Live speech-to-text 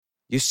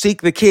You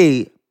seek the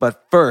key,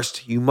 but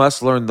first you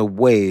must learn the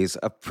ways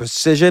of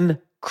precision,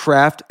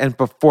 craft, and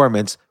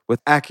performance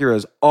with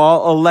Acura's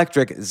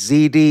all-electric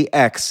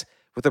ZDX.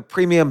 With a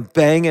premium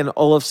Bang &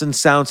 Olufsen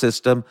sound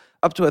system,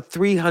 up to a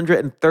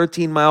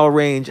 313-mile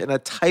range, and a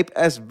Type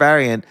S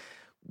variant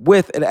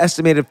with an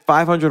estimated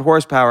 500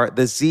 horsepower,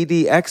 the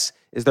ZDX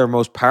is their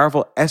most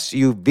powerful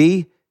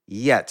SUV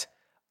yet.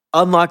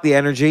 Unlock the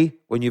energy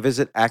when you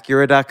visit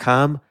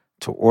Acura.com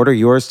to order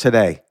yours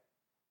today.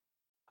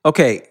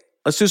 Okay,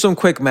 let's do some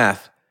quick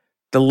math.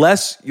 The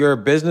less your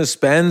business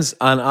spends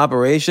on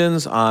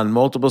operations, on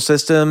multiple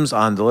systems,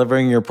 on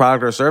delivering your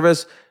product or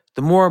service,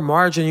 the more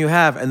margin you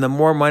have and the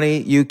more money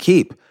you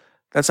keep.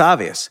 That's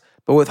obvious.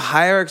 But with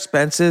higher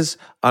expenses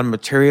on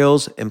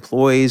materials,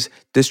 employees,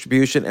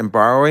 distribution, and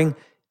borrowing,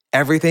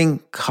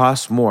 everything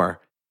costs more.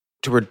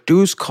 To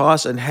reduce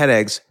costs and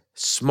headaches,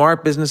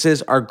 smart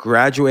businesses are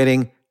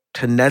graduating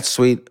to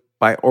NetSuite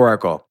by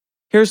Oracle.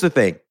 Here's the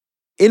thing.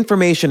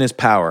 Information is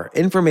power.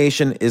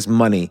 Information is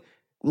money.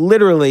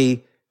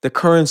 Literally, the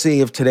currency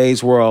of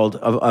today's world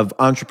of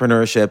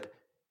entrepreneurship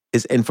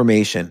is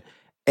information.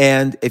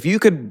 And if you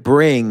could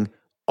bring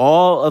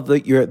all of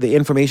the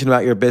information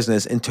about your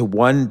business into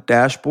one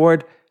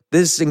dashboard,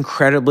 this is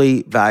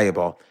incredibly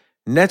valuable.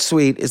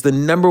 NetSuite is the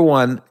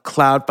 #1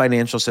 cloud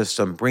financial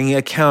system, bringing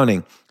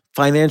accounting,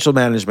 financial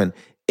management,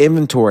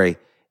 inventory,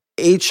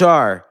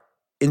 HR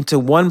into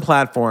one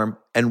platform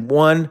and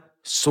one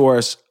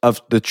source of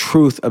the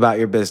truth about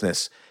your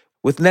business.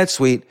 With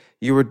NetSuite,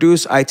 you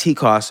reduce IT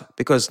costs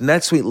because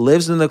NetSuite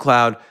lives in the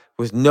cloud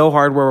with no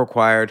hardware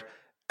required,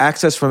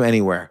 access from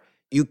anywhere.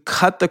 You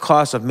cut the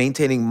cost of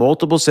maintaining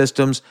multiple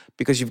systems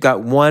because you've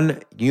got one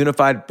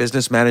unified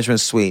business management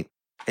suite.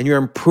 And you're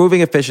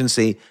improving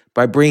efficiency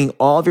by bringing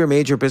all of your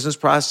major business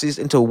processes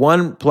into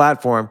one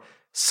platform,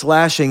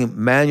 slashing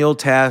manual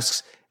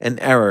tasks and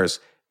errors.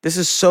 This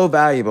is so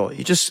valuable.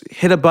 You just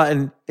hit a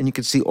button and you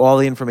can see all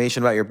the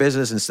information about your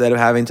business instead of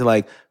having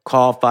to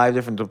call 5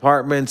 different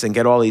departments and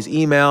get all these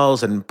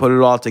emails and put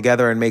it all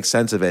together and make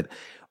sense of it.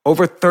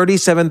 Over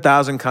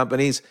 37,000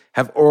 companies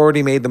have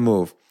already made the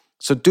move.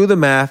 So do the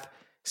math,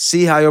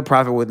 see how you'll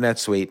profit with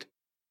NetSuite.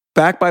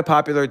 Backed by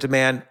popular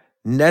demand,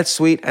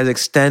 NetSuite has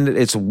extended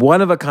its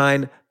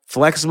one-of-a-kind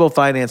flexible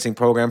financing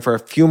program for a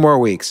few more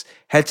weeks.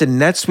 Head to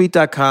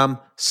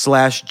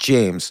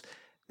netsuite.com/James.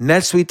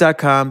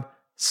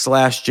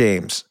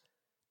 netsuite.com/James.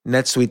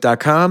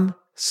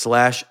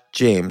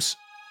 netsuite.com/James.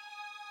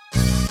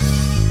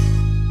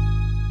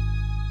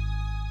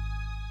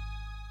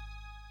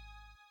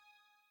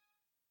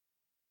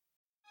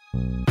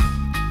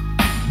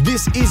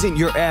 This isn't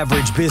your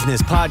average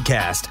business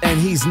podcast, and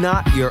he's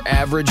not your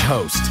average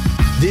host.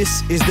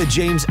 This is the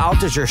James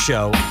Altucher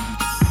Show.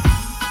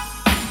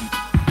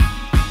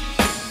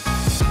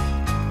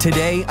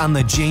 Today on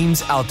the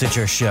James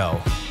Altucher Show.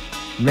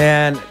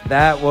 Man,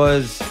 that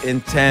was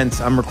intense.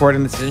 I'm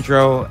recording this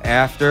intro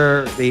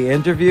after the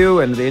interview,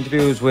 and the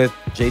interview was with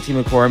JT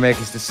McCormick.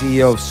 He's the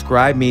CEO of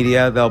Scribe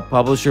Media. They'll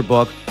publish your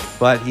book,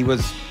 but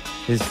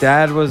his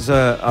dad was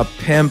a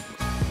pimp.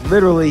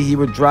 Literally, he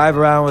would drive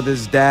around with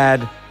his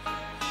dad,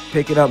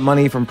 picking up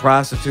money from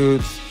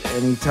prostitutes,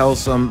 and he tells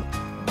some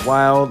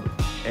wild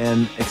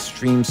and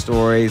extreme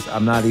stories.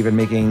 I'm not even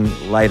making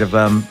light of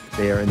them.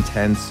 They are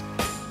intense.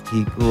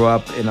 He grew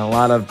up in a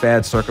lot of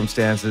bad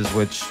circumstances,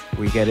 which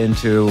we get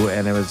into,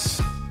 and it was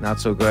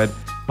not so good.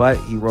 But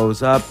he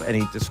rose up, and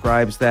he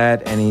describes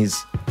that, and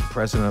he's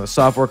president of a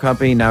software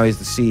company. Now he's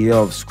the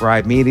CEO of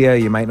Scribe Media.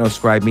 You might know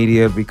Scribe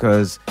Media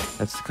because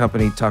that's the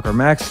company Tucker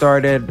Max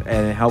started,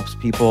 and it helps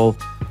people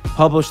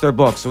publish their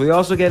books. So we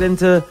also get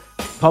into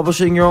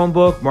publishing your own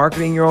book,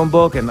 marketing your own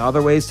book, and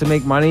other ways to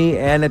make money.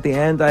 And at the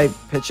end, I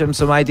pitch him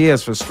some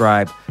ideas for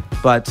Scribe.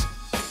 But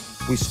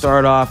we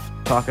start off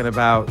talking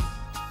about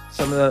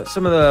some of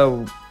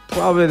the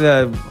probably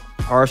the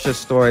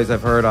harshest stories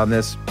I've heard on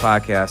this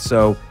podcast.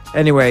 So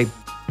anyway,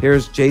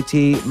 here's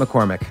JT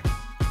McCormick.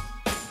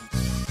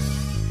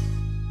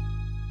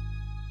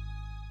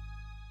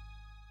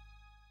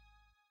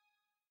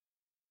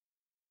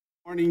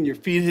 Morning, your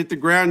feet hit the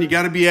ground. You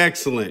got to be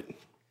excellent.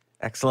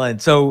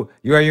 Excellent. So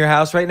you're in your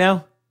house right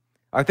now?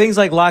 Are things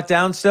locked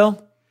down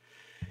still?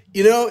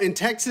 In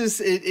Texas,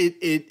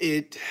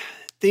 it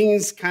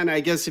things kind of, I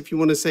guess, if you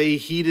want to say,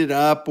 heated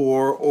up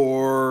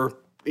or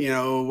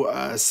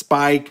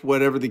spiked,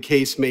 whatever the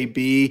case may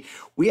be.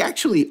 We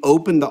actually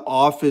opened the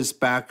office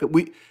back.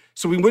 We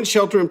went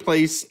shelter in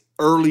place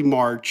early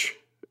March,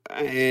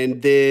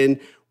 and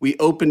then we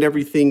opened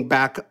everything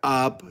back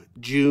up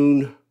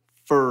June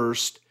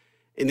 1st.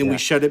 And then we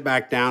shut it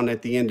back down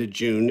at the end of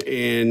June.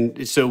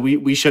 And so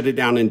we shut it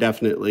down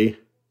indefinitely.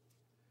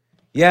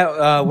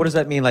 Yeah. What does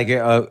that mean?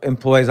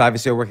 Employees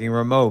obviously are working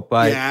remote,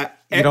 but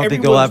you don't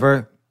think you'll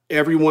ever?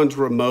 Everyone's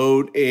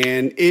remote,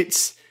 and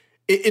it's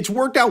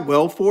worked out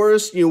well for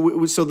us.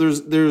 So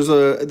there's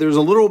a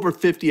little over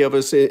 50 of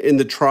us in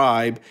the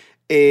tribe,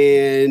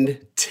 and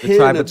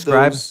 10 of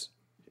those.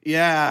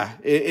 Yeah,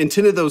 and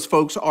 10 of those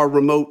folks are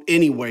remote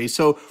anyway.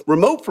 So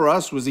remote for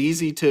us was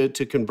easy to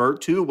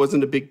convert to. It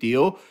wasn't a big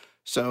deal.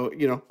 So,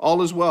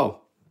 all is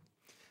well.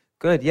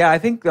 Good. Yeah, I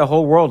think the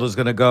whole world is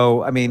going to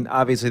go. I mean,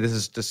 obviously, this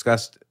is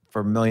discussed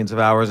for millions of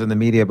hours in the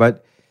media,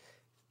 but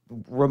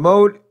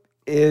remote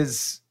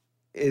is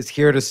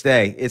here to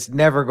stay. It's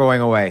never going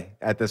away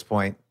at this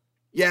point.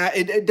 Yeah,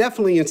 it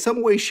definitely, in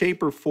some way,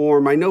 shape, or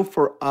form. I know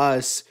for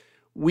us,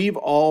 we've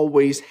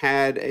always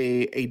had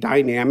a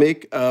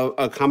dynamic,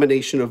 a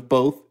combination of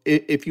both,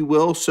 if you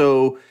will.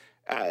 So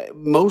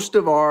most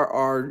of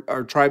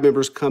our tribe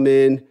members come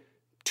in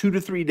 2 to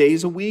 3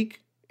 days a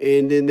week,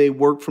 and then they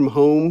work from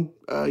home,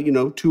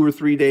 2 or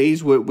 3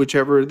 days,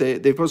 whichever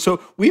they've.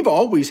 So we've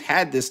always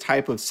had this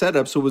type of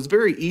setup. So it was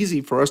very easy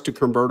for us to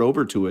convert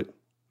over to it.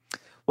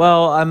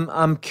 Well,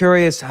 I'm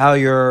curious how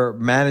you're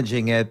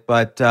managing it,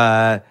 but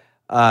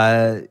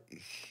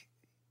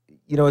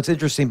it's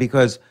interesting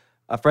because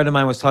a friend of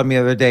mine was telling me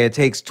the other day it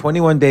takes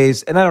 21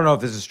 days, and I don't know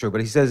if this is true,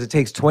 but he says it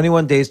takes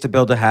 21 days to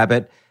build a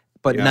habit,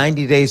 but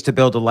 90 days to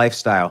build a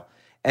lifestyle.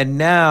 And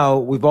now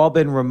we've all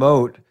been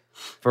remote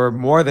for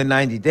more than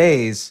 90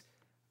 days.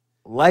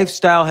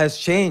 Lifestyle has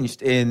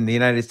changed in the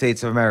United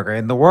States of America,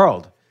 in the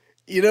world.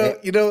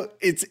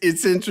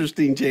 It's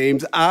interesting,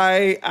 James.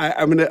 I'm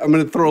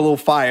gonna throw a little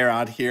fire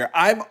out here.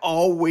 I've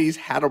always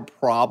had a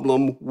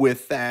problem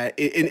with that,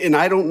 and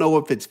I don't know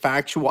if it's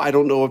factual. I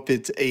don't know if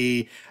it's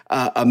a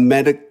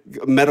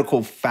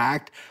medical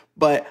fact,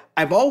 but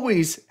I've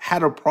always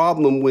had a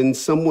problem when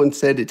someone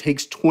said it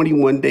takes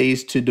 21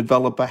 days to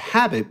develop a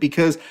habit,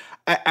 because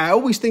I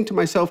always think to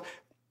myself,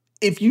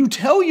 if you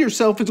tell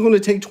yourself it's going to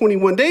take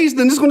 21 days,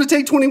 then it's going to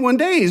take 21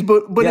 days.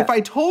 But if I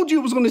told you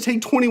it was going to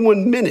take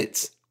 21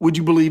 minutes, would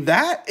you believe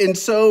that? And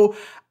so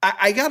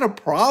I got a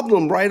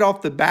problem right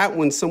off the bat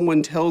when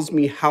someone tells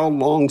me how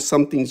long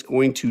something's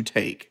going to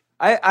take.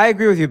 I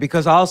agree with you,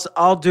 because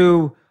I'll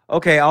do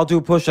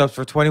push-ups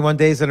for 21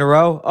 days in a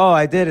row. Oh,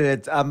 I did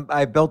it.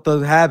 I built the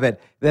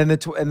habit. Then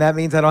and that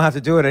means I don't have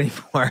to do it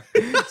anymore.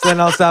 So then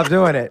I'll stop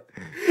doing it.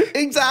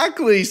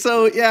 Exactly.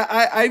 So yeah,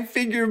 I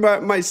figure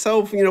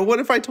myself, what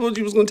if I told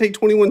you it was going to take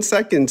 21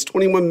 seconds,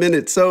 21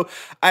 minutes? So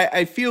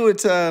I feel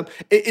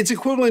it's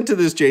equivalent to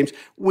this, James.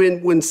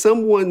 When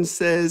someone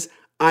says,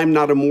 I'm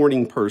not a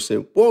morning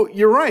person. Well,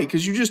 you're right,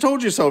 because you just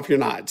told yourself you're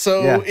not.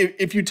 So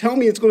if you tell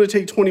me it's going to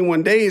take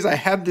 21 days, I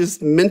have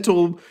this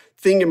mental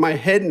thing in my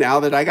head now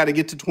that I got to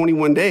get to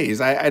 21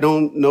 days. I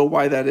don't know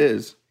why that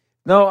is.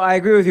 No, I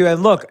agree with you.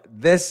 And look,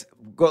 this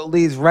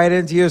leads right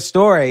into your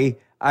story.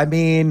 I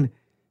mean,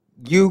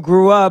 you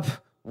grew up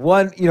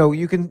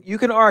you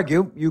can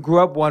argue you grew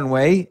up one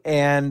way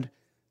and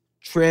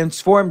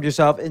transformed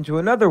yourself into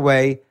another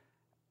way.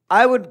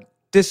 I would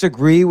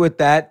disagree with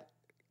that,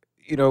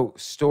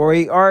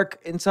 story arc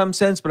in some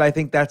sense, but I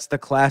think that's the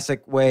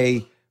classic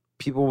way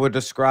people would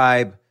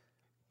describe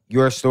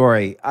your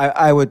story.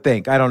 I would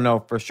think. I don't know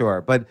for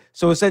sure. But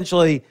so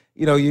essentially,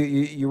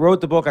 you wrote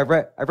the book. I've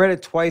read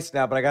it twice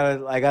now, but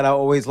I gotta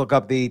always look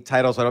up the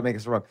title so I don't make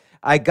it wrong.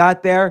 I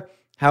Got There: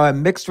 How a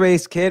Mixed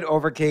Race Kid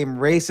Overcame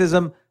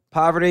Racism,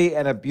 Poverty,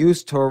 and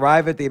Abuse to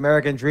Arrive at the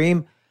American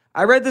Dream.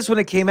 I read this when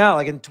it came out,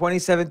 like in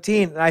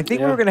 2017, and I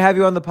think we were going to have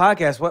you on the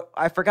podcast.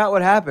 I forgot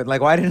what happened.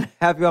 Like, why didn't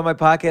I have you on my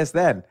podcast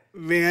then?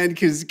 Man,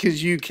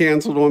 because you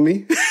canceled on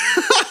me.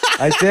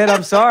 I did.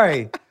 I'm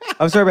sorry.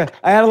 Man.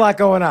 I had a lot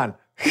going on.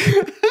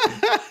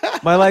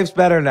 My life's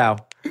better now.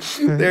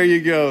 There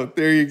you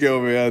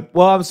go, man.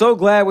 Well, I'm so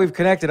glad we've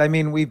connected. I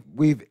mean,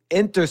 we've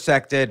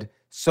intersected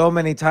so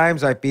many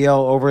times, I feel,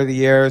 over the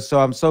years. So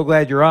I'm so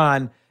glad you're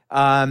on.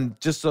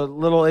 Just a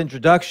little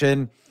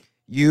introduction.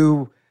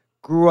 You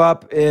grew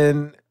up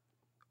in,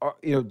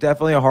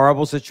 definitely a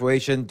horrible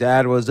situation.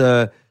 Dad was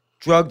a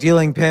drug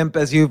dealing pimp,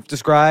 as you've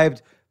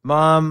described.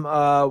 Mom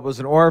was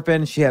an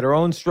orphan. She had her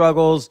own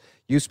struggles.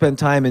 You spent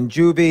time in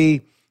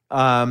juvie.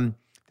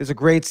 There's a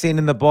great scene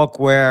in the book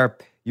where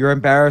you're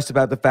embarrassed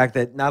about the fact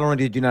that not only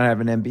did you not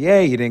have an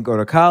MBA, you didn't go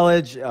to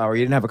college, or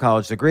you didn't have a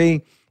college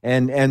degree,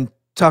 and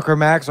Tucker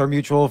Max, our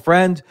mutual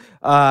friend,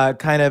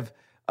 kind of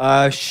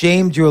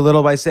shamed you a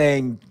little by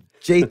saying,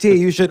 JT,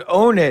 you should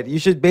own it. You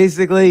should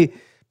basically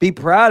be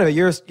proud of it.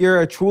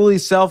 You're a truly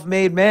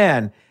self-made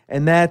man.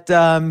 And that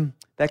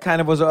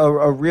kind of was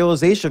a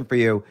realization for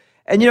you.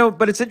 And,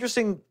 but it's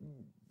interesting,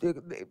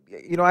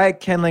 I had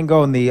Ken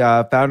Langone,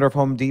 the founder of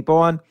Home Depot,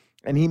 on,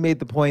 and he made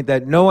the point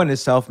that no one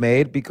is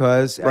self-made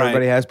because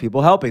everybody has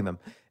people helping them.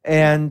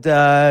 And,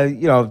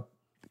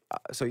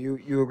 so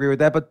you agree with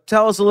that. But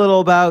tell us a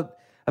little about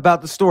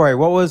the story.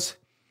 What was,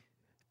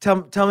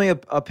 tell me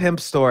a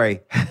pimp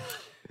story.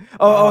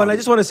 And I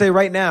just want to say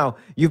right now,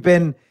 you've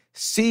been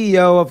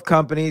CEO of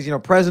companies,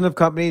 president of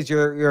companies.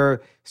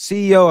 You're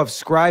CEO of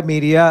Scribe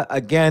Media,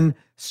 again,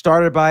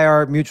 started by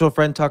our mutual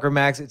friend Tucker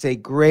Max. It's a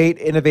great,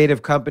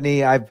 innovative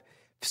company. I've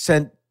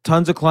sent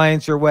tons of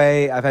clients your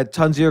way. I've had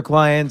tons of your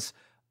clients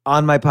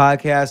on my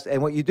podcast.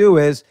 And what you do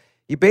is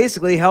you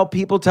basically help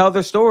people tell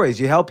their stories.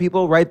 You help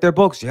people write their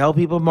books. You help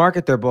people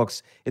market their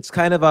books. It's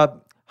kind of a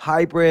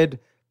hybrid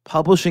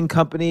publishing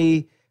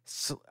company.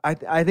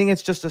 I think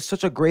it's just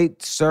such a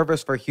great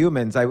service for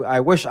humans. I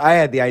wish I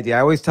had the idea.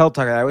 I always tell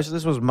Tucker, I wish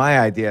this was my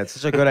idea. It's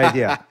such a good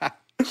idea.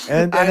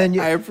 And then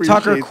I appreciate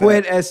Tucker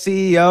quit that. as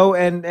CEO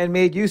and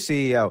made you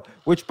CEO,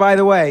 which, by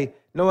the way,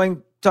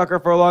 knowing Tucker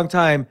for a long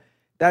time,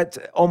 that's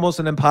almost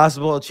an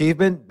impossible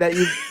achievement that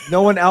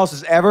no one else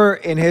is ever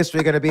in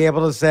history going to be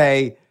able to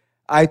say,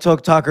 I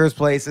took Tucker's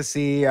place as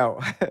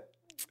CEO.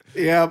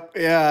 Yeah.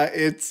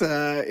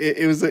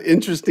 It was an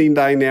interesting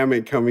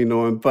dynamic coming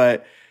on,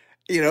 but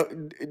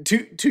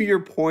to your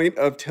point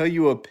of tell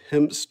you a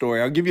pimp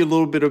story, I'll give you a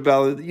little bit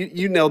about it.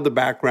 You nailed the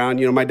background.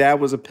 My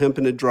dad was a pimp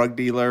and a drug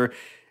dealer,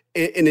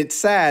 and it's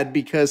sad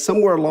because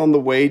somewhere along the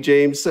way,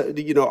 James,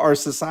 our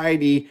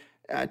society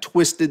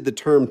twisted the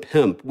term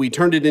pimp. We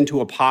turned it into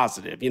a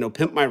positive,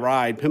 pimp my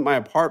ride, pimp my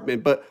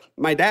apartment. But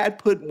my dad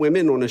put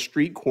women on a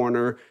street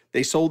corner.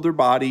 They sold their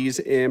bodies,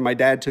 and my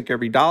dad took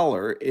every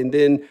dollar. And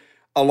then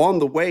along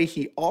the way,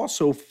 he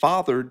also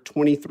fathered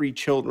 23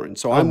 children.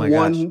 So Oh my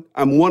gosh.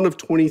 I'm one of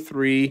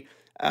 23.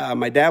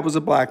 My dad was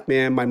a black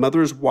man. My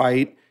mother is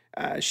white.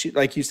 She,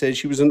 like you said,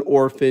 she was an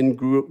orphan,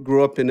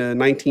 grew up in a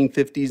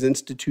 1950s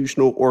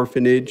institutional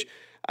orphanage.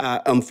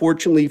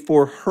 Unfortunately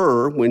for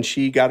her, when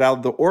she got out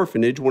of the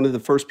orphanage, one of the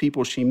first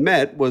people she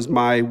met was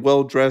my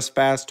well-dressed,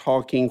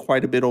 fast-talking,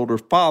 quite a bit older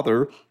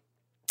father.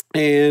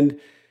 And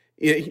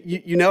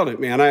you nailed it,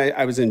 man.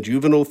 I was in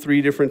juvenile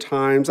 3 different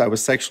times. I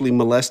was sexually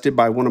molested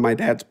by one of my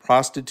dad's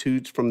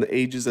prostitutes from the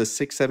ages of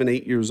 6, 7,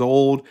 8 years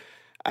old.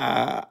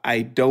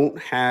 I don't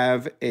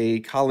have a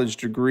college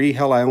degree.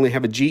 Hell, I only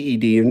have a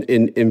GED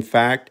in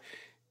fact.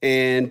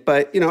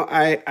 But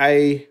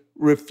I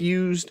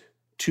refused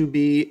to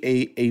be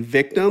a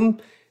victim.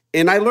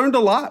 And I learned a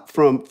lot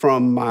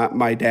from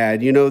my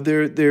dad.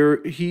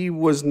 He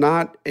was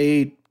not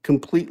a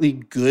completely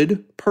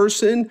good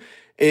person.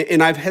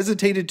 And I've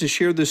hesitated to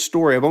share this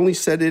story. I've only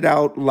said it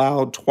out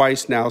loud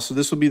twice now, so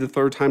this will be the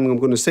third time I'm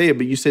going to say it.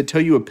 But you said,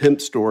 tell you a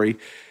pimp story.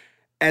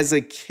 As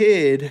a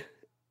kid,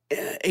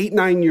 8,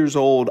 9 years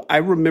old, I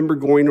remember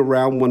going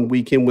around one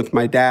weekend with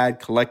my dad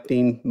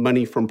collecting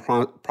money from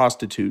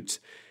prostitutes.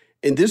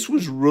 And this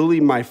was really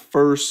my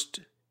first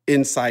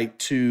insight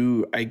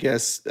to, I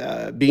guess,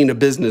 being a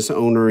business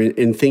owner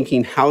and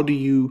thinking, how do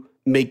you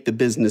make the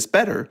business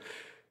better?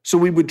 So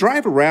we would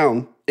drive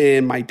around,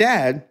 and my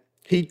dad,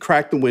 he'd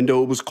crack the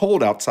window. It was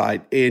cold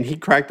outside, and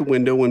he'd crack the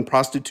window, and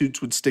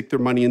prostitutes would stick their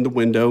money in the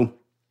window.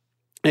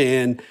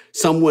 And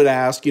some would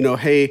ask,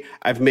 hey,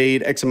 I've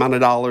made X amount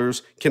of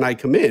dollars. Can I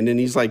come in? And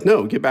he's like,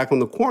 no, get back on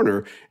the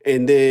corner.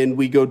 And then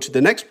we go to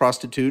the next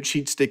prostitute.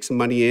 She'd stick some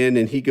money in,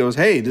 and he goes,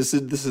 hey, this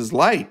is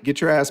light.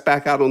 Get your ass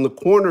back out on the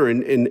corner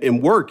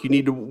and work. You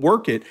need to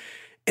work it.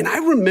 And I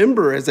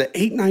remember as an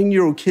 8,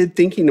 9-year-old kid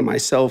thinking to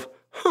myself,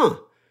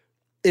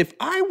 if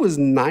I was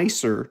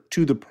nicer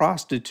to the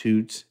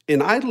prostitutes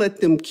and I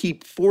let them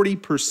keep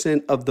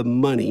 40% of the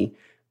money,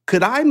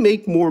 could I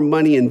make more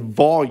money in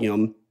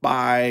volume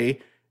by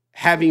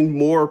having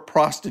more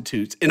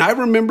prostitutes? And I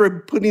remember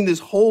putting this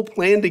whole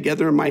plan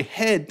together in my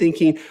head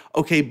thinking,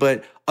 okay,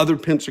 but other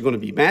pimps are going to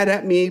be mad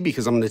at me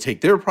because I'm going to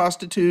take their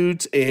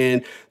prostitutes.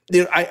 And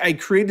I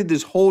created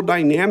this whole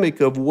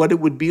dynamic of what it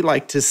would be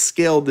like to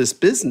scale this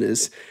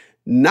business,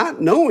 not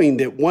knowing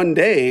that one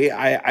day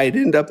I'd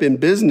end up in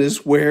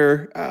business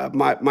where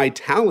my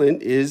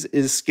talent is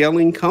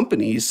scaling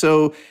companies.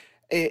 So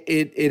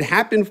it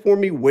happened for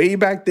me way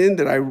back then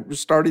that I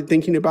started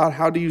thinking about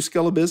how do you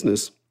scale a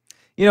business.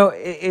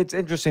 It's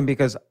interesting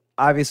because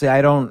obviously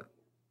I don't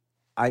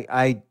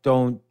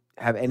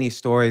have any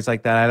stories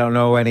like that. I don't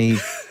know any.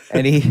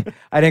 I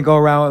didn't go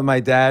around with my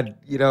dad,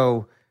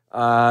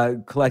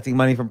 collecting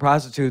money from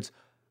prostitutes.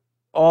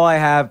 All I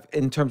have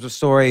in terms of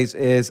stories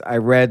is I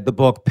read the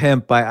book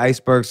Pimp by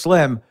Iceberg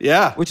Slim.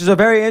 Yeah. Which is a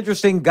very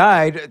interesting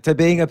guide to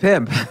being a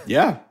pimp.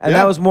 Yeah. And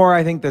that was more,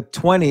 I think, the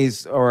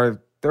 20s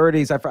or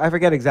 30s. I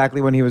forget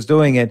exactly when he was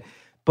doing it.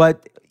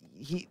 But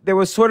there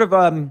was sort of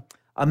a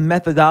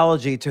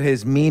methodology to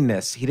his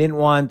meanness. He didn't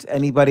want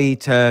anybody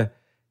to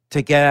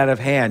get out of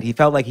hand. He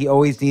felt like he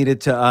always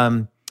needed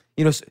to,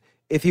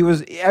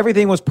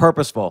 everything was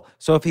purposeful.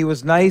 So if he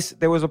was nice,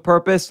 there was a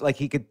purpose. Like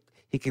he could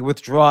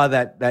withdraw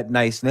that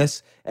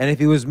niceness. And if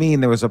he was mean,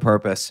 there was a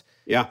purpose.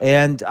 Yeah.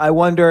 And I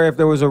wonder if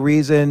there was a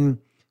reason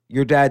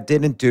your dad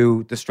didn't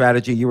do the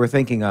strategy you were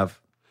thinking of.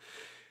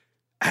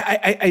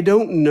 I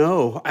don't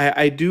know.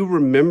 I do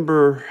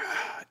remember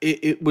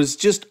it was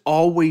just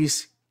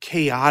always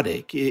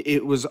chaotic.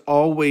 It was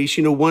always,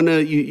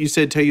 you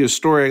said, tell you a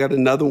story. I got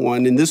another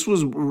one. And this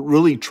was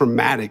really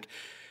traumatic.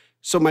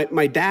 So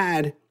my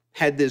dad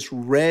had this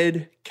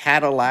red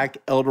Cadillac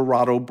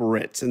Eldorado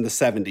Barrettes in the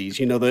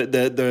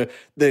 70s.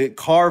 The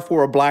car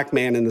for a black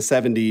man in the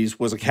 70s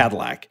was a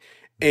Cadillac.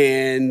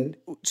 And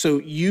so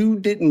you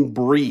didn't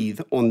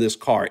breathe on this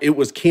car. It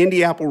was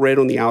candy apple red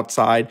on the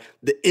outside.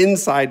 The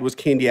inside was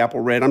candy apple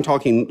red. I'm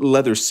talking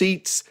leather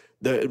seats,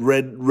 the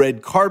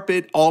red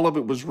carpet, all of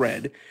it was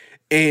red.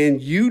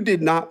 And you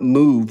did not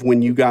move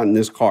when you got in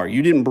this car.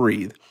 You didn't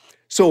breathe.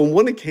 So on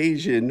one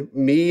occasion,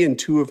 me and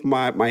 2 of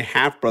my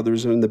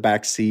half-brothers are in the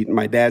back seat, and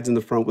my dad's in the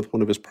front with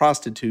one of his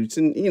prostitutes.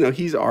 And,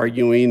 he's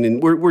arguing,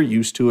 and we're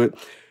used to it.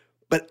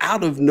 But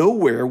out of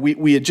nowhere,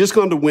 we had just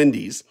gone to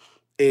Wendy's,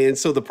 And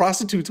so the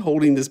prostitute's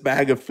holding this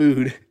bag of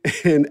food,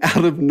 and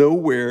out of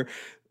nowhere,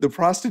 the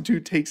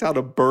prostitute takes out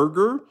a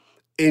burger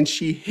and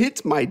she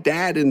hits my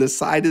dad in the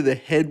side of the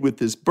head with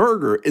this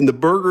burger, and the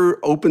burger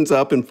opens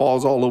up and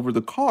falls all over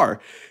the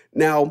car.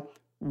 Now,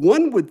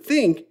 one would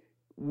think,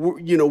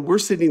 we're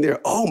sitting there,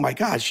 oh my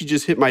God, she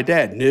just hit my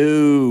dad.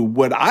 No,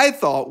 what I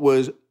thought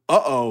was,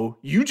 uh-oh,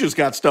 you just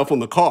got stuff on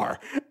the car.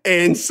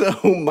 And so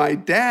my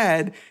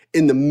dad,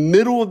 in the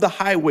middle of the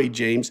highway,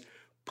 James,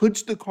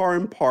 puts the car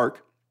in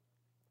park,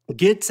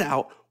 gets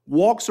out,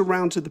 walks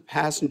around to the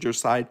passenger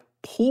side,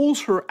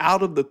 pulls her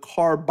out of the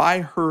car by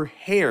her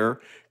hair,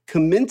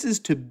 commences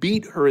to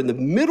beat her in the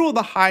middle of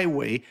the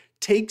highway,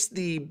 takes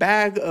the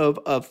bag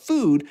of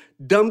food,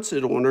 dumps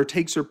it on her,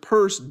 takes her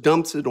purse,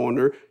 dumps it on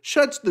her,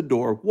 shuts the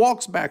door,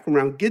 walks back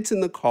around, gets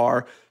in the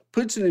car,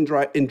 puts it in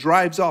drive, and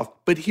drives off.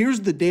 But here's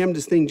the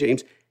damnedest thing,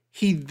 James.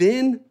 He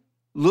then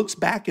looks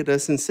back at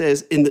us and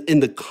says, in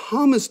the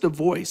calmest of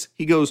voice,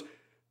 he goes,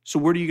 so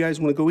where do you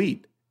guys want to go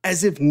eat?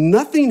 As if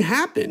nothing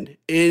happened. And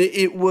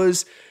it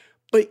was,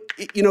 but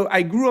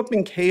I grew up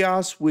in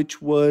chaos,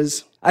 which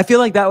was... I feel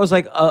like that was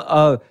like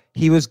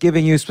he was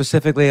giving you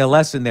specifically a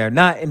lesson there,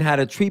 not in how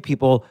to treat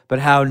people, but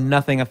how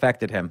nothing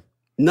affected him.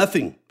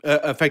 Nothing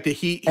affected.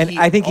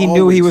 I think he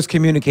knew he was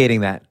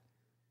communicating that.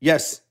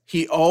 Yes,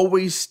 he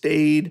always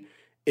stayed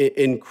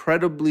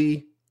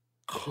incredibly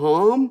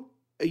calm.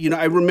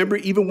 I remember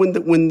even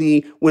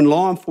when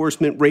law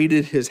enforcement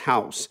raided his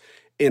house,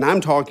 and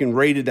I'm talking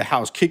raided the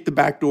house, kicked the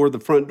back door, the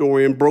front door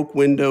in, broke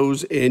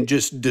windows, and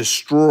just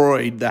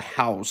destroyed the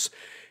house.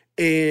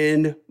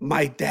 And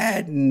my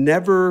dad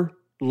never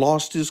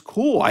lost his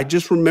cool. I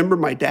just remember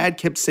my dad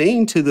kept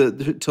saying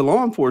to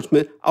law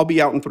enforcement, I'll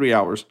be out in 3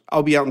 hours.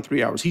 I'll be out in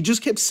 3 hours. He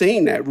just kept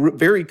saying that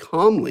very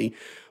calmly,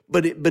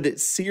 but it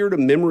seared a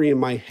memory in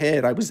my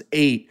head. I was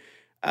 8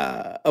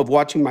 of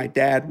watching my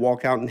dad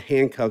walk out in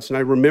handcuffs. And I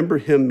remember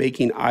him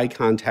making eye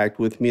contact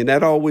with me. And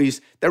that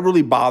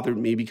really bothered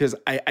me because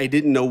I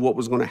didn't know what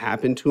was going to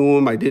happen to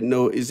him. I didn't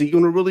know, is he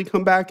going to really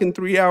come back in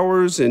 3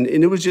 hours? And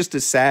it was just a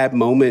sad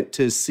moment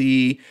to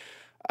see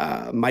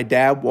my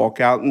dad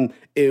walk out. And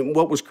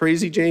what was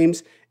crazy,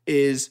 James,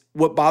 is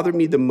what bothered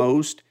me the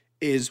most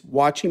is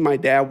watching my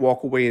dad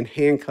walk away in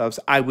handcuffs.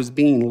 I was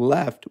being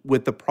left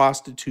with the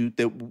prostitute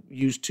that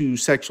used to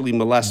sexually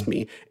molest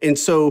me. And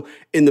so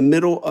in the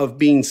middle of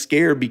being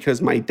scared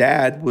because my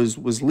dad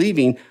was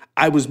leaving,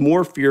 I was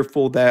more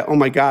fearful that, oh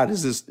my God,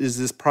 is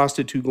this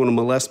prostitute going to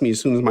molest me as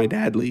soon as my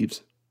dad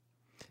leaves?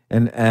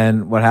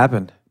 And what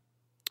happened?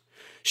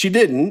 She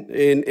didn't,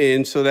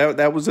 and so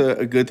that was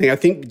a good thing. I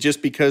think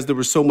just because there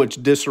was so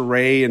much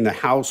disarray and the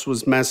house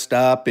was messed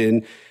up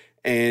and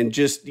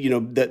just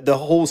the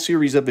whole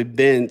series of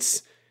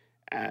events,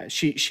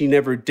 she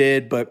never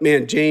did. But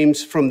man,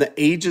 James, from the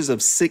ages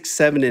of 6,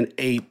 7, and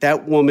 8,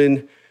 that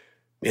woman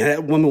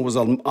was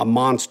a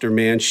monster,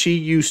 man. She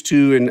used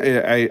to, and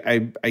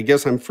I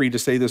guess I'm free to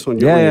say this on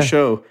your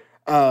show.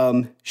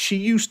 She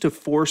used to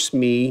force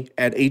me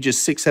at ages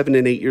 6, 7,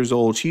 and 8 years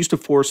old. She used to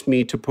force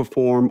me to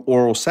perform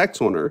oral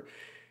sex on her.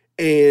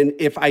 And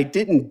if I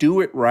didn't do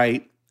it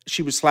right,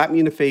 she would slap me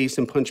in the face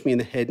and punch me in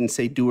the head and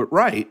say, do it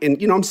right.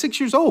 And, I'm 6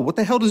 years old. What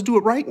the hell does do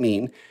it right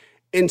mean?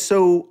 And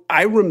so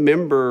I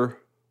remember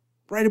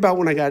right about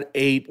when I got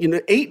 8,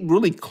 8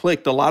 really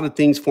clicked a lot of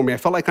things for me. I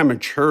felt like I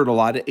matured a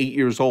lot at 8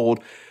 years old.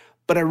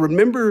 But I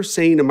remember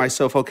saying to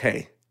myself,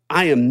 okay,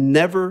 I am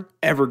never,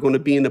 ever going to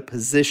be in a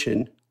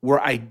position where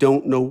I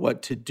don't know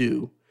what to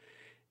do.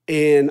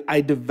 And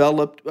I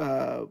developed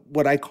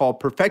what I call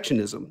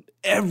perfectionism.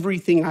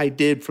 Everything I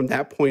did from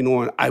that point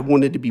on, I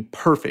wanted to be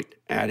perfect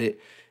at it.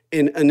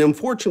 And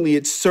unfortunately,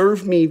 it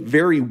served me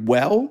very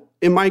well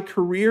in my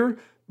career,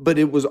 but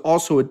it was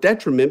also a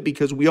detriment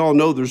because we all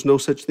know there's no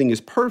such thing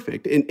as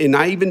perfect. And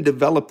I even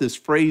developed this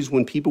phrase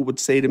when people would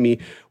say to me,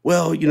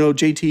 well,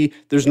 JT,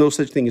 there's no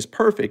such thing as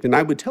perfect. And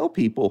I would tell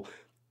people,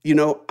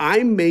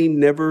 I may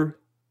never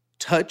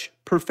touch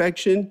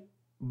perfection,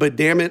 but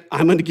damn it,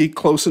 I'm going to get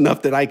close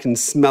enough that I can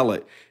smell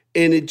it.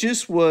 And it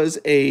just was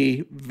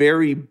a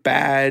very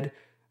bad,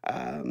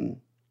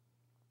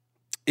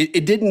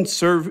 it didn't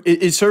serve,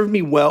 it served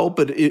me well,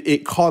 but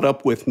it caught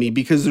up with me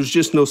because there's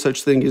just no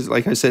such thing as,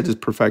 like I said, as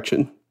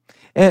perfection.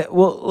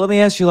 Well, let me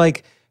ask you,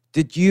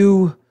 did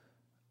you,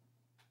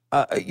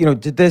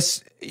 did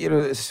this,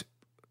 this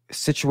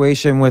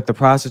situation with the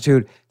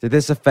prostitute, did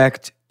this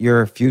affect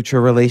your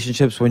future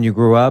relationships when you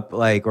grew up,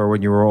 or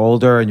when you were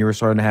older and you were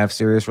starting to have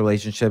serious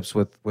relationships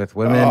with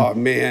women? Oh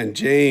man,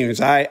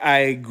 James,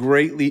 I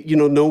greatly,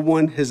 no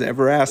one has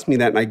ever asked me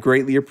that, and I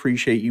greatly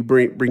appreciate you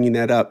bringing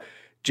that up.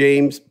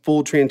 James,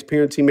 full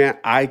transparency, man,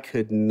 I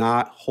could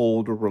not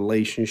hold a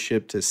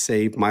relationship to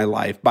save my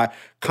life. By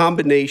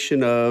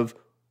combination of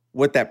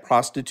what that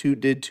prostitute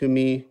did to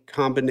me,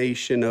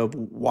 combination of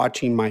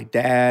watching my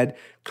dad,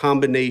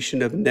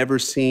 combination of never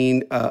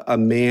seeing a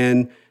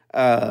man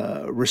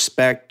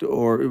respect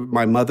or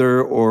my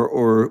mother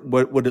or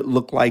what it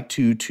looked like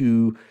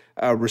to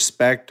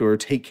respect or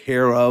take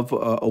care of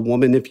a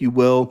woman, if you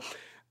will.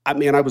 I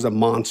mean, I was a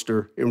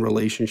monster in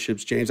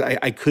relationships, James.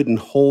 I couldn't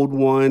hold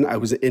one. I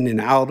was in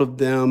and out of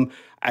them.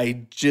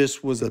 I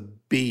just was a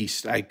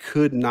beast. I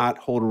could not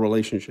hold a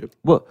relationship.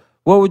 What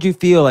would you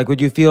feel like?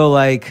 Would you feel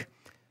like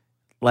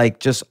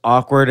just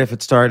awkward if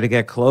it started to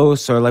get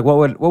close, or like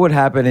what would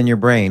happen in your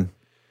brain?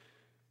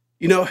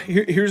 You know,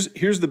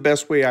 here's the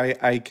best way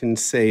I can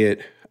say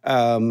it.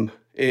 And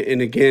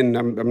again,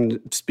 I'm going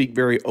to speak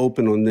very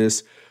open on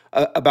this.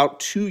 About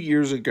 2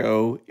 years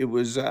ago, it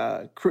was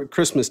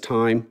Christmas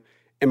time,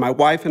 and my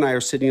wife and I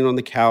are sitting on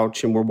the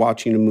couch and we're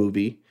watching a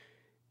movie.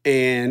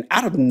 And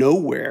out of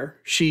nowhere,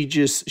 she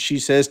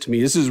says to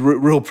me, this is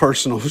real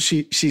personal.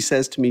 She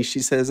says to me,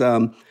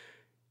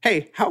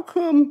 hey, how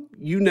come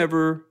you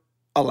never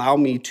allow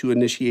me to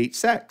initiate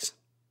sex?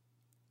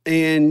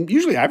 And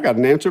usually I've got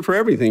an answer for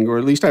everything, or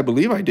at least I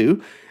believe I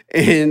do.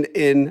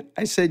 And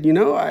I said,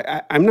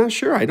 I'm not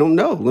sure. I don't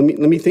know. Let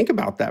me think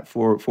about that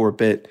for a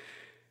bit.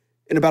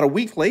 And about a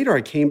week later,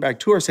 I came back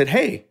to her. I said,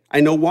 hey, I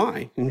know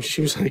why. And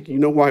she was like, you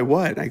know why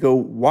what? I go,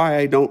 why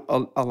I don't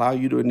allow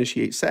you to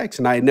initiate sex.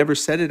 And I had never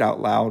said it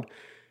out loud.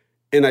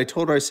 And I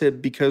told her, I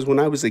said, because when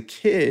I was a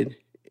kid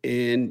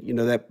and,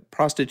 that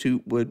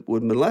prostitute would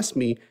molest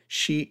me,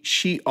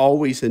 she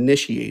always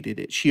initiated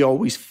it. She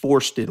always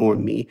forced it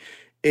on me.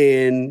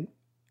 And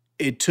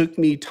it took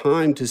me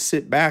time to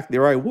sit back.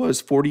 There I was,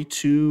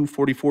 42,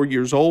 44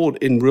 years old,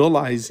 and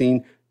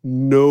realizing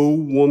no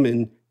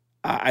woman,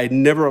 I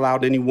never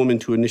allowed any woman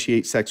to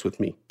initiate sex with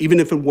me. Even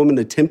if a woman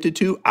attempted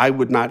to, I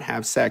would not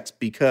have sex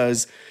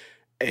because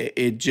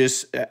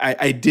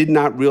I did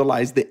not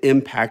realize the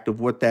impact of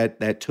what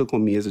that took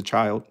on me as a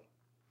child.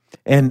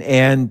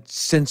 And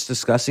since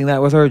discussing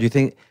that with her, do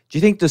you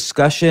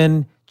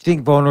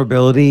think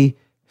vulnerability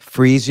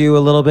frees you a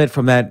little bit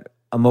from that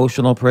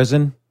emotional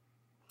prison?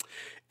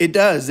 It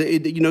does.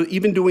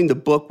 Even doing the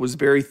book was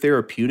very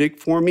therapeutic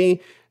for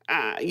me.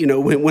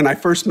 When I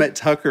first met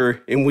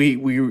Tucker and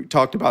we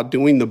talked about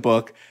doing the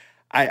book,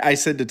 I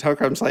said to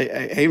Tucker, I was like,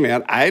 hey,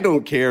 man, I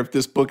don't care if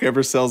this book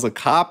ever sells a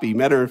copy.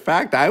 Matter of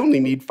fact, I only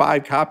need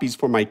 5 copies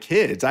for my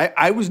kids.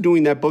 I was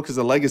doing that book as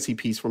a legacy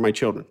piece for my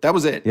children. That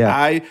was it.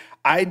 Yeah.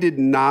 I did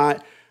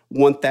not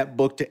want that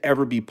book to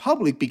ever be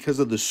public because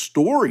of the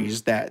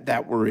stories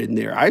that were in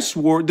there. I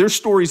swore there's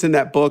stories in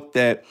that book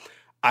that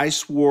I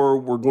swore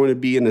were going to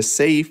be in a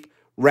safe,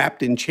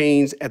 wrapped in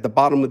chains at the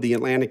bottom of the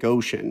Atlantic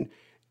Ocean.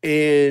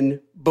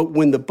 But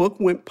when the book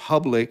went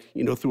public,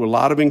 through a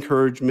lot of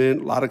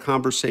encouragement, a lot of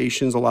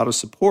conversations, a lot of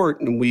support,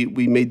 and we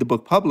made the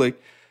book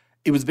public,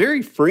 it was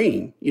very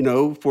freeing,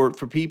 for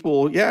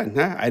people.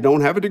 Yeah, I don't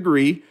have a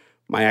degree.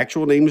 My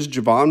actual name is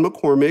Jevon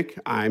McCormick.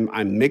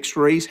 I'm mixed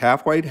race,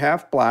 half white,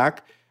 half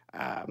black.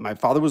 My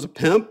father was a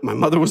pimp. My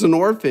mother was an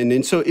orphan.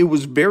 And so it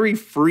was very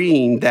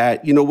freeing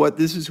that,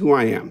 this is who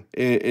I am.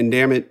 And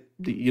damn it,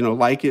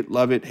 like it,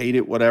 love it, hate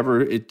it,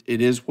 whatever, it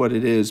is what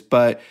it is.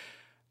 But,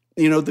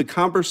 the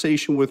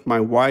conversation with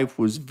my wife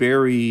was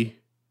very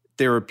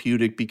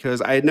therapeutic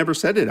because I had never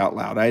said it out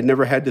loud. I had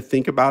never had to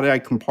think about it. I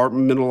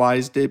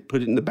compartmentalized it,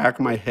 put it in the back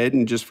of my head,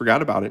 and just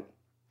forgot about it.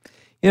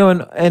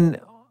 And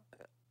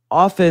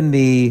often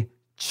the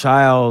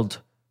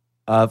child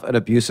of an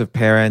abusive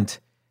parent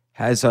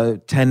has a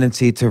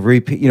tendency to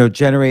repeat,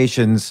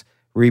 generations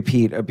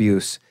repeat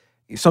abuse.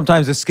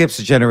 Sometimes it skips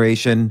a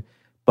generation,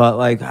 but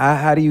like,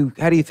 how do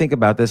you think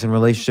about this in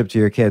relationship to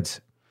your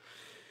kids?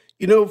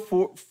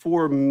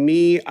 For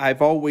me,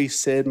 I've always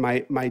said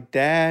my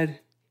dad,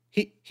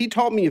 he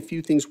taught me a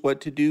few things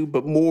what to do,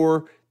 but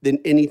more than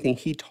anything,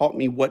 he taught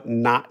me what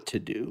not to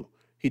do.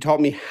 He taught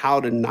me how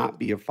to not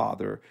be a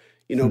father.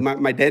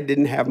 My dad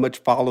didn't have much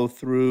follow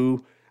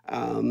through.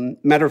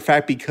 Matter of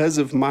fact, because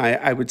of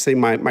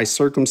my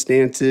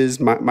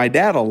circumstances, my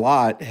dad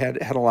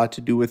had a lot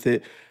to do with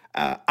it.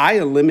 I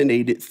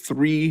eliminated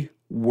 3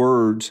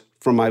 words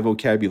from my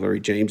vocabulary,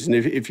 James. And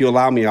if you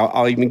allow me,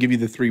 I'll even give you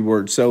the 3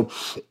 words. So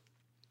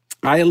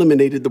I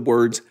eliminated the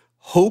words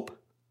hope,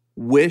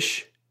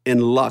 wish,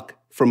 and luck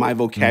from my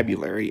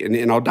vocabulary.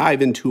 And I'll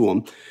dive into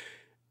them.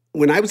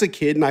 When I was a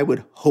kid and I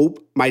would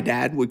hope my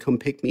dad would come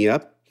pick me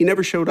up, he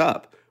never showed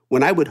up.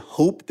 When I would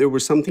hope there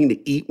was something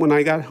to eat when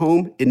I got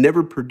home, it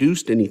never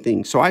produced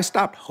anything. So I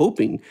stopped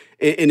hoping.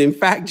 And in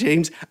fact,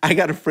 James, I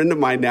got a friend of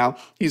mine now.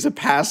 He's a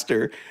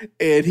pastor.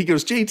 And he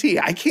goes, JT,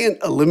 I can't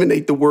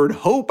eliminate the word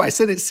hope. I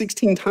said it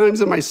 16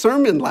 times in my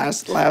sermon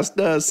last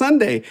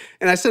Sunday.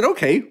 And I said,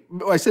 okay.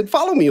 I said,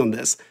 follow me on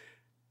this.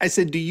 I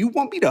said, do you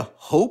want me to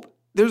hope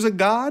there's a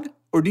God?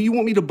 Or do you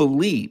want me to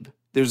believe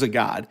there's a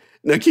God?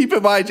 Now, keep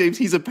in mind, James,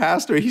 he's a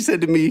pastor. He said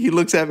to me, he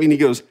looks at me and he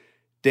goes,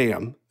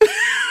 damn.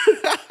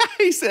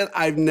 He said,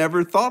 I've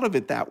never thought of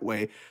it that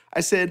way. I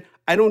said,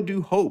 I don't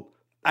do hope.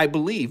 I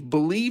believe.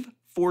 Believe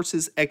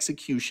forces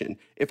execution.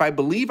 If I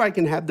believe I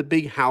can have the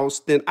big house,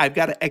 then I've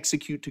got to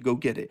execute to go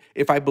get it.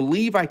 If I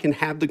believe I can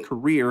have the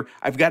career,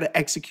 I've got to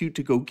execute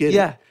to go get it.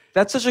 Yeah,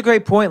 that's such a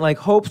great point. Like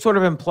hope sort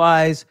of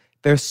implies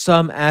there's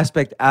some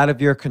aspect out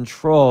of your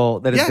control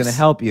that is going to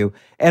help you.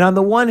 And on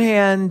the one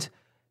hand,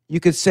 you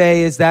could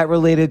say, is that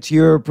related to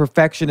your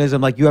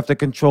perfectionism? Like you have to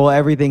control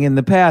everything in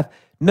the path.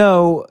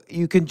 No,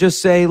 you can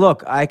just say,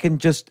 look, I can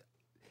just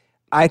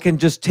I can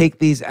just take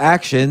these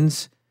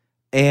actions,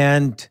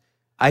 and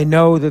I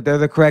know that they're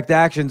the correct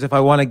actions. If I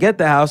want to get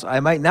the house, I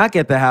might not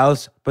get the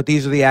house, but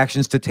these are the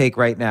actions to take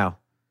right now.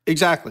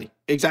 Exactly.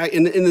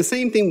 And the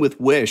same thing with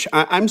Wish.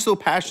 I'm so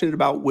passionate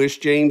about Wish,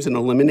 James, and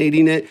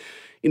eliminating it.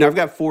 I've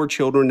got 4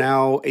 children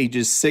now,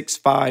 ages 6,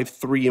 5,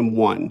 3, and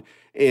 1.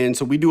 And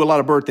so we do a lot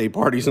of birthday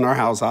parties in our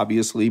house,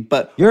 obviously.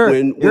 But you're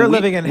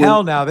living in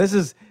hell now. This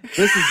is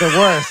the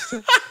worst.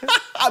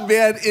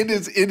 Man,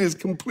 it is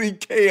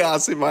complete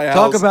chaos in my house.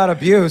 Talk about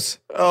abuse.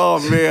 Oh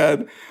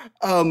man.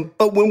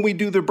 But when we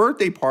do their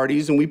birthday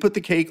parties and we put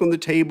the cake on the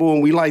table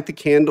and we light the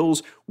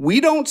candles, we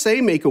don't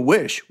say make a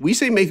wish. We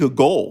say make a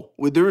goal.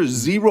 There is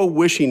 0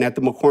 wishing at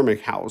the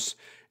McCormick house.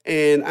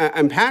 And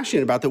I'm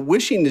passionate about that.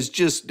 Wishing is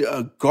just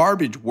a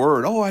garbage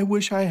word. Oh, I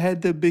wish I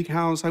had the big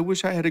house. I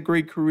wish I had a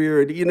great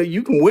career.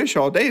 You can wish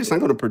all day. It's not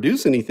going to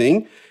produce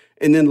anything.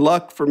 And then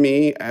luck for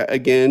me,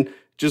 again,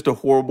 just a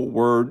horrible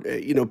word.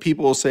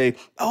 People will say,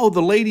 oh,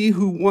 the lady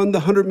who won the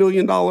 $100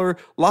 million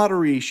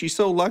lottery, she's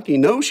so lucky.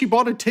 No, she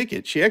bought a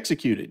ticket. She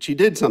executed. She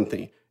did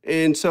something.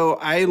 And so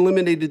I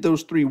eliminated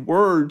those 3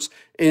 words.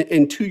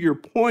 And to your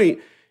point,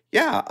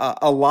 yeah,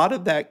 a lot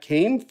of that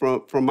came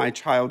from my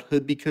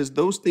childhood because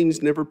those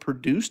things never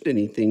produced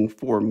anything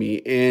for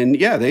me. And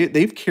yeah,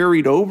 they've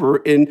carried over.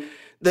 And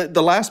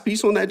the last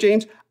piece on that,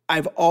 James,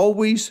 I've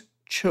always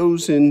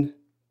chosen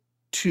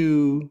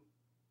to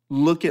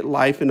look at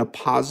life in a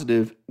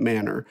positive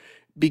manner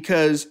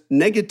because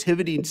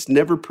negativity's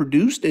never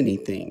produced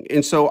anything.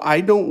 And so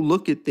I don't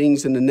look at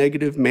things in a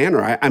negative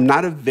manner. I'm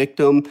not a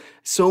victim.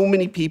 So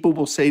many people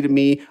will say to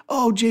me,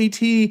 oh,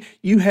 JT,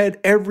 you had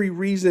every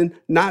reason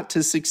not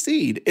to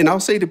succeed. And I'll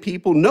say to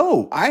people,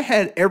 no, I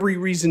had every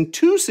reason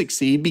to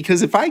succeed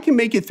because if I can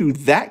make it through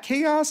that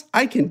chaos,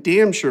 I can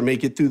damn sure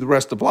make it through the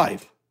rest of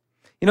life.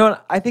 You know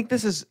what? I think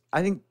there's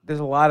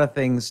a lot of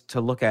things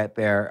to look at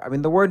there. I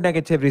mean, the word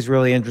negativity is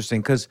really interesting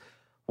because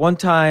one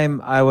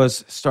time I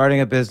was starting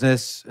a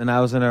business and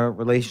I was in a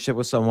relationship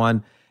with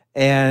someone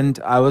and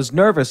I was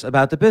nervous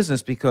about the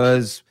business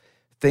because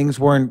things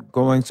weren't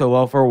going so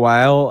well for a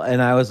while.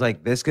 And I was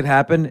like, this could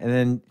happen. And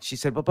then she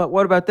said, but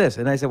what about this?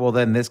 And I said, well,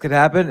 then this could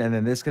happen. And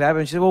then this could happen.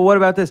 And she said, well, what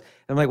about this?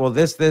 And I'm like, well,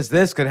 this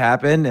could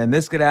happen. And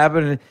this could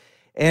happen.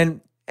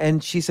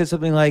 And she said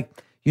something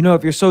like,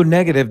 if you're so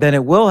negative, then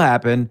it will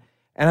happen.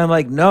 And I'm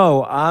like,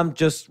 no, I'm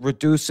just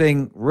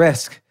reducing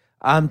risk.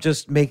 I'm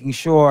just making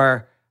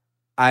sure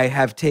I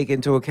have taken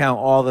into account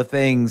all the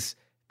things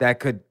that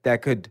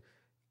could,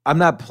 I'm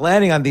not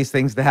planning on these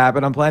things to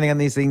happen. I'm planning on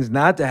these things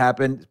not to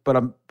happen,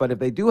 but if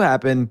they do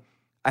happen,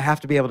 I have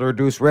to be able to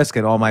reduce risk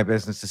in all my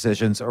business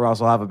decisions or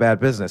else I'll have a bad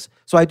business.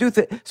 So I think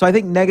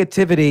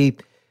negativity,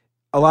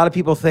 a lot of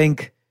people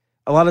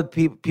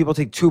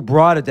take too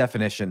broad a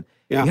definition.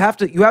 Yeah.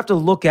 You have to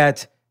look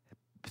at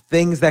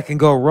things that can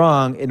go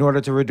wrong in order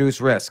to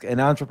reduce risk.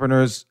 And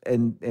entrepreneurs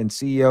and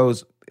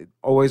CEOs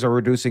always are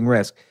reducing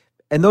risk.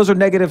 And those are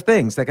negative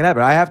things that can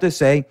happen. I have to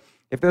say,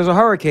 if there's a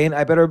hurricane,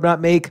 I better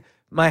not make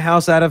my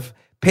house out of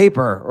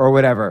paper or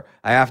whatever.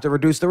 I have to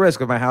reduce the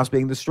risk of my house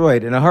being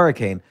destroyed in a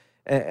hurricane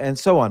and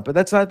so on. But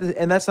that's not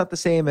the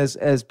same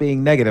as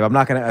being negative. I'm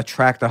not going to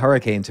attract a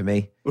hurricane to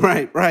me.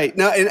 Right.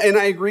 No, and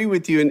I agree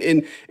with you.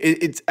 And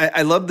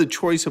I love the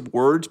choice of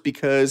words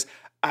because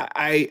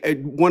I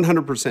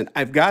 100%,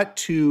 I've got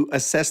to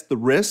assess the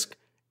risk.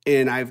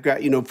 And I've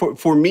got,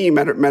 for me,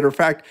 matter of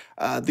fact,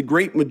 the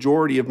great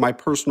majority of my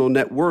personal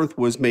net worth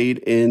was made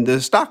in the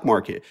stock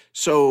market.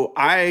 So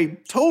I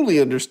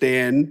totally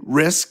understand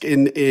risk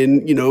in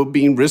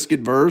being risk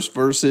adverse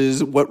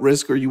versus what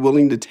risk are you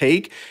willing to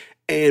take.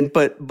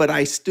 But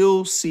I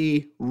still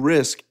see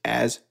risk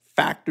as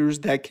factors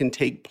that can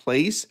take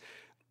place.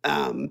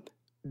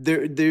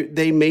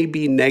 They may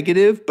be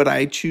negative, but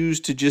I choose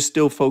to just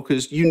still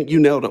focus. You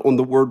nailed it on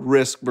the word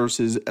risk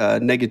versus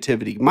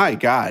negativity. My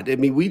God, I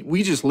mean,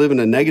 we just live in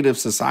a negative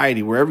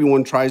society where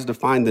everyone tries to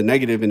find the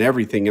negative in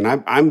everything,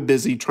 and I'm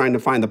busy trying to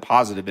find the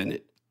positive in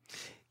it.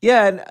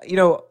 Yeah, and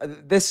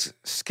this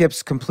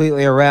skips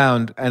completely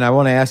around, and I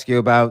want to ask you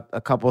about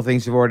a couple of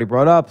things you've already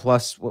brought up.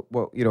 Plus,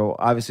 what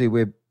obviously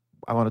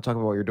I want to talk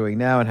about what you're doing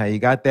now and how you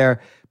got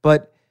there.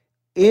 But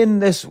in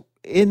this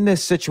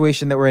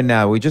situation that we're in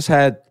now, we just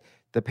had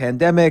the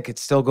pandemic,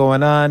 it's still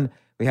going on.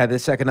 We had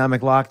this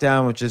economic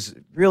lockdown, which has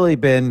really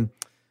been,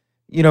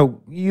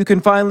 you can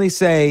finally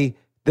say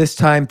this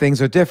time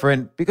things are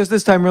different because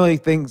this time really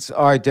things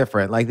are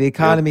different. Like the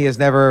economy has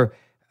never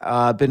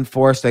been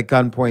forced at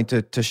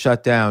gunpoint to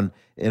shut down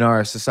in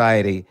our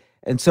society.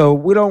 And so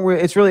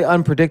it's really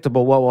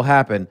unpredictable what will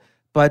happen.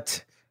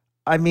 But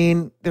I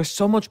mean, there's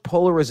so much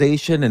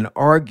polarization and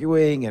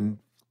arguing and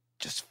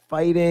just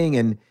fighting,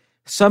 and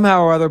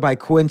somehow or other by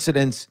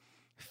coincidence,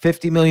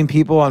 50 million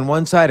people on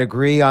one side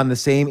agree on the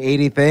same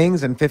 80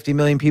 things and 50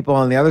 million people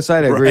on the other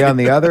side agree on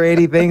the other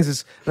 80 things.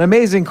 It's an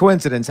amazing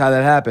coincidence how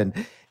that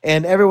happened.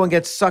 And everyone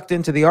gets sucked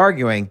into the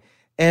arguing.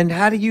 And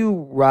how do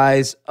you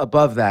rise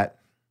above that?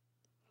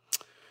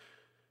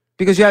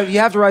 Because you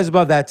have to rise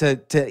above that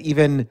to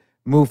even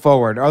move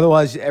forward.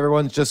 Otherwise,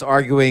 everyone's just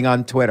arguing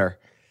on Twitter.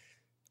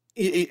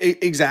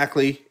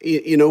 Exactly.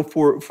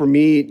 For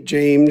me,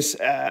 James,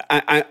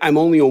 I'm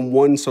only on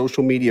one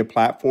social media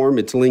platform.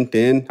 It's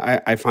LinkedIn.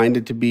 I find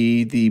it to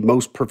be the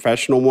most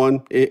professional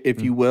one,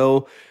 if you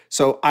will.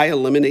 So I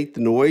eliminate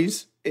the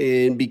noise,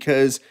 and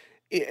because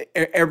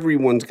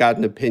everyone's got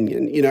an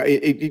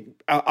opinion.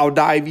 I'll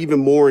dive even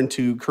more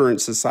into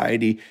current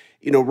society.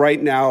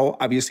 Right now,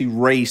 obviously,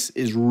 race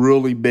is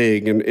really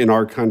big in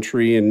our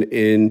country,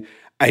 and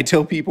I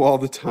tell people all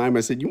the time, I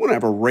said, you want to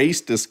have a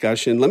race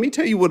discussion? Let me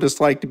tell you what it's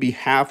like to be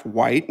half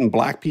white and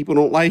black people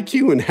don't like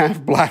you, and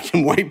half black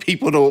and white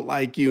people don't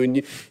like you.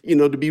 And,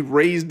 to be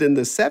raised in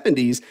the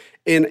 70s.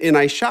 And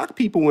I shock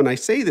people when I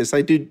say this.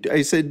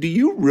 I said, do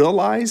you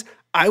realize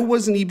I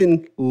wasn't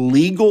even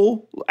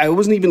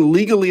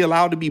legally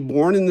allowed to be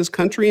born in this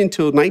country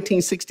until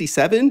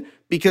 1967,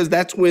 because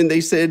that's when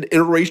they said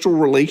interracial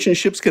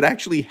relationships could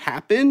actually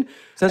happen.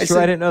 That's true.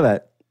 I didn't know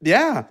that.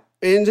 Yeah.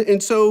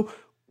 And so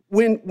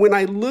when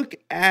I look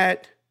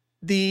at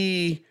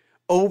the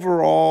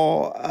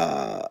overall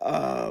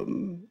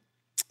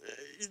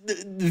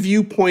the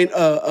viewpoint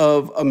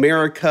of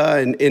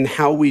America and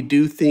how we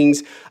do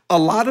things, a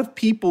lot of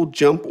people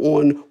jump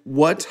on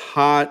what's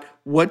hot,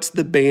 what's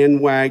the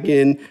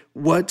bandwagon,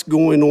 what's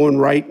going on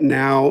right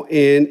now,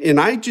 and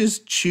I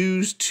just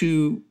choose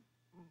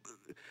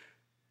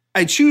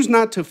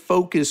not to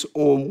focus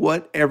on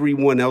what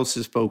everyone else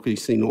is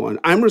focusing on.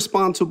 I'm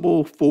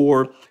responsible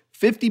for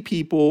 50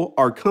 people,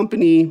 our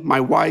company, my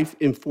wife,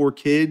 and 4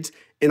 kids.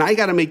 And I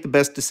got to make the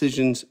best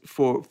decisions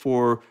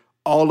for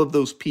all of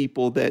those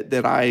people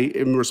that I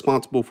am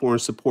responsible for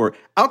and support.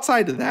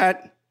 Outside of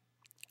that,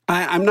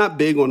 I'm not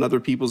big on other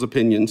people's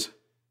opinions.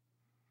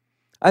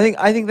 I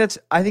think that's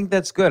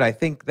good. I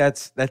think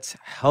that's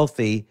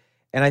healthy.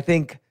 And I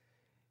think,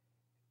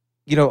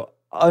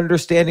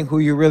 understanding who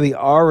you really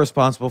are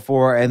responsible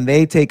for, and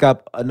they take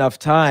up enough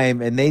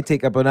time and they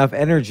take up enough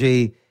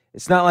energy.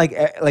 It's not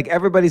like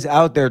everybody's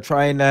out there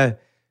trying to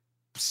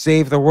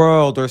save the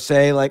world or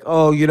say like,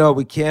 oh,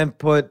 we can't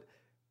put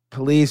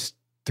police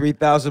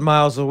 3,000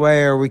 miles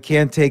away, or we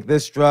can't take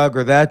this drug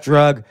or that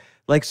drug.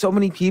 Like, so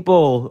many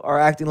people are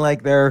acting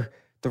like they're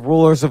the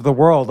rulers of the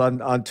world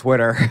on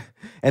Twitter.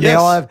 And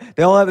yes.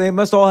 they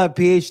must all have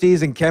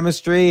PhDs in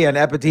chemistry and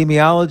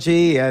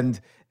epidemiology and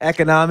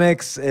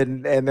economics,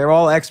 and they're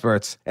all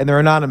experts, and they're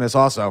anonymous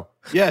also.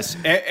 Yes,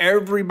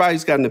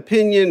 everybody's got an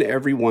opinion.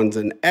 Everyone's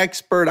an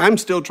expert. I'm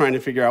still trying to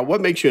figure out what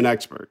makes you an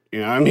expert.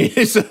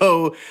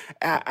 So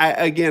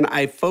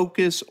I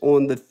focus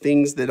on the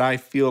things that I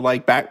feel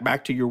like,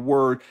 back to your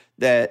word,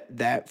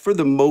 that for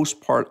the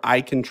most part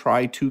I can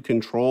try to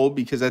control,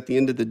 because at the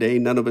end of the day,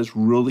 none of us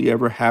really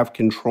ever have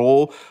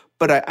control.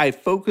 But I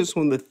focus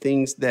on the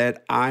things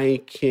that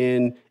I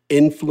can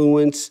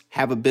influence,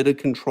 have a bit of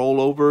control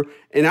over.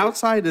 And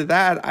outside of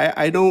that,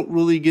 I don't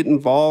really get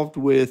involved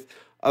with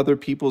other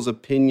people's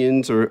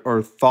opinions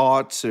or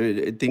thoughts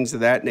or things of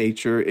that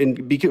nature.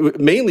 And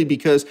mainly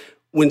because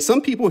when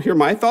some people hear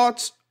my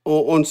thoughts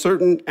on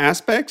certain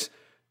aspects,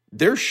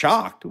 they're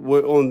shocked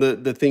on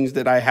the things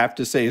that I have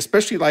to say,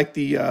 especially like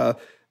the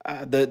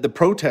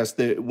protest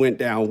that went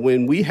down.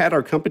 When we had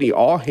our company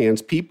all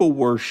hands, people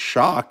were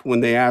shocked when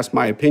they asked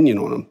my opinion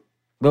on them.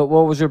 But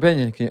what was your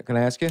opinion? Can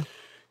I ask you?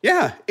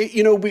 Yeah,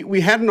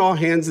 we had an all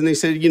hands, and they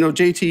said,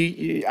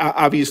 JT,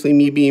 obviously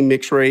me being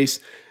mixed race,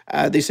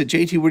 they said,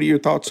 JT, what are your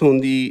thoughts on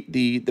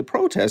the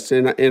protests?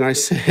 And I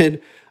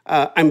said,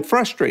 I'm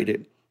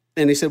frustrated.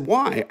 And they said,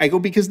 why? I go,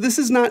 because this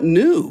is not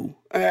new.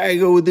 I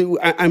go,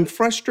 I'm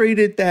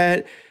frustrated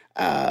that,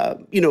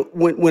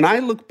 when I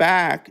look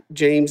back,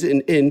 James,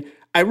 and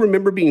I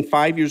remember being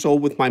 5 years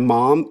old with my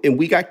mom, and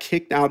we got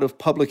kicked out of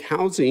public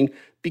housing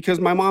because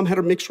my mom had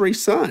a mixed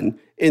race son,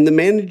 and the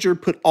manager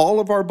put all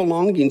of our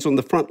belongings on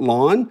the front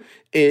lawn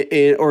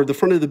or the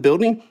front of the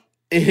building.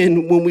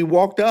 And when we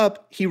walked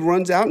up, he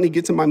runs out and he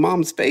gets in my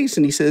mom's face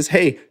and he says,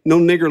 hey, no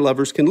nigger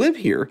lovers can live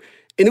here.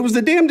 And it was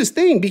the damnedest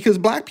thing, because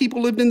black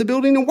people lived in the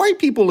building and white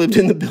people lived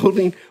in the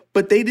building,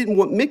 but they didn't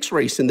want mixed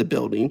race in the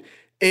building.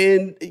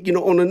 And,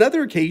 on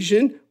another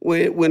occasion,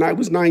 when I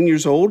was 9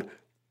 years old,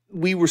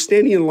 we were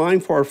standing in line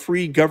for our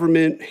free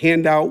government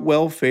handout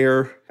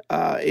welfare,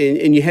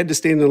 and you had to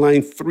stand in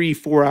line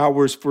 3-4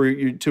 hours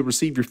to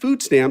receive your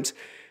food stamps.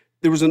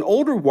 There was an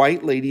older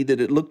white lady that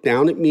had looked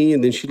down at me,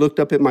 and then she looked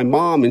up at my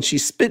mom, and she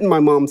spit in my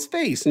mom's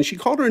face, and she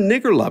called her a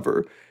nigger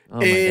lover. Oh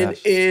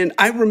and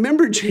I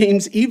remember,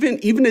 James,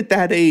 even at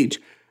that age,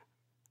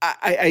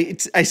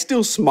 I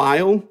still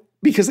smile,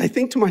 because I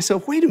think to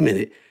myself, wait a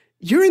minute,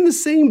 you're in the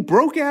same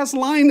broke-ass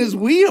line as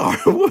we are.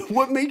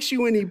 What makes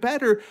you any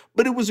better?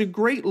 But it was a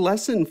great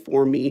lesson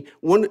for me.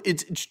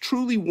 It's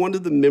truly one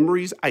of the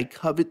memories I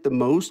covet the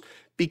most,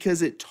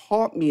 because it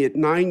taught me at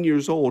 9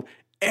 years old,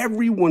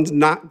 everyone's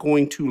not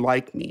going to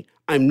like me.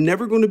 I'm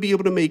never going to be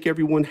able to make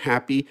everyone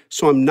happy,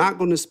 so I'm not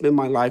going to spend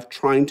my life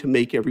trying to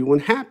make everyone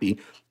happy.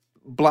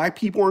 Black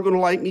people aren't going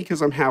to like me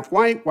because I'm half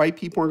white. White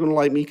people aren't going to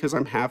like me because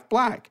I'm half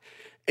black.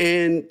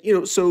 And,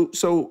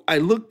 so I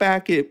look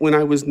back at when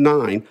I was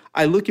 9,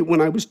 I look at when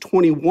I was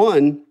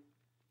 21,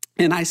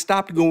 and I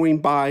stopped going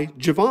by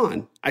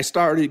Jevon. I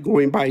started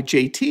going by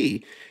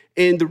JT.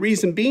 And the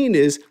reason being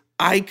is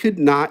I could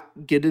not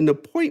get an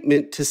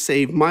appointment to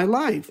save my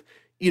life.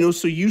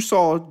 So you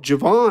saw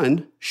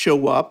Jevon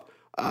show up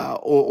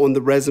on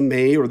the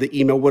resume or the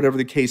email, whatever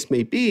the case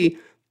may be,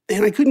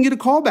 and I couldn't get a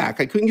call back.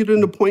 I couldn't get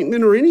an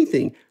appointment or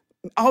anything.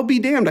 I'll be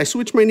damned. I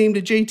switched my name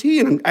to JT,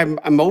 and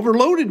I'm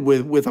overloaded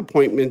with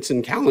appointments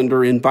and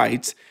calendar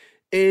invites.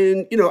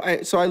 And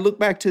so I look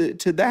back to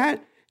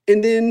that,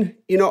 and then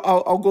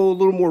I'll go a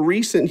little more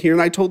recent here.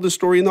 And I told the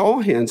story in the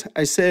All Hands.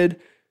 I said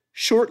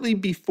shortly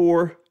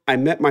before I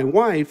met my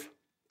wife,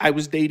 I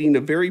was dating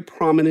a very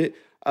prominent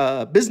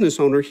business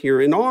owner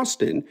here in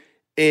Austin,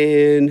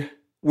 and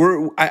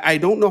I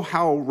don't know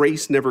how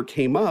race never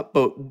came up,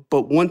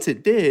 but once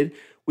it did,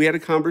 we had a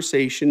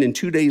conversation, and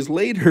 2 days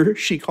later,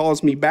 she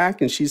calls me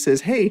back and she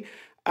says, "Hey,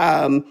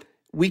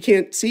 we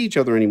can't see each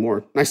other anymore."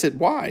 And I said,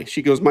 "Why?"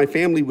 She goes, "My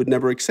family would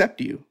never accept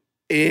you."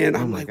 And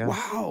I'm like, gosh.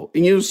 wow.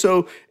 And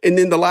and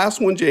then the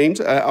last one, James,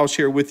 I'll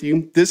share with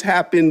you. This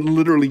happened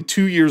literally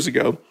 2 years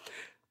ago.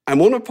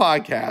 I'm on a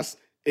podcast,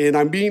 and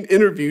I'm being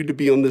interviewed to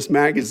be on this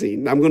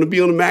magazine. I'm going to be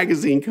on a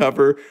magazine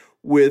cover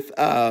with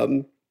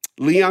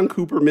Leon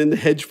Cooperman, the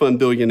hedge fund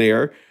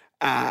billionaire,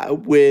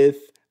 with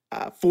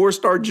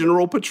 4-star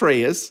General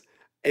Petraeus,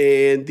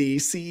 and the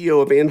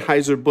CEO of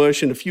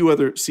Anheuser-Busch, and a few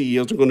other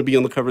CEOs are going to be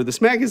on the cover of this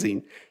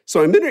magazine.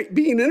 So I'm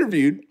being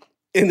interviewed,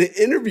 and the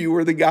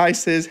interviewer, the guy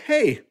says,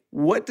 "Hey,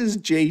 what does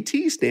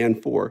JT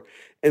stand for?"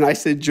 And I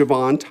said,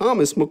 "Jevon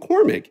Thomas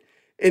McCormick."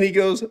 And he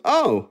goes,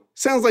 "Oh,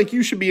 sounds like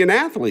you should be an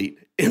athlete."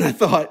 And I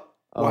thought,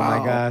 wow. Oh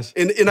my gosh.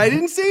 And I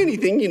didn't say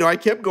anything. I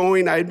kept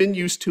going. I had been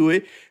used to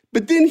it.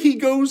 But then he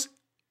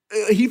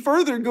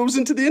further goes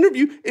into the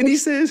interview, and he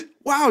says,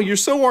 "Wow, you're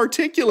so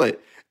articulate."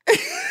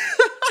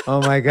 Oh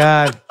my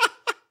God.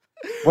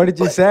 What did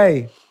you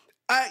say?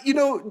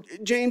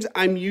 James,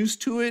 I'm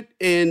used to it.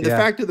 And the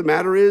fact of the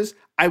matter is,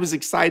 I was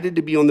excited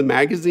to be on the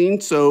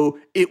magazine. So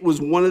it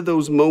was one of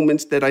those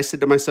moments that I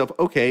said to myself,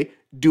 okay,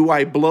 do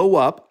I blow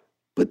up,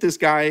 put this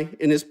guy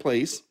in his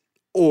place,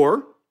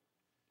 or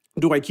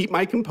do I keep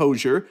my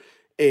composure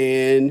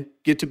and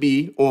get to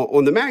be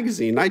on the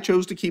magazine? I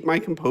chose to keep my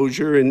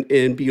composure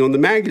and be on the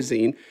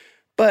magazine.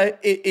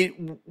 But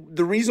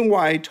the reason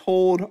why I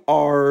told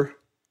our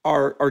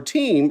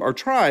team, our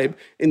tribe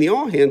in the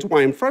All Hands,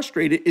 why I'm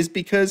frustrated is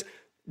because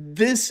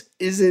this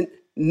isn't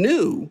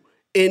new.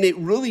 And it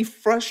really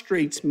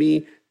frustrates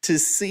me to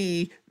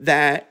see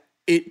that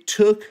it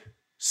took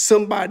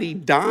somebody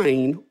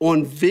dying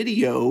on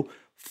video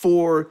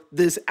for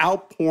this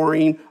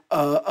outpouring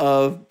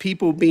of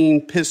people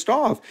being pissed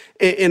off.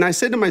 And I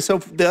said to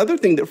myself, the other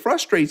thing that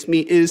frustrates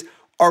me is,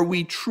 are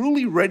we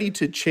truly ready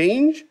to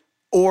change?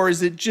 Or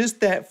is it just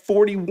that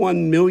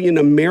 41 million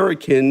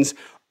Americans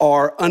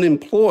are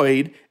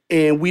unemployed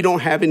and we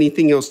don't have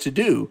anything else to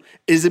do?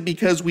 Is it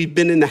because we've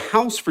been in the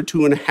house for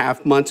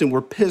 2.5 months and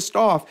we're pissed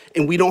off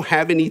and we don't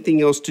have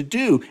anything else to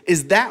do?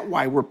 Is that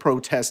why we're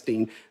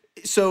protesting?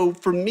 So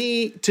for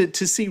me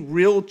to see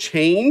real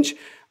change,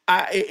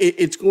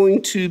 it's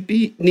going to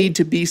need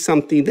to be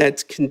something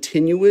that's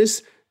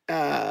continuous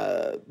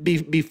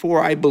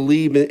before I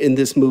believe in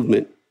this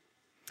movement.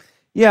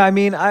 Yeah, I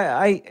mean,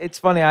 it's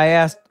funny. I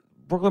asked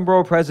Brooklyn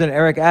Borough President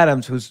Eric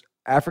Adams, who's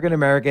African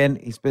American.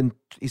 He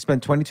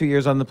spent 22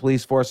 years on the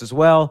police force as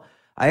well.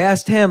 I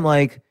asked him,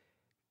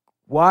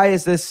 why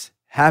is this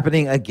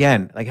happening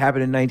again?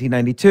 Happened in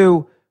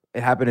 1992.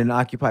 It happened in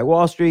Occupy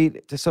Wall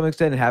Street to some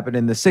extent. It happened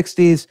in the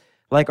 60s.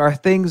 Are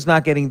things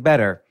not getting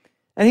better?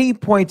 And he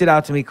pointed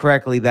out to me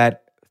correctly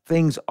that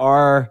things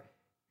are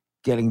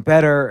getting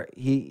better.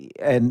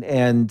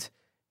 It's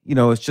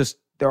just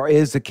there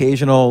is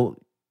occasional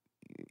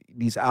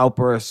these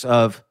outbursts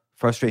of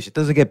frustration. It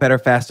doesn't get better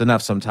fast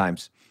enough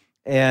sometimes.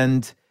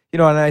 And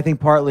and I think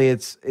partly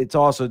it's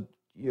also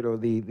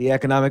the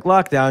economic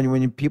lockdown,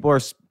 when people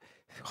are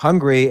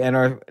hungry and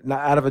are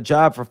not out of a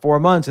job for 4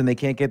 months and they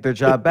can't get their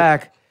job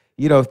back,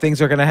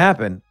 things are going to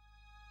happen.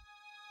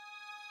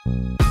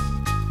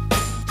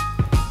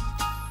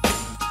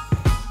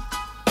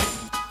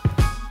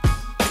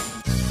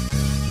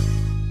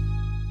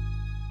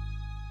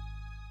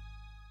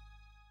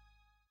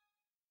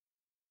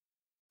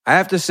 I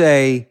have to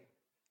say,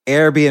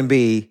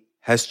 Airbnb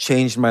has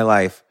changed my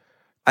life.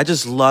 I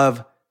just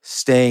love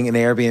staying in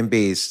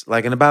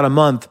Airbnbs. In about a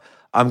month,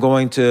 I'm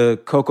going to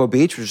Cocoa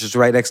Beach, which is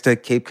right next to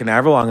Cape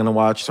Canaveral. I'm going to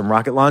watch some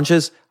rocket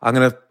launches. I'm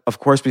going to, of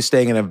course, be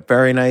staying in a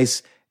very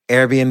nice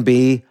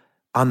Airbnb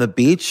on the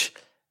beach.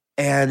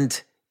 And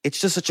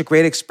it's just such a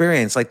great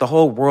experience. The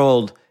whole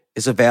world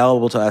is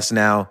available to us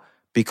now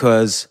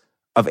because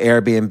of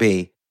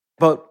Airbnb.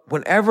 But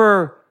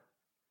whenever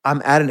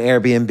I'm at an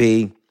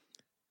Airbnb,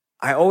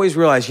 I always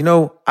realize,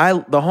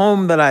 the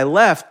home that I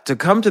left to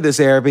come to this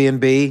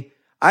Airbnb,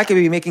 I could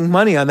be making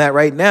money on that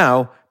right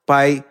now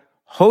by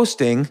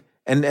hosting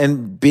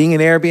and being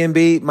an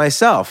Airbnb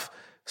myself.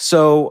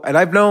 So, and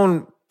I've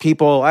known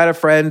people, I had a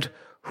friend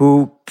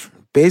who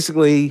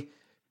basically,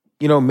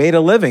 made a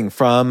living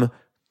from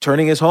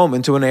turning his home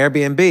into an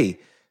Airbnb.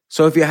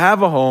 So if you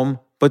have a home,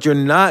 but you're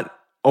not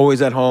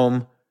always at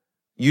home,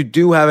 you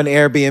do have an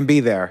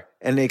Airbnb there.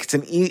 and it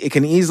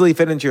can easily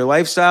fit into your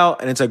lifestyle,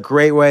 and it's a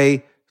great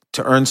way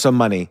to earn some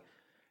money.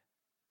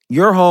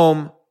 Your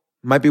home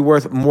might be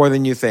worth more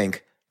than you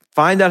think.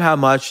 Find out how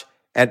much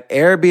at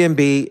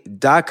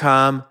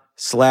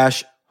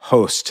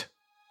airbnb.com/host.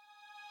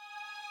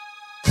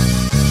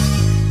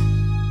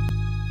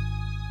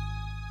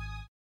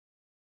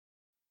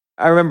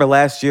 I remember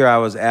last year I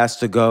was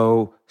asked to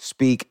go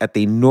speak at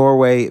the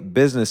Norway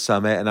Business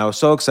Summit, and I was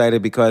so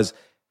excited because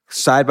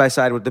side by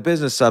side with the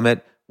Business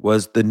Summit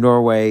was the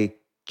Norway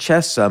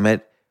Chess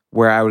Summit,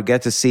 where I would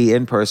get to see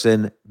in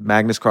person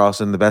Magnus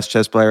Carlsen, the best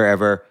chess player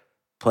ever,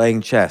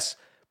 playing chess.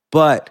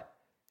 But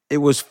it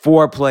was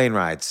 4 plane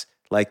rides,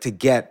 like to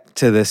get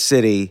to the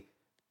city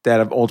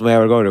that ultimately I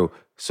would go to.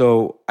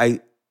 So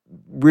I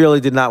really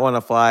did not want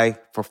to fly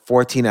for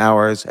 14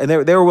 hours, and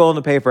they were willing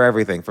to pay for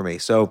everything for me.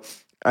 So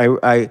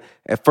I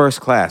at first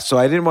class. So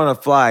I didn't want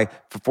to fly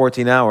for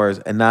 14 hours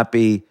and not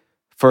be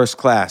first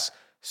class.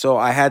 So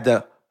I had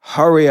to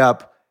hurry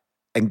up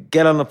and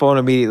get on the phone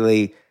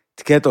immediately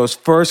to get those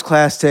first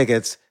class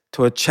tickets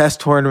to a chess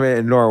tournament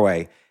in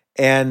Norway.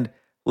 And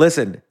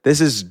listen, this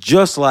is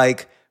just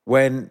like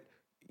when,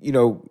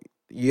 you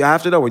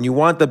have to know when you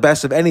want the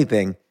best of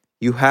anything,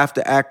 you have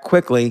to act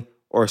quickly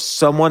or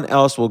someone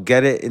else will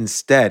get it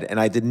instead. And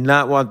I did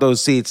not want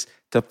those seats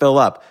to fill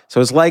up.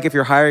 So it's like if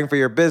you're hiring for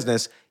your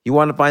business, you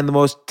want to find the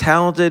most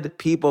talented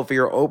people for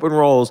your open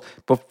roles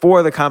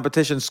before the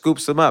competition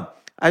scoops them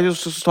up. I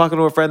just was talking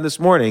to a friend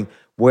this morning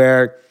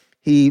where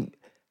he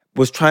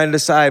was trying to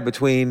decide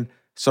between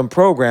some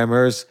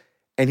programmers,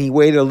 and he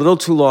waited a little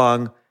too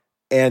long,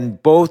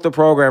 and both the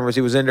programmers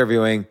he was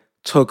interviewing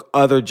took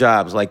other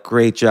jobs, like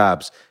great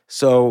jobs.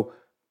 So,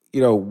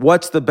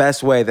 what's the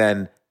best way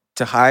then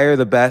to hire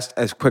the best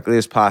as quickly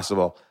as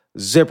possible?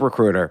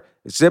 ZipRecruiter.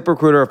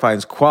 ZipRecruiter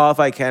finds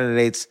qualified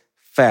candidates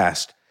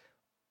fast.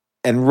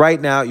 And right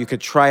now, you could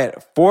try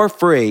it for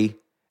free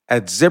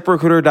at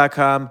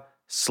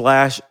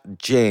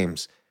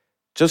ZipRecruiter.com/James.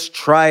 Just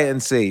try it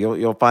and see.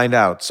 You'll find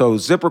out. So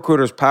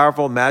ZipRecruiter's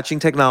powerful matching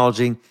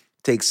technology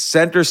takes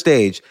center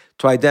stage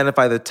to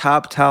identify the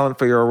top talent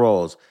for your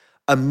roles.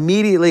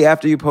 Immediately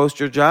after you post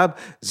your job,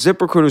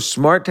 ZipRecruiter's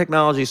smart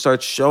technology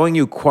starts showing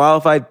you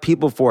qualified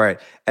people for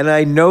it. And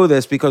I know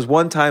this because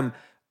one time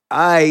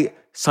I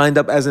signed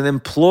up as an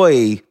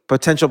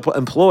potential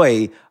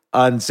employee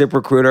on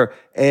ZipRecruiter,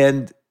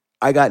 and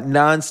I got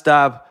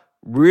nonstop.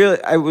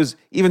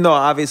 Even though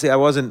obviously I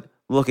wasn't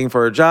looking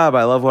for a job,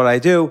 I love what I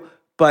do,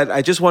 but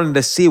I just wanted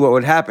to see what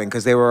would happen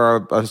because they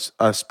were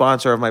a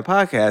sponsor of my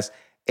podcast.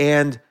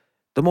 And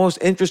the most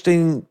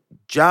interesting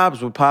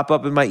jobs would pop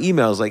up in my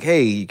emails like,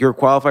 hey, you're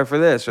qualified for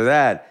this or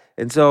that.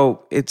 And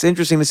so it's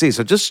interesting to see.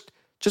 So just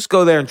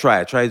go there and try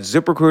it. Try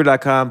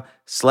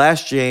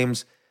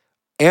ZipRecruiter.com/James.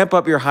 Amp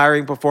up your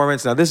hiring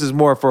performance. Now, this is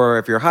more for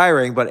if you're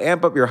hiring, but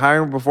amp up your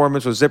hiring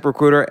performance with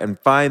ZipRecruiter and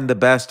find the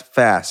best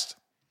fast.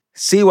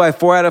 See why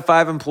 4 out of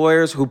 5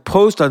 employers who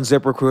post on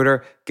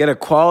ZipRecruiter get a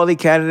quality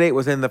candidate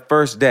within the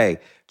first day.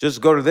 Just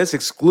go to this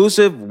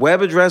exclusive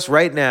web address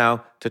right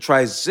now to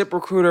try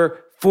ZipRecruiter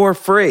for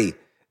free.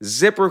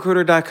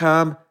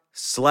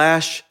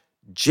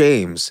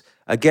 ZipRecruiter.com/James.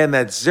 Again,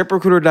 that's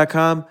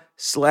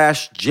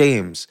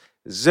ZipRecruiter.com/James.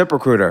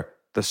 ZipRecruiter,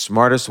 the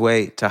smartest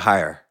way to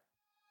hire.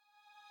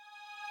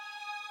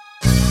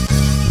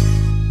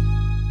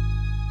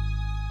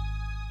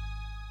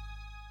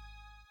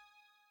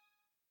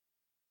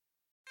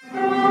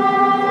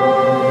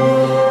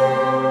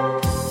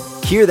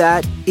 Hear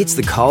that? It's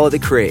the call of the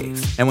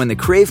Crave. And when the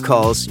Crave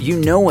calls, you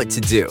know what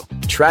to do.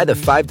 Try the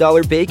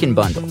 $5 Bacon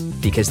Bundle,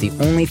 because the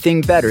only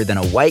thing better than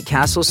a White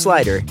Castle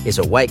slider is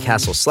a White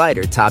Castle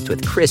slider topped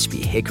with crispy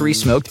hickory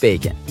smoked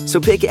bacon. So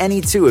pick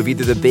any 2 of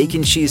either the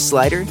Bacon Cheese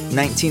Slider,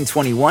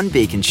 1921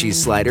 Bacon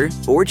Cheese Slider,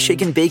 or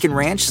Chicken Bacon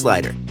Ranch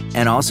Slider.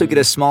 And also get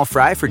a small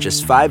fry for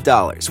just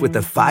 $5 with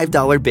the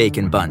 $5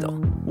 Bacon Bundle.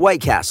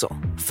 White Castle.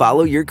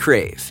 Follow your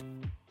Crave.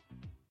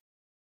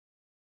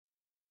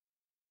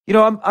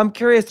 I'm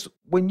curious,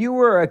 when you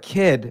were a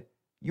kid,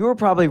 you were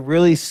probably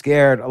really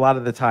scared a lot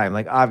of the time,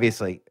 like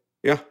obviously.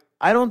 Yeah.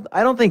 I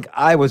don't think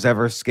I was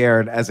ever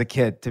scared as a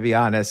kid, to be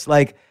honest.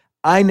 Like,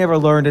 I never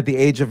learned at the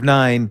age of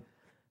 9,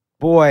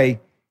 boy,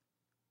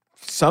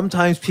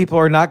 sometimes people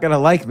are not going to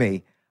like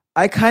me.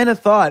 I kind of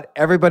thought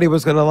everybody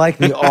was going to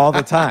like me all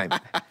the time.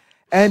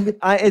 And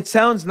it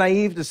sounds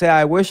naive to say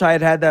I wish I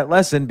had that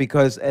lesson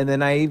and the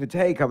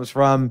naivete comes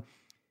from,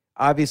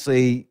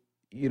 obviously,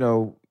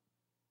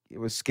 it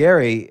was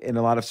scary in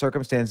a lot of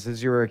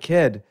circumstances. You were a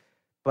kid,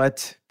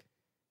 but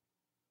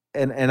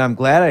and I'm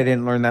glad I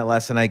didn't learn that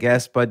lesson, I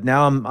guess. But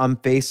now I'm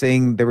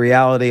facing the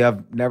reality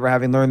of never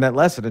having learned that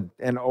lesson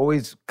and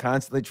always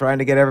constantly trying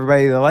to get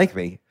everybody to like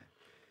me.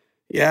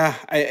 Yeah,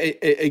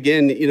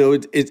 again,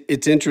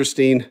 it's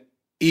interesting.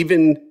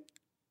 Even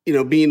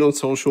being on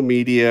social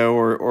media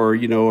or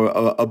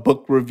a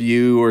book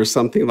review or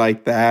something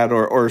like that,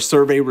 or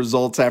survey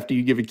results after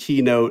you give a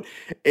keynote,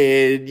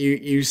 and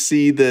you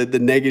see the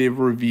negative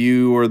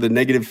review or the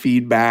negative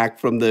feedback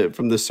from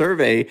the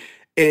survey,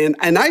 And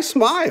I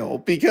smile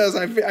because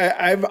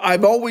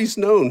I've always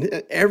known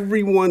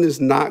everyone is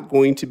not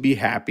going to be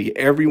happy.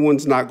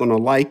 Everyone's not going to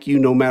like you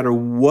no matter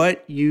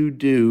what you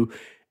do.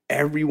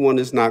 Everyone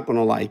is not going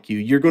to like you.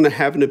 You're going to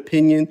have an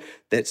opinion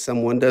that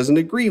someone doesn't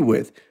agree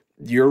with.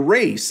 Your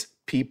race,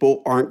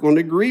 people aren't going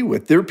to agree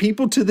with. There are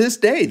people to this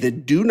day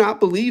that do not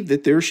believe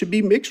that there should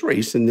be mixed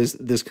race in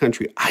this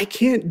country. I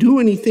can't do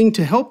anything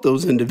to help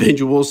those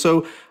individuals.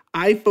 So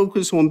I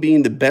focus on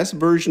being the best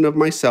version of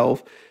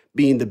myself,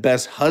 being the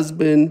best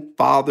husband,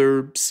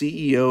 father,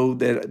 CEO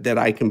that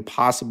I can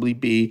possibly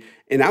be.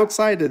 And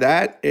outside of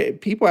that,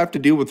 people have to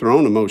deal with their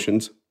own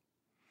emotions.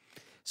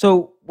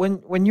 So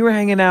when you were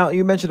hanging out,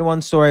 you mentioned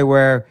one story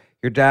where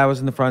your dad was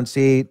in the front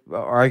seat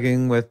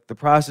arguing with the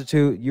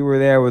prostitute. You were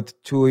there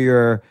with two of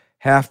your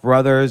half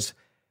brothers.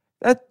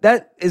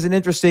 That is an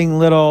interesting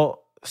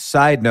little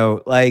side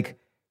note. Like,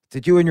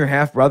 did you and your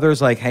half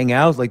brothers like hang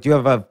out? Like, do you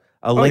have a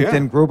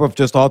LinkedIn group of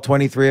just all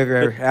 23 of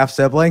your half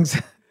siblings?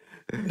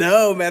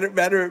 No,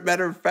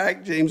 matter of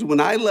fact, James, when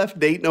I left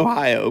Dayton,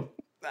 Ohio,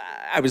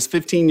 I was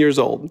 15 years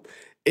old,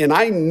 and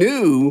I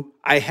knew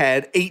I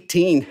had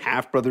 18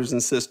 half brothers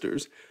and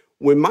sisters.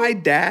 When my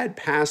dad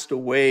passed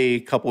away a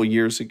couple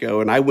years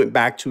ago and I went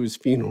back to his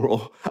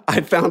funeral,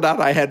 I found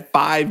out I had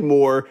 5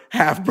 more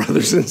half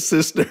brothers and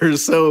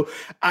sisters. So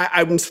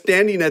I'm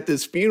standing at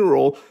this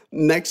funeral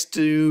next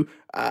to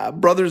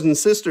brothers and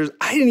sisters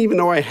I didn't even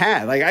know I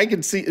had. Like, I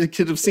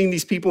could have seen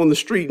these people in the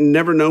street and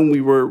never known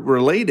we were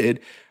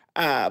related.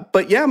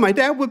 But yeah, my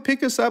dad would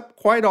pick us up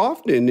quite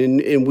often,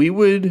 and we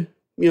would,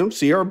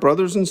 see our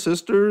brothers and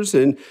sisters.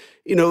 And,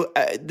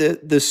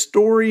 the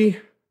story,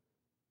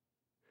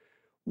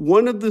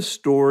 one of the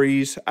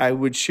stories I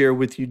would share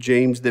with you,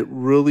 James, that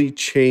really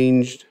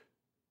changed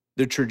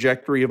the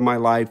trajectory of my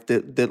life,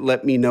 that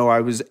let me know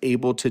I was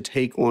able to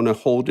take on a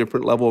whole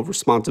different level of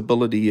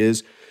responsibility,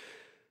 is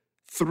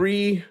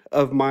 3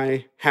 of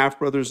my half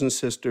brothers and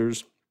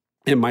sisters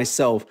and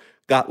myself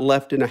got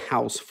left in a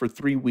house for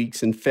 3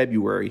 weeks in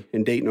February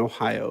in Dayton,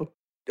 Ohio.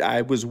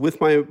 I was with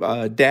my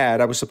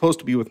dad. I was supposed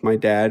to be with my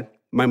dad.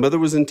 My mother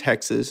was in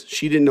Texas.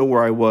 She didn't know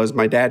where I was.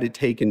 My dad had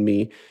taken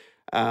me.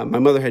 My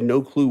mother had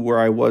no clue where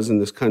I was in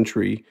this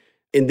country.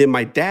 And then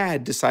my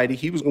dad decided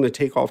he was going to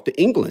take off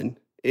to England,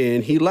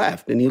 and he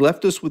left. And he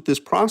left us with this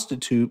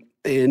prostitute,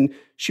 and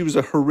she was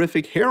a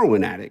horrific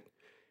heroin addict.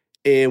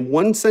 And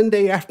one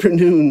Sunday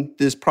afternoon,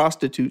 this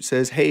prostitute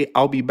says, "Hey,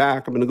 I'll be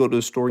back. I'm going to go to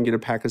the store and get a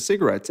pack of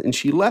cigarettes." And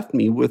she left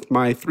me with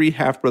my 3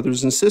 half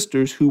brothers and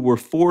sisters who were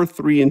 4,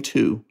 3, and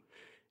 2.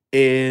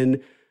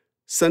 And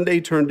Sunday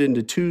turned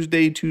into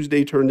Tuesday.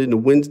 Tuesday turned into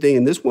Wednesday.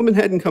 And this woman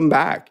hadn't come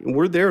back. And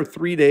we're there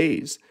 3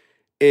 days.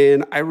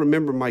 And I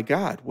remember, my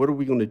God, what are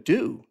we going to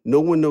do? No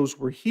one knows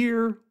we're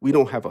here. We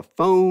don't have a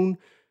phone.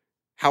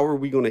 How are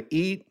we going to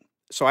eat?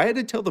 So I had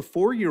to tell the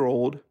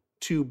 4-year-old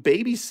to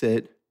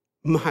babysit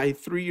my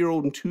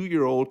 3-year-old and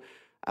 2-year-old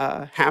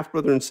half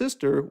brother and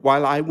sister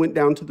while I went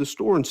down to the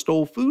store and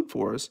stole food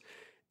for us.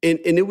 And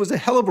it was a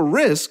hell of a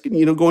risk,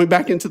 going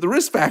back into the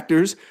risk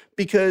factors,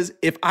 because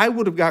if I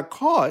would have got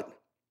caught,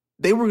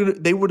 they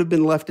would have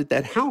been left at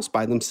that house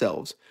by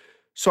themselves.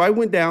 So I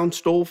went down,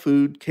 stole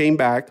food, came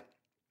back.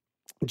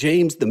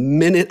 James, the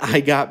minute I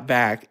got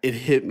back, it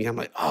hit me. I'm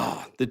like,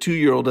 the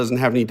 2-year-old doesn't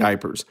have any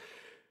diapers.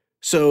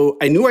 So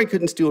I knew I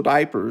couldn't steal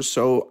diapers,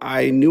 so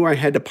I knew I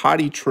had to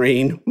potty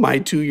train my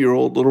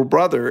 2-year-old little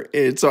brother.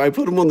 And so I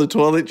put him on the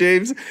toilet,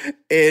 James,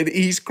 and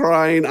he's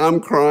crying,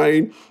 I'm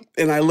crying.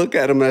 And I look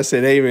at him and I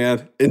said, "Hey,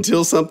 man,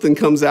 until something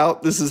comes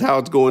out, this is how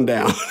it's going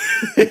down."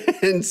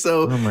 And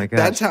so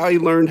that's how I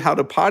learned how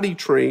to potty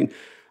train.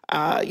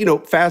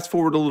 Fast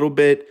forward a little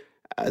bit,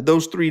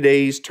 those 3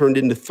 days turned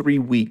into 3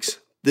 weeks.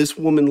 This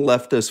woman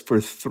left us for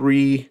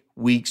 3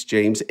 weeks,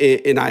 James.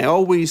 And I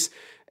always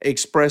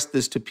express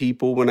this to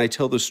people when I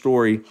tell the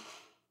story.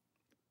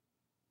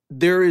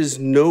 There is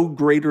no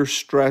greater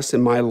stress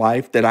in my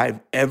life that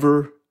I've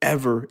ever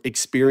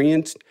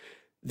experienced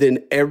than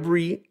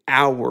every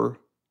hour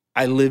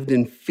I lived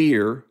in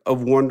fear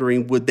of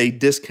wondering, would they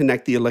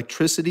disconnect the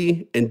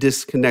electricity and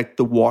disconnect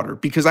the water?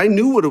 Because I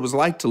knew what it was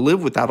like to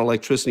live without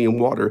electricity and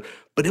water,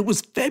 but it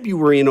was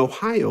February in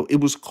Ohio. It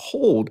was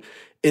cold.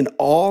 And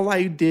all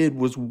I did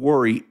was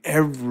worry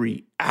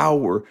every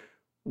hour.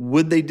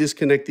 Would they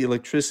disconnect the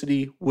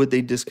electricity? Would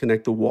they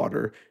disconnect the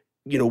water?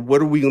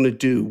 What are we going to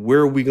do? Where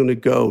are we going to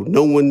go?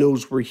 No one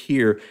knows we're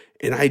here.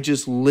 And I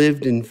just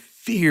lived in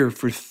fear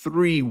for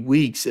 3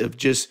 weeks of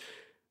just,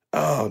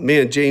 oh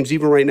man, James,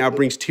 even right now it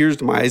brings tears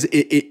to my eyes.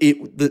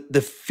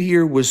 The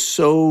fear was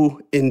so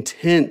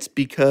intense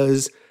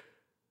because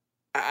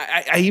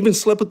I even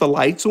slept with the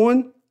lights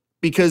on.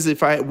 Because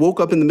if I woke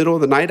up in the middle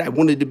of the night, I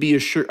wanted to be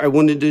assured, I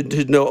wanted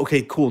to know,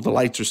 okay, cool, the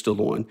lights are still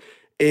on.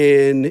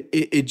 And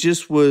it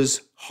just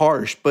was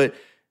harsh. But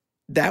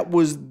that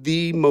was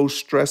the most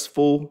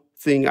stressful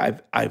thing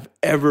I've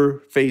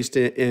ever faced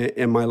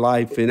in my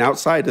life. And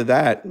outside of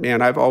that,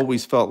 man, I've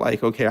always felt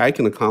like, okay, I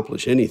can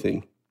accomplish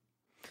anything.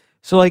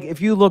 So like,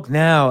 if you look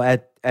now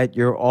at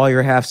all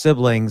your half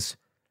siblings,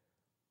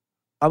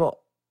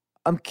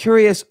 I'm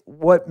curious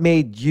what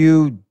made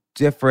you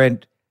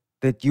different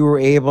that you were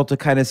able to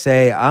kind of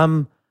say,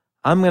 I'm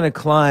going to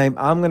climb,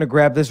 I'm going to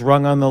grab this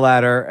rung on the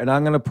ladder and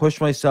I'm going to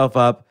push myself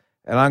up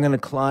and I'm going to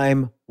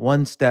climb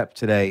one step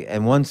today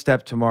and one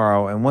step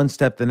tomorrow and one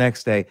step the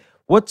next day.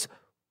 What's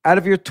out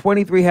of your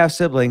 23 half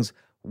siblings,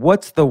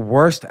 what's the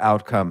worst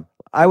outcome?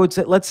 I would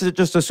say, let's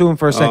just assume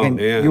for a second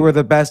you were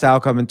the best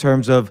outcome in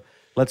terms of,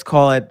 let's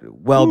call it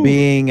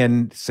well-being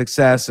and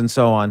success and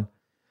so on.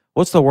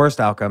 What's the worst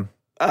outcome?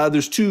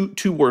 There's two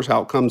worst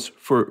outcomes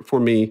for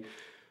me.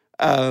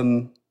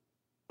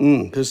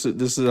 This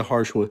is a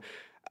harsh one.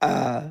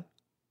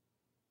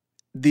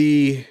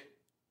 The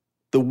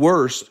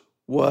worst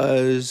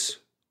was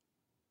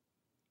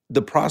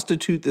the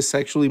prostitute that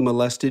sexually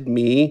molested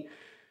me,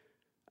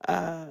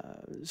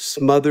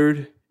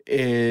 smothered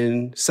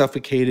and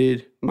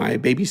suffocated my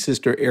baby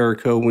sister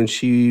Erica when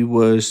she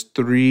was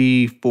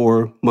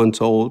 3-4 months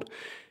old,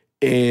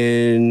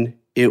 and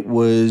it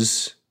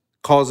was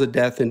cause of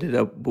death ended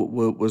up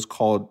what was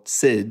called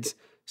SIDS,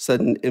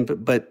 sudden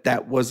infant, but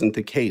that wasn't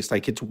the case.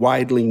 Like, it's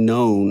widely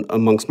known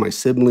amongst my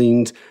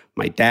siblings,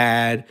 my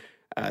dad,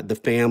 the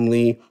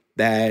family,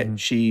 that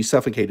she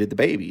suffocated the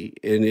baby.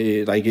 And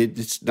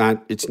it's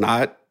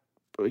not,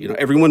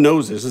 everyone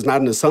knows this. It's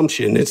not an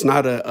assumption. It's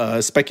not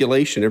a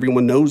speculation.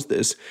 Everyone knows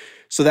this.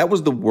 So that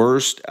was the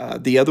worst.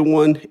 The other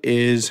one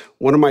is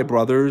one of my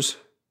brothers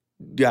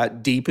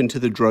got deep into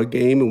the drug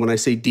game. And when I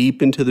say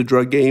deep into the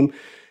drug game,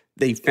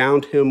 they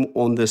found him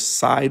on the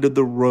side of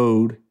the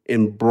road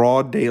in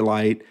broad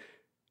daylight.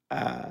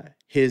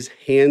 His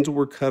hands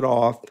were cut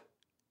off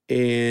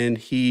and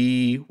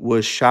he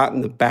was shot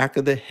in the back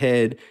of the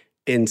head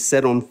and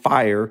set on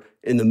fire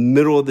in the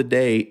middle of the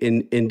day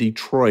in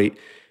Detroit.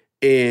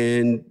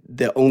 And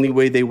the only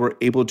way they were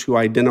able to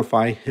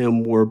identify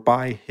him were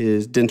by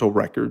his dental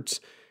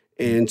records.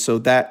 And so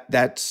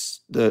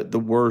that's the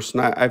worst.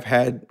 And I've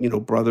had,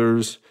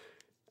 brothers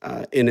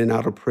in and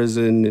out of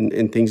prison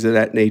and things of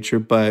that nature.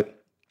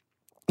 But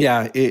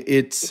yeah,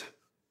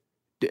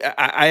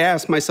 I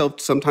ask myself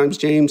sometimes,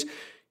 James,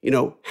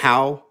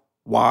 how,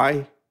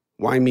 why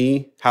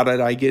me? How did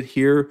I get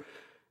here?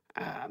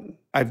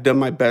 I've done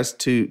my best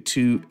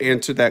to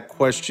answer that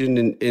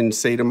question and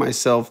say to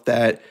myself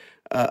that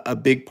a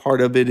big part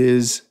of it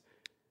is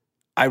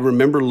I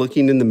remember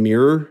looking in the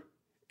mirror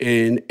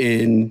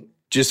and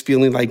just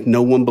feeling like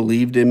no one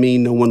believed in me,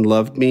 no one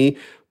loved me.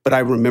 But I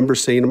remember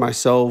saying to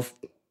myself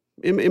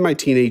in my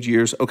teenage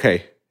years,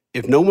 okay,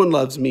 if no one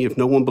loves me, if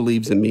no one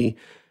believes in me,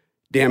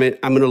 damn it,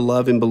 I'm going to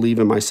love and believe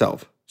in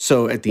myself.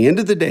 So at the end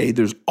of the day,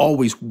 there's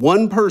always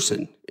one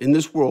person in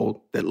this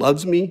world that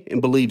loves me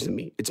and believes in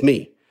me. It's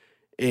me.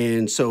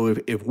 And so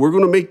if we're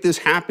going to make this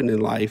happen in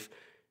life,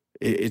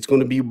 it's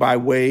going to be by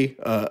way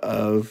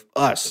of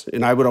us.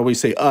 And I would always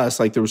say us,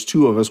 like there was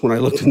two of us when I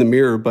looked in the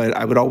mirror, but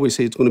I would always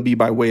say it's going to be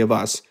by way of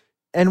us.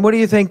 And what do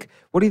you think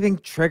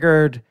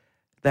triggered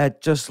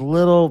that just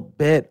little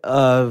bit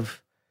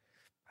of,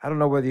 I don't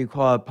know whether you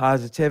call it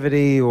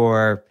positivity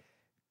or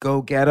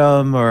go get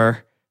 'em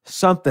or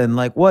something,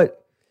 like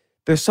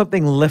there's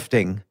something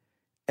lifting.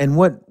 And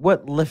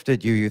what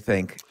lifted you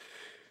think?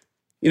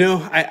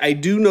 I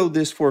do know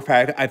this for a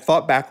fact. I've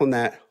thought back on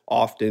that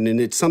often, and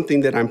it's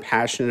something that I'm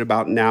passionate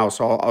about now,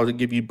 so I'll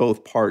give you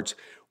both parts.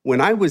 When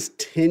I was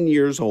 10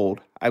 years old,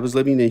 I was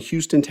living in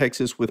Houston,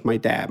 Texas with my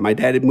dad. My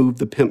dad had moved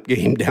the pimp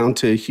game down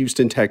to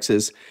Houston,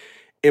 Texas,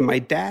 and my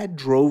dad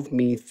drove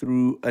me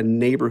through a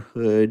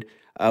neighborhood,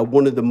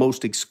 one of the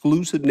most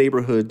exclusive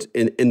neighborhoods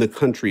in the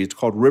country. It's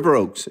called River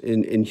Oaks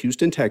in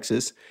Houston,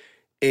 Texas,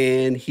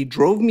 and he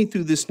drove me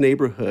through this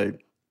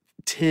neighborhood,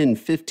 10,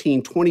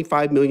 15,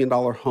 $25 million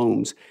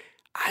homes.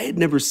 I had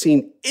never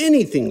seen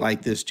anything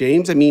like this,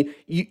 James. I mean,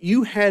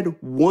 you had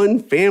one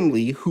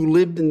family who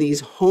lived in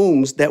these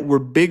homes that were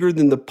bigger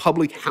than the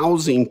public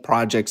housing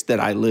projects that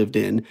I lived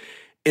in.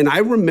 And I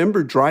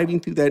remember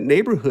driving through that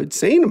neighborhood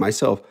saying to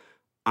myself,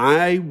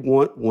 I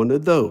want one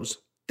of those.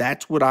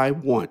 That's what I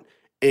want.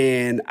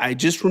 And I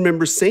just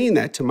remember saying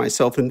that to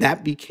myself, and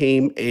that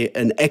became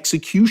an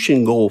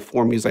execution goal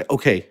for me. It's like,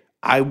 okay,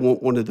 I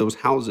want one of those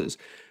houses.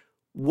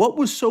 What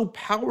was so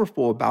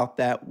powerful about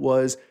that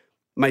was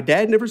my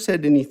dad never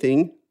said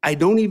anything. I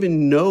don't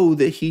even know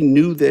that he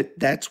knew that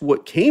that's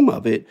what came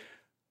of it,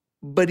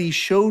 but he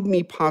showed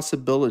me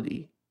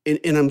possibility.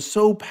 And I'm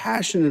so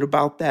passionate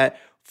about that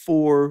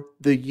for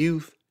the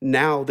youth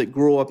now that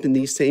grow up in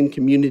these same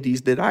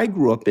communities that I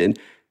grew up in.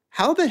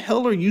 How the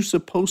hell are you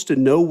supposed to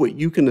know what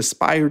you can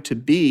aspire to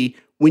be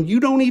when you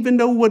don't even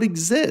know what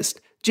exists?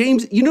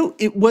 James,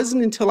 it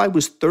wasn't until I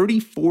was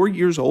 34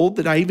 years old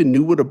that I even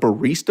knew what a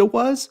barista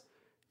was.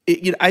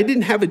 I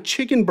didn't have a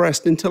chicken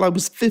breast until I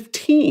was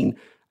 15.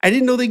 I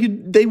didn't know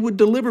they would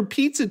deliver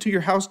pizza to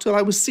your house till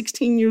I was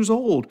 16 years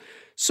old.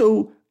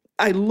 So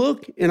I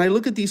look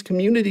at these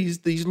communities,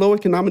 these low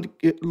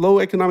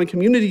economic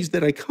communities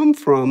that I come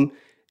from,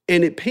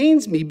 and it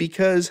pains me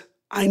because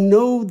I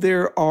know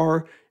there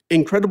are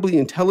incredibly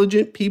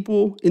intelligent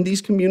people in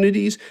these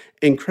communities,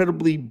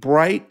 incredibly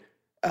bright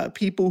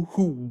people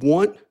who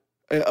want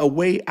a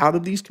way out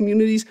of these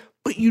communities,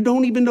 but you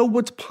don't even know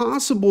what's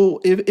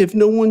possible if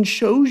no one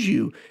shows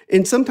you.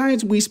 And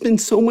sometimes we spend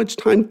so much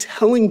time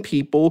telling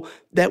people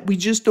that we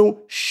just don't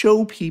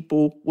show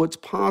people what's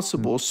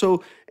possible.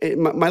 So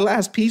my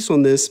last piece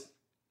on this,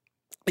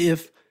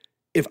 if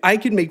I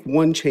could make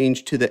one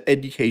change to the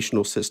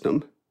educational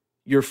system,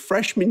 your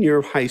freshman year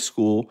of high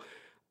school,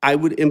 I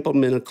would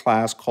implement a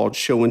class called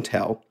Show and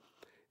Tell.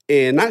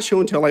 And not show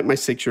and tell like my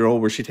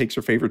 6-year-old where she takes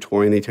her favorite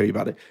toy and they tell you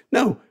about it.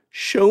 No,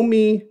 show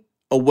me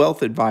a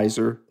wealth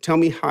advisor. Tell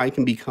me how I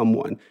can become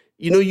one.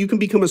 You can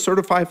become a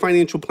certified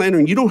financial planner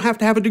and you don't have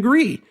to have a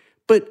degree.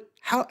 But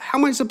how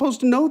am I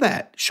supposed to know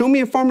that? Show me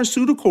a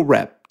pharmaceutical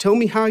rep. Tell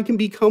me how I can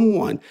become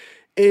one.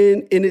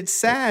 And it's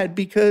sad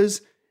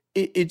because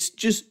it's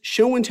just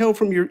show and tell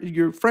from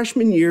your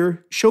freshman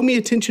year. Show me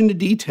attention to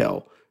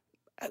detail.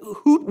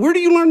 Where do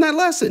you learn that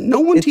lesson? No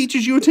one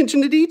teaches you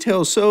attention to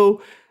detail.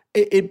 So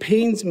it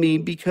pains me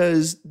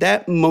because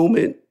that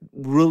moment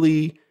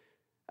really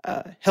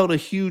held a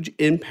huge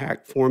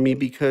impact for me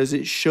because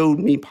it showed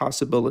me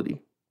possibility.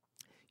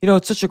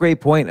 It's such a great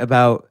point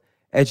about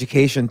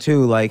education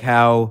too, like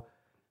how,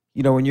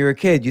 when you're a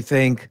kid, you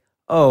think,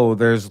 oh,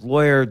 there's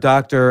lawyer,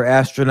 doctor,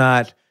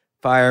 astronaut,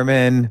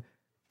 fireman,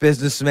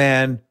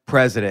 businessman,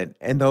 president,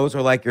 and those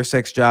are like your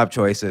 6 job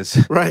choices.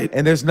 Right.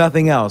 And there's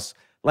nothing else.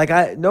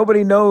 Like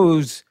nobody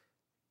knows.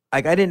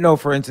 Like I didn't know,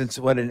 for instance,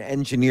 what an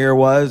engineer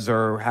was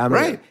or how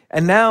many. Right.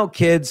 And now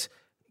kids,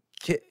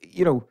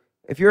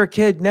 if you're a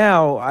kid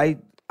now,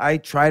 I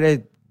try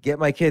to get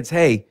my kids,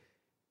 hey,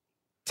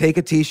 take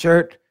a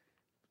T-shirt,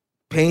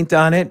 paint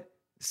on it,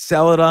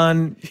 sell it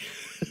on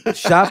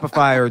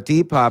Shopify or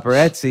Depop or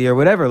Etsy or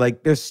whatever.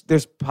 Like there's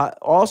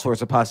all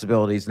sorts of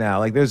possibilities now.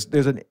 Like there's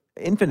an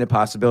infinite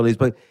possibilities,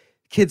 but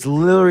kids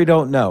literally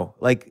don't know.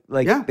 Like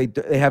Yeah.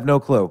 they have no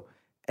clue.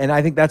 And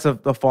I think that's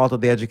the fault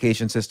of the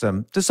education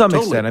system to some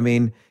extent. I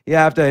mean,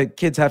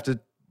 kids have to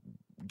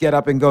get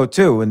up and go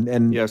too,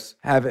 and Yes.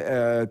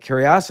 have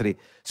curiosity.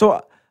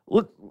 So,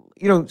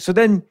 so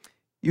then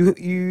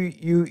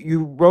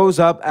you rose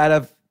up out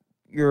of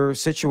your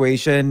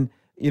situation.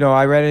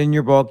 I read it in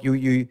your book.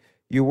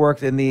 You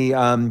worked in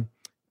the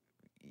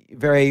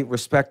very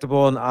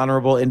respectable and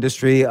honorable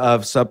industry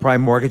of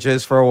subprime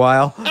mortgages for a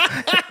while.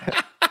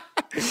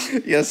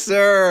 Yes,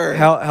 sir.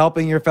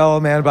 Helping your fellow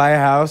man buy a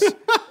house.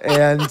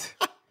 And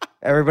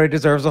everybody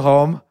deserves a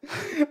home.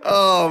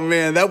 Oh,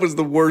 man, that was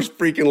the worst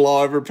freaking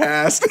law ever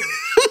passed.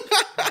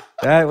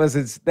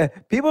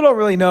 People don't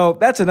really know.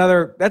 That's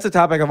a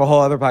topic of a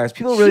whole other podcast.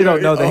 People really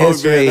don't know the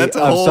history that's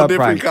a of whole subprime.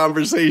 different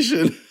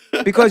conversation.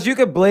 Because you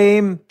could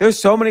blame, there's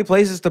so many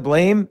places to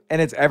blame,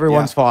 and it's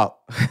everyone's fault.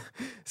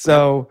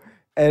 So,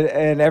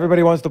 and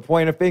everybody wants to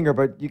point a finger,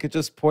 but you could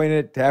just point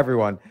it to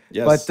everyone.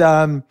 Yes. But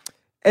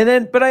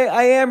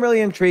I am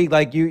really intrigued.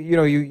 Like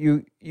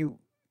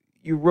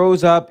you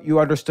rose up, you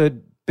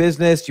understood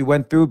business, you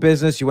went through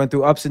business, you went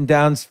through ups and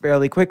downs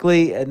fairly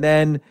quickly. And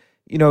then,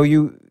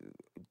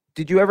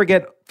 did you ever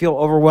feel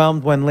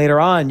overwhelmed when later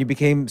on you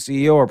became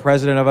CEO or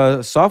president of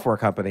a software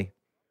company?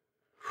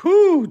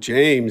 Whew,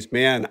 James,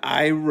 man,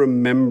 I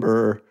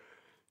remember.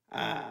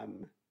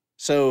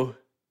 So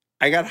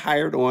I got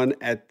hired on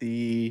at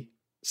the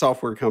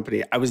software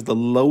company. I was the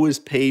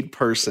lowest paid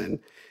person.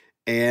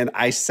 And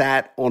I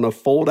sat on a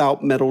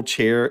fold-out metal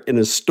chair in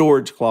a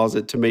storage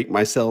closet to make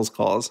my sales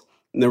calls.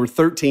 And there were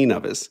 13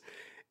 of us.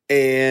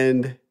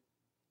 And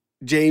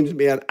James,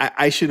 man,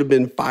 I should have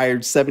been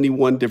fired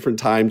 71 different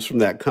times from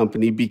that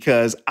company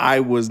because I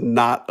was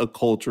not a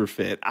culture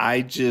fit.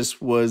 I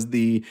just was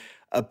the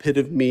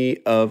epitome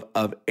of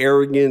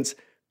arrogance,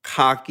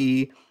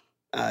 cocky,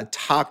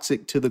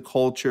 toxic to the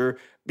culture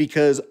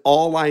because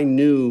all I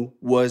knew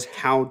was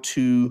how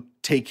to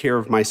take care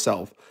of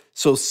myself.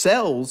 So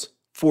sales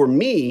for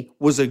me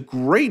was a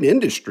great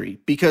industry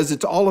because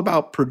it's all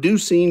about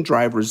producing,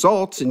 drive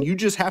results, and you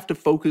just have to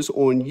focus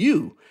on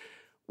you.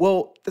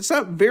 Well, that's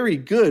not very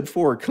good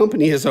for a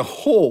company as a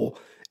whole.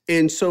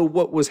 And so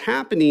what was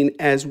happening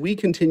as we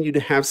continued to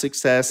have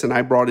success and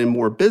I brought in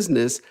more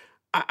business,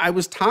 I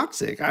was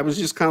toxic. I was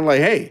just kind of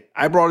like, hey,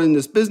 I brought in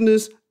this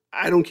business.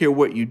 I don't care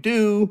what you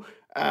do.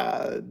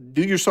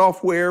 Do your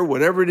software,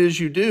 whatever it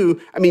is you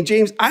do. I mean,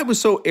 James, I was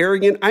so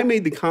arrogant. I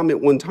made the comment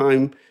one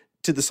time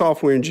to the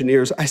software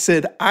engineers. I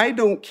said, I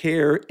don't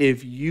care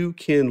if you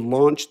can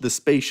launch the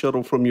space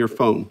shuttle from your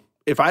phone.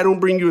 If I don't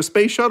bring you a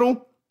space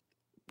shuttle,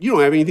 you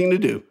don't have anything to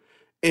do.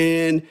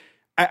 And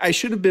I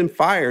should have been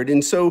fired.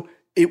 And so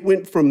it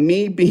went from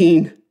me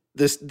being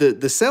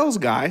the sales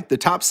guy, the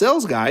top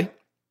sales guy,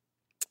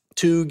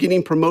 to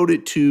getting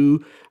promoted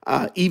to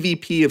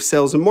EVP of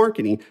sales and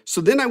marketing. So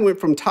then I went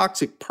from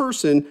toxic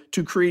person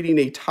to creating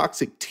a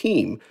toxic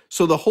team.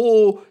 So the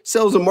whole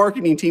sales and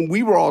marketing team,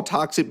 we were all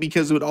toxic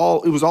because it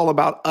was all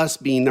about us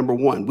being number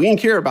one. We didn't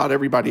care about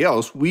everybody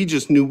else. We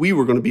just knew we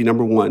were going to be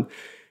number one.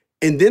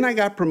 And then I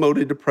got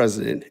promoted to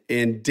president.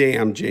 And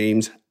damn,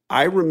 James,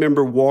 I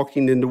remember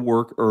walking into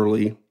work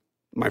early,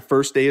 my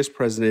first day as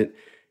president,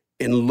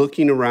 and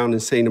looking around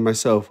and saying to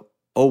myself,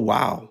 oh,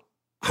 wow,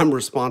 I'm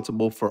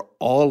responsible for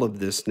all of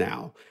this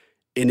now.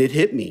 And it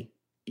hit me.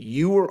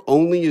 You are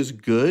only as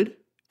good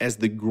as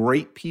the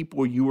great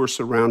people you are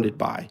surrounded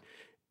by.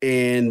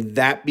 And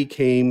that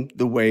became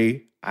the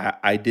way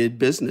I did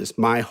business.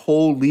 My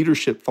whole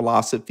leadership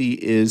philosophy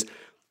is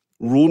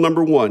rule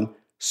number one,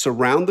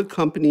 surround the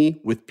company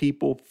with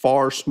people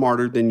far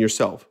smarter than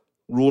yourself.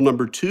 Rule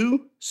number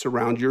two,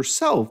 surround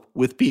yourself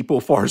with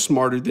people far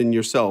smarter than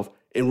yourself.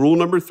 And rule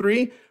number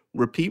three,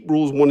 repeat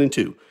rules 1 and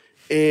 2.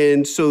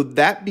 And so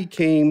that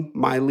became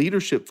my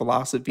leadership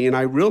philosophy. And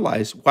I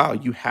realized, wow,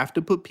 you have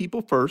to put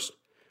people first.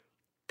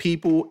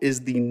 People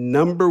is the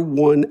number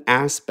one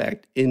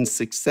aspect in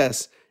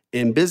success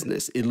in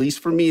business. At least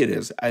for me, it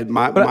is.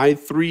 My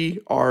three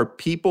are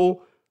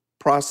people,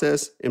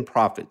 process, and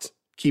profits.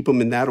 Keep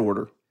them in that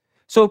order.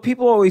 So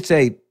people always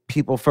say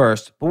people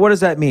first, but what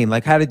does that mean?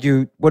 Like, what did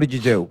you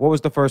do? What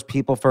was the first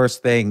people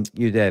first thing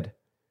you did?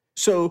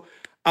 So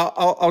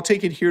I'll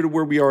take it here to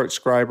where we are at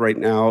Scribe right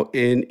now.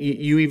 And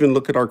you even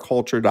look at our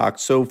culture doc.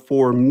 So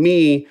for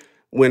me,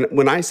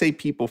 when I say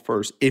people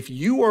first, if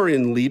you are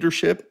in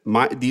leadership,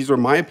 these are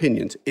my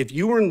opinions. If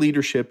you are in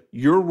leadership,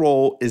 your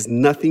role is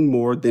nothing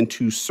more than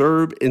to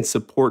serve and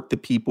support the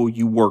people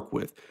you work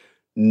with.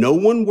 No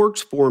one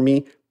works for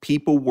me.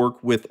 People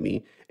work with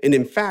me. And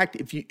in fact,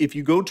 if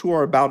you go to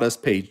our About Us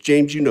page,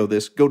 James, you know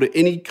this, go to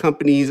any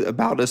company's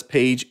About Us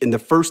page, and the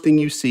first thing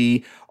you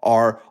see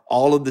are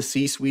all of the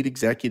C-suite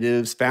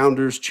executives,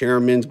 founders,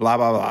 chairmen, blah,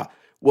 blah, blah.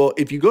 Well,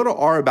 if you go to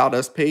our About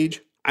Us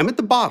page, I'm at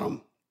the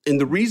bottom.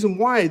 And the reason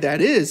why that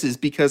is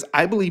because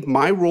I believe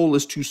my role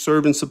is to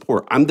serve and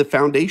support. I'm the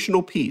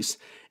foundational piece.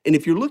 And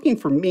if you're looking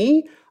for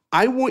me,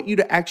 I want you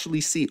to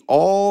actually see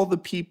all the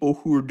people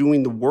who are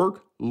doing the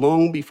work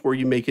long before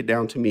you make it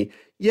down to me.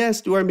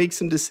 Yes, do I make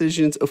some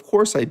decisions? Of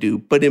course I do.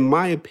 But in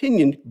my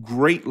opinion,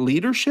 great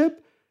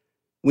leadership,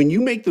 when you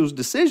make those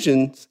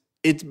decisions,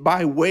 it's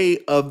by way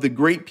of the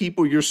great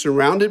people you're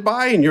surrounded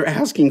by, and you're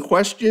asking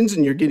questions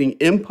and you're getting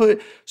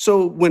input.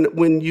 So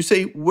when you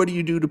say, what do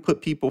you do to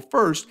put people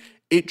first?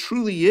 It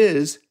truly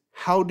is,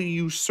 how do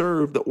you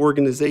serve the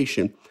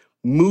organization?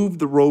 Move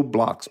the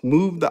roadblocks,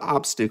 move the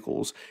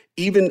obstacles.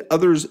 Even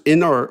others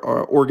in our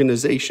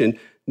organization,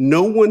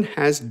 no one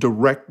has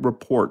direct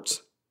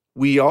reports.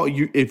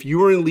 If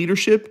you are in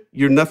leadership,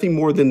 you're nothing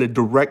more than a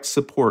direct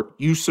support.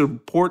 You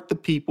support the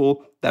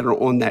people that are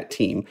on that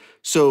team.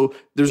 So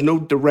there's no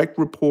direct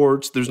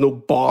reports, there's no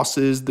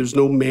bosses, there's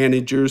no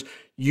managers.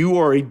 You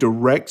are a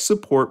direct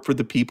support for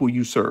the people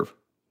you serve.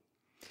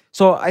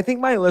 So I think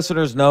my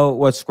listeners know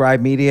what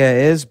Scribe Media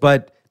is,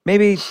 but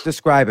maybe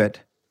describe it.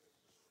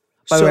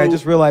 By the way, I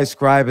just realized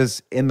Scribe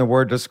is in the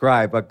word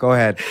describe, but go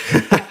ahead.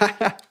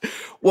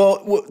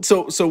 Well,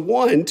 so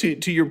one,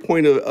 to your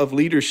point of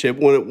leadership,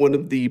 one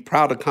of the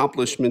proud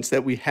accomplishments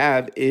that we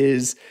have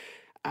is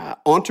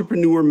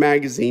Entrepreneur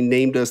Magazine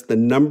named us the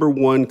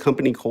 #1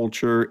 company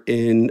culture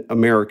in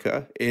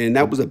America. And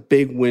that was a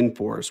big win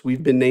for us.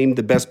 We've been named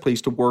the best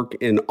place to work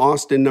in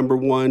Austin,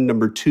 #1,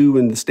 #2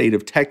 in the state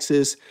of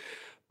Texas.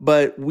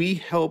 But we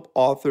help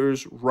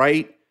authors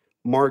write,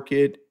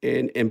 market,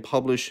 and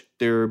publish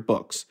their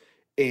books.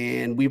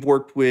 And we've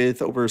worked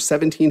with over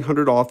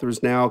 1,700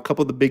 authors now. A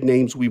couple of the big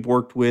names we've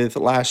worked with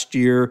last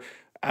year,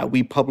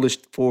 we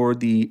published for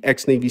the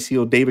ex-Navy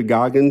SEAL David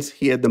Goggins.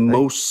 He had the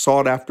most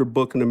sought-after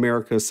book in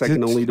America,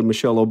 second only to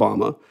Michelle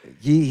Obama.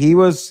 He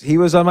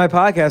was on my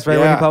podcast when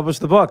he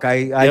published the book.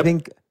 I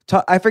think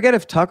I forget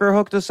if Tucker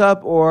hooked us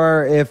up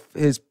or if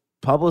his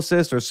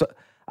publicist or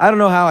I don't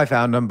know how I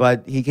found him,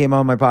 but he came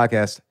on my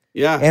podcast.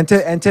 Yeah, and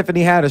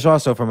Tiffany Haddish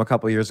also from a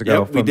couple years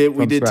ago. Yep,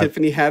 we did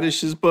Tiffany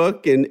Haddish's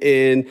book,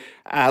 and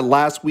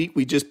last week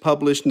we just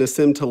published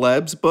Nassim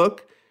Taleb's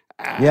book.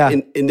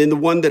 And then the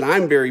one that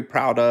I'm very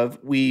proud of,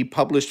 we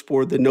published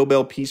for the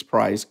Nobel Peace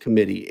Prize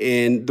Committee.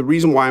 And the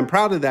reason why I'm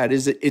proud of that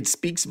is it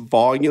speaks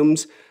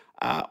volumes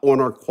on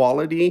our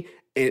quality.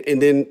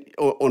 And then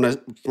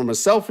from a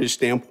selfish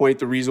standpoint,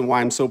 the reason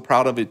why I'm so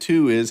proud of it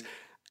too is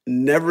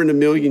never in a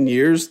million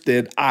years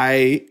did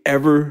I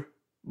ever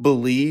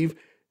believe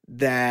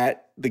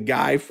that the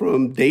guy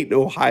from Dayton,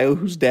 Ohio,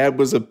 whose dad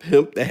was a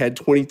pimp that had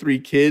 23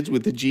 kids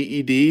with a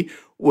GED,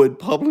 would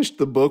publish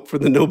the book for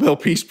the Nobel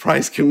Peace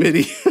Prize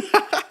Committee.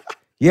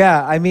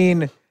 Yeah, I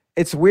mean,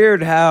 it's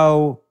weird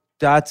how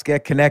dots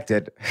get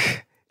connected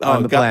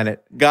on the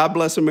planet. God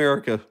bless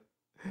America.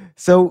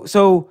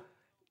 So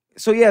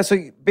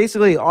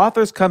basically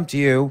authors come to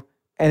you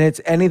and it's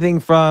anything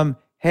from,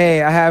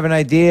 hey, I have an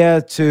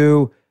idea,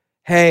 to,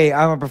 hey,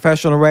 I'm a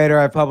professional writer.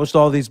 I've published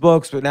all these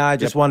books, but now I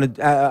just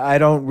I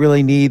don't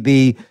really need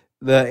the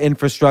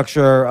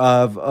infrastructure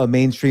of a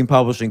mainstream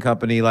publishing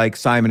company like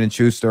Simon &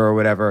 Schuster or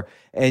whatever,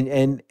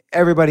 and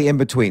everybody in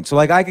between. So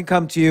like I can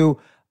come to you,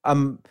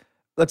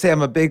 let's say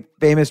I'm a big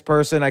famous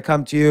person. I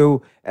come to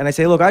you and I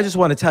say, look, I just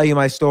want to tell you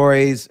my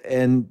stories.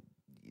 And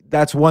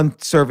that's one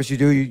service you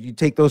do. You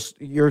take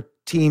your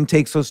team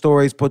takes those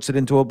stories, puts it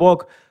into a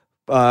book,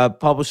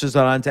 publishes it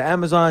onto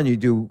Amazon. You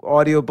do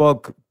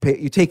audiobook,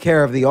 you take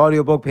care of the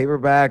audiobook,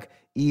 paperback,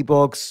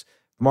 ebooks,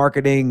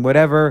 marketing,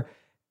 whatever.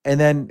 And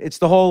then it's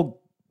the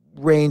whole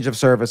range of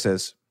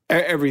services.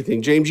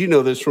 Everything. James, you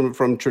know this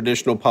from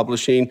traditional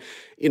publishing.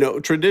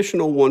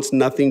 Traditional wants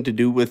nothing to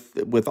do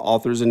with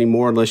authors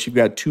anymore unless you've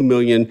got 2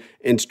 million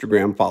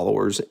Instagram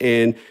followers.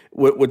 And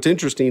what's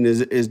interesting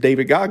is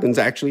David Goggins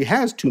actually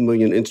has 2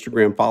 million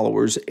Instagram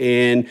followers.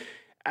 And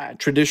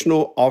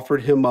traditional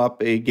offered him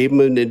up, gave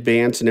him an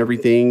advance and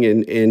everything,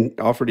 and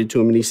offered it to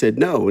him, and he said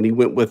no. And he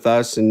went with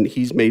us, and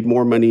he's made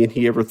more money than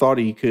he ever thought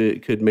he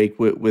could make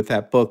with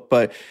that book.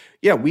 But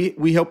yeah,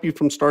 we help you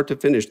from start to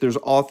finish. There's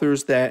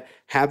authors that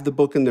have the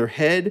book in their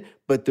head,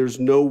 but there's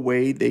no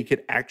way they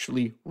could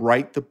actually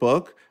write the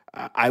book.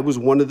 I was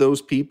one of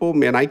those people.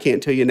 Man, I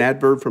can't tell you an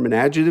adverb from an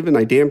adjective, and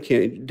I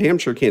damn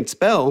sure can't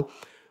spell.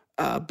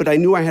 But I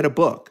knew I had a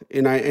book,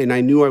 and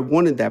I knew I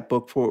wanted that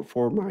book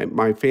for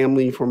my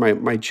family, for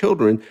my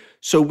children.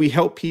 So we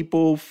help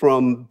people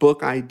from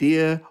book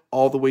idea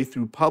all the way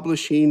through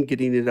publishing,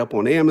 getting it up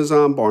on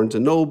Amazon, Barnes &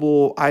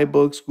 Noble,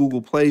 iBooks,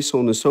 Google Play, so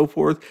on and so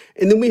forth.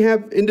 And then we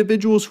have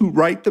individuals who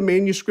write the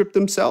manuscript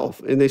themselves,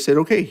 and they said,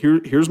 okay,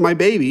 here's my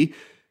baby.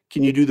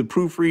 Can you do the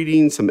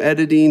proofreading, some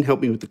editing, help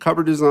me with the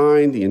cover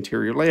design, the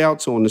interior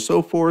layout, so on and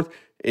so forth?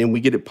 And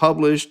we get it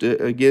published.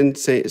 Again,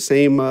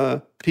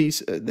 same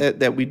piece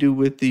that we do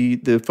with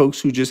the folks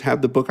who just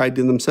have the book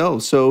idea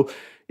themselves. So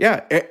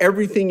yeah,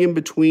 everything in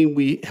between,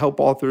 we help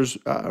authors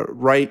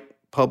write,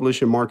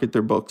 publish, and market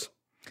their books.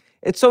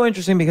 It's so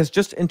interesting because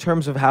just in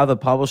terms of how the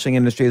publishing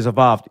industry has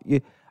evolved,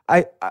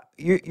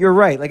 you're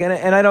right. Like,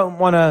 and I don't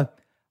want to.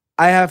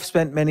 I have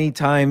spent many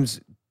times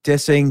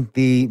dissing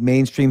the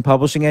mainstream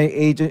publishing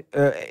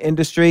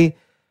industry,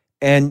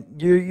 and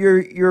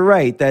you're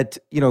right that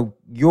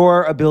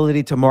your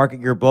ability to market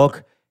your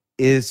book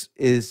is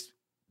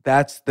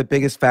that's the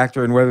biggest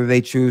factor in whether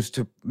they choose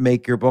to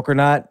make your book or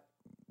not,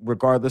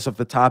 regardless of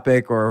the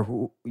topic or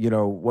who,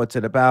 what's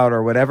it about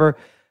or whatever.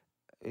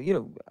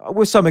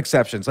 With some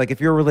exceptions, like if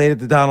you're related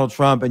to Donald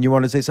Trump and you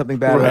want to say something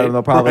bad about him,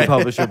 they'll probably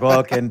publish your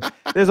book. And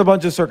there's a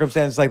bunch of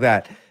circumstances like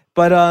that.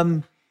 But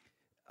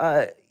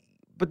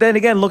then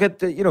again, look at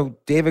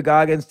David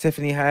Goggins,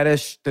 Tiffany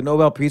Haddish, the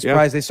Nobel Peace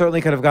Prize. They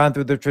certainly could have gone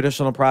through the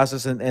traditional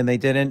process and they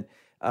didn't.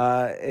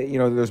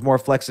 There's more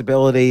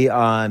flexibility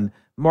on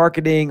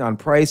marketing, on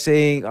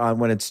pricing, on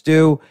when it's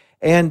due.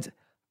 And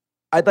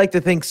I'd like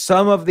to think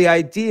some of the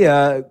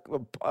idea,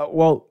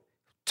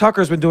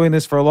 Tucker's been doing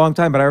this for a long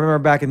time, but I remember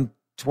back in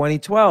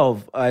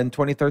 2012 and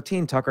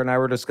 2013, Tucker and I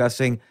were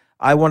discussing,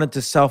 I wanted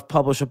to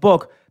self-publish a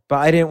book, but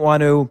I didn't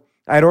want to,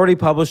 I'd already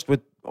published with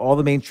all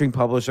the mainstream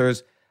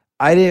publishers.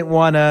 I didn't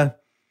want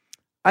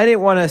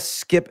to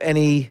skip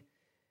any,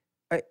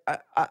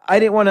 I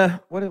didn't want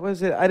to, what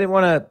was it? I didn't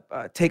want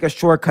to take a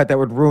shortcut that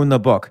would ruin the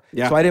book.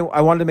 Yeah. So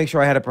I wanted to make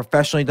sure I had a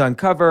professionally done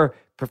cover,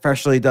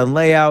 professionally done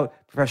layout,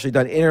 professionally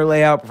done inner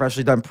layout,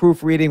 professionally done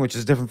proofreading, which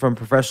is different from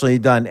professionally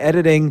done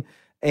editing.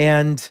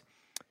 And,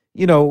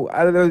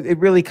 it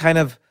really kind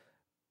of,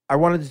 I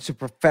wanted to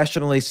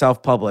professionally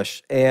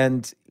self-publish.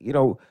 And,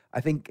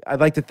 I'd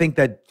like to think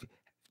that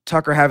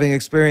Tucker having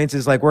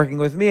experiences like working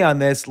with me on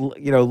this,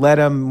 led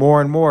him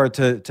more and more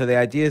to the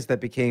ideas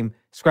that became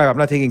Scribe. I'm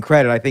not taking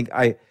credit. I think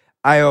I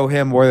owe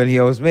him more than he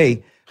owes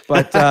me.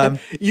 But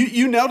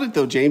you nailed it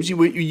though, James.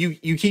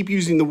 You keep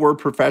using the word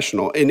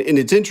professional, and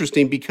it's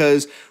interesting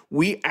because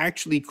we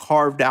actually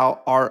carved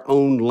out our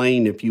own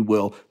lane, if you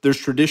will. There's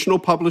traditional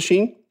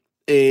publishing,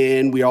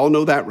 and we all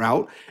know that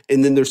route.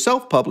 And then there's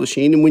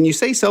self-publishing. And when you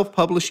say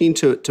self-publishing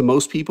to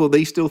most people,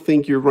 they still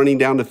think you're running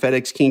down to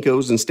FedEx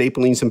Kinko's and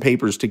stapling some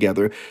papers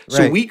together. Right.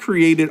 So we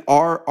created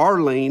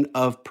our lane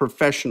of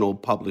professional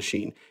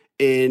publishing.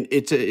 And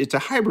it's a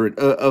hybrid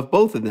of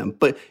both of them.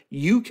 But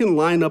you can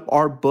line up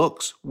our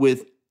books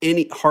with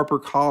any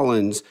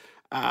HarperCollins,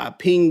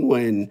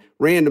 Penguin,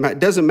 Random, it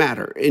doesn't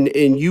matter.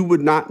 And you would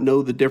not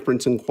know the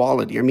difference in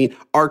quality. I mean,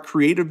 our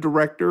creative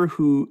director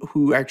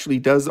who actually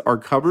does our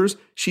covers,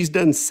 she's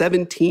done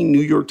 17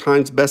 New York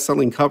Times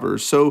bestselling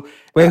covers. So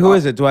wait, who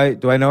is it? Do I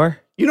know her?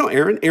 You know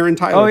Erin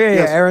Tyler. Oh yeah,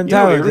 yes. Erin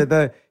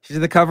Tyler. She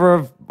did the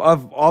cover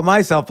of all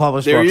my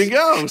self-published books. There you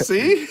go.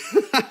 See?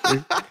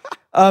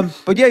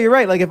 But yeah, you're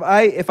right. Like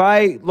if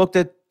I looked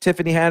at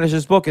Tiffany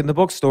Haddish's book in the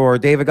bookstore,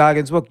 David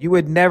Goggins' book, you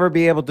would never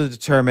be able to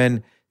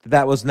determine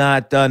that was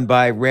not done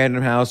by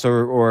Random House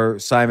or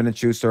Simon &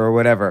 Schuster or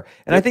whatever.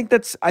 And I think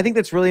that's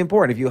really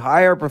important. If you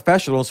hire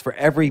professionals for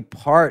every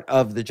part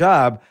of the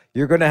job,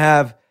 you're going to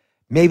have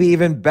maybe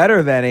even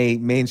better than a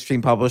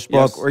mainstream published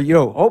book, or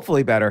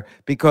hopefully better,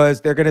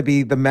 because they're going to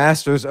be the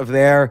masters of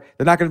they're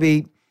going to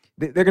be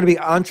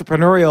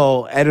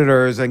entrepreneurial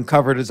editors and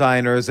cover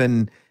designers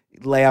and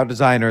layout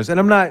designers. And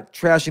I'm not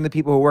trashing the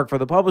people who work for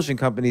the publishing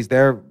companies.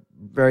 They're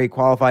very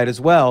qualified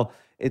as well.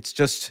 It's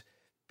just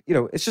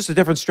it's just a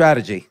different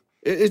strategy.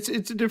 It's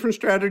a different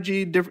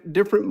strategy,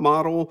 different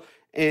model,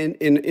 and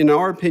in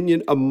our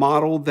opinion, a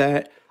model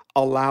that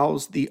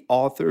allows the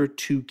author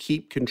to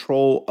keep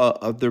control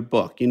of their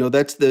book.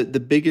 That's the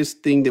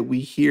biggest thing that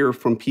we hear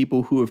from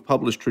people who have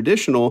published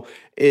traditional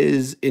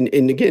is, and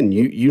again,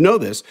 you know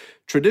this,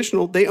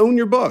 traditional, they own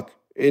your book.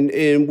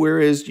 And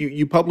whereas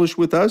you publish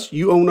with us,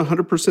 you own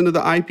 100% of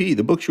the IP.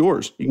 The book's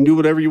yours. You can do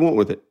whatever you want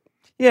with it.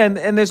 Yeah,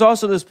 and there's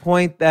also this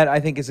point that I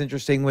think is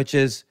interesting, which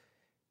is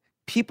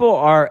people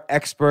are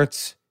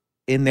experts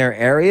in their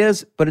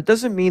areas, but it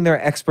doesn't mean they're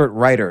expert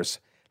writers.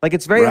 Like,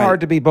 it's very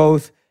hard to be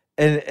both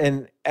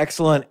an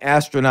excellent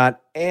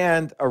astronaut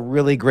and a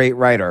really great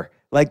writer.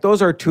 Like,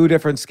 those are two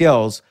different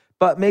skills.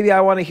 But maybe I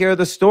want to hear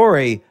the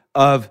story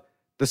of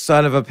the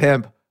son of a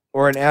pimp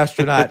or an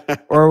astronaut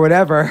or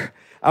whatever.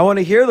 I want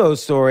to hear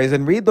those stories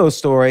and read those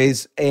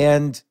stories.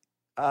 And,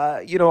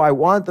 I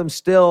want them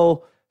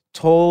still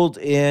told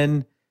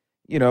in,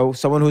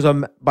 someone who's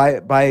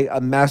by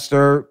a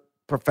master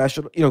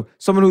professional,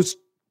 someone who's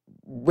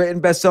written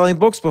best-selling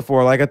books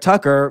before, like a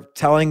Tucker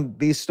telling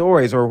these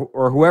stories,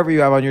 or whoever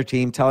you have on your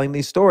team telling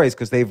these stories,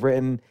 because they've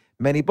written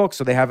many books,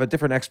 so they have a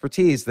different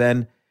expertise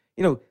than,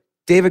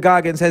 David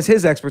Goggins has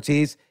his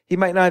expertise. He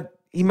might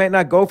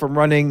not go from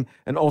running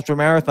an ultra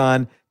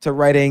marathon to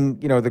writing,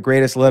 the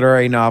greatest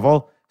literary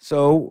novel.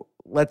 So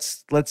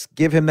let's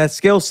give him that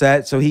skill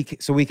set so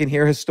we can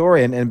hear his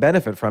story and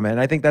benefit from it.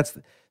 And I think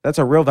that's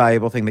a real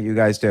valuable thing that you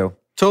guys do.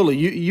 Totally.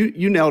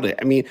 You nailed it.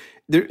 I mean,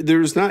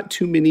 there's not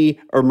too many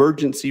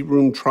emergency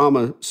room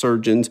trauma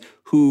surgeons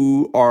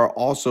who are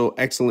also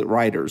excellent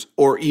writers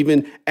or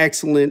even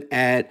excellent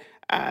at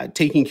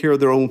taking care of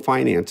their own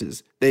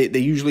finances. They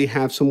usually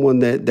have someone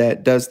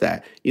that does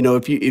that.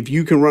 If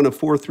you can run a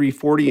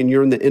 4.340 and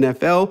you're in the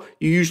NFL,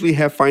 you usually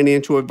have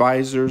financial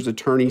advisors,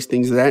 attorneys,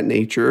 things of that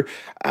nature.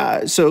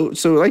 So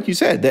like you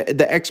said,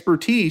 the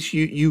expertise,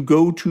 you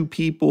go to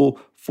people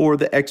for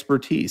the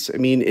expertise. I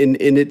mean,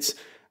 and it's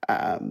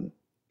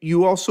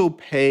you also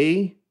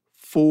pay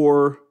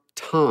for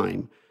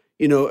time.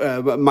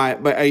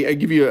 I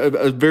give you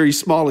a very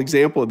small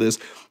example of this.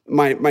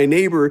 My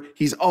neighbor,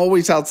 he's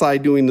always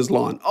outside doing his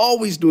lawn.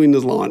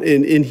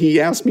 And he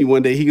asked me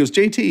one day, he goes,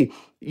 JT,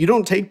 you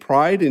don't take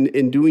pride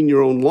in doing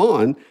your own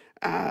lawn?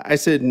 I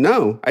said,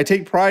 no, I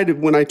take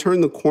pride when I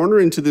turn the corner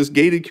into this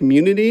gated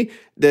community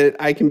that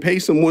I can pay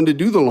someone to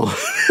do the lawn.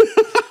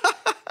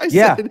 I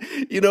said,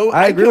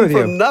 I agree come with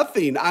from you.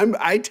 nothing.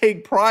 I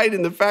take pride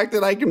in the fact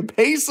that I can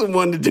pay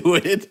someone to do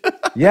it.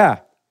 Yeah,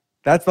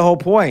 that's the whole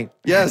point.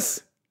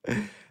 Yes.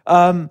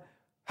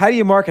 How do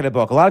you market a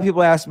book? A lot of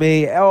people ask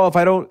me, if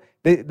I don't,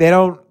 they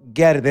don't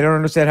get it. They don't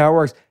understand how it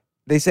works.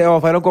 They say,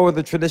 if I don't go with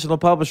a traditional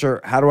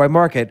publisher, how do I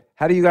market?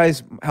 How do you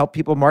guys help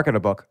people market a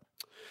book?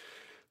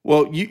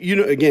 Well,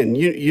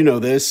 you know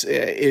this.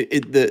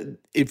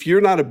 If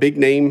you're not a big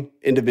name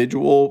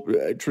individual,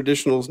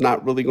 traditional is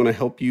not really going to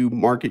help you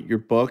market your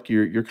book.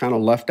 You're kind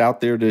of left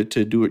out there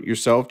to do it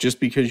yourself. Just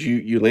because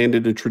you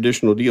landed a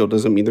traditional deal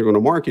doesn't mean they're going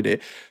to market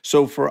it.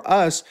 So for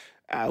us,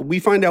 we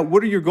find out,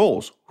 what are your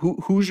goals?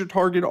 Who's your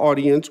target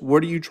audience?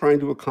 What are you trying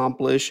to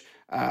accomplish?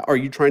 Are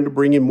you trying to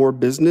bring in more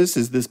business?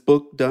 Is this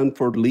book done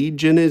for lead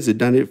gen? Is it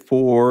done it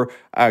for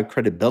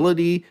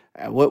credibility?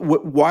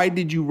 Why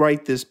did you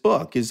write this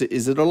book? Is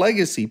it a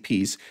legacy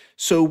piece?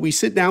 So we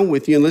sit down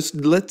with you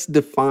and let's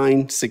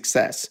define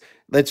success.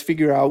 Let's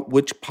figure out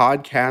which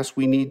podcasts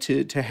we need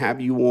to have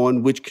you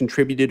on, which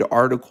contributed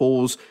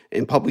articles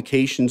and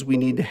publications we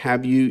need to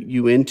have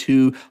you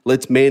into.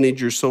 Let's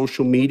manage your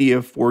social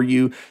media for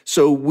you.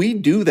 So we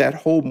do that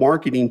whole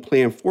marketing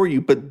plan for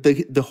you. But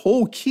the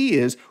whole key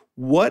is,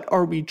 what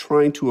are we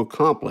trying to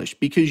accomplish?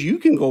 Because you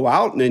can go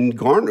out and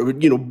garner,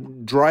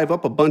 drive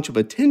up a bunch of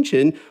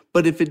attention,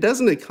 but if it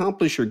doesn't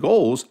accomplish your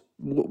goals,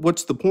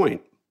 what's the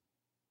point?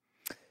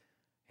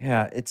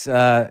 Yeah, it's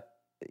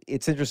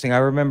interesting. I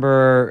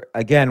remember,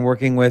 again,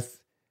 working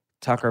with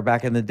Tucker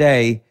back in the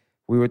day,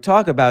 we would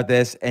talk about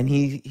this, and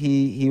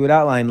he would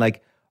outline,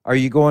 like, are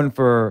you going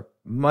for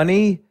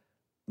money,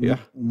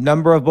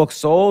 number of books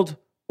sold,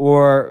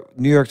 or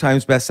New York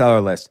Times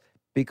bestseller list?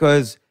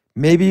 Because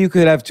maybe you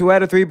could have 2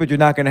 out of 3, but you're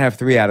not going to have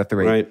 3 out of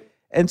 3. Right.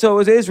 And so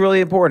it is really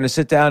important to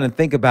sit down and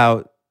think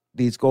about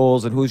these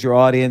goals and who's your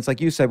audience.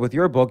 Like you said, with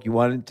your book, you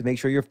wanted to make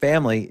sure your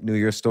family knew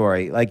your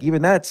story. Like,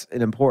 even that's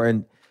an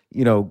important,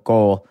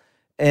 goal.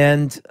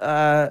 And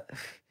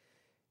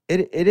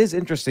it is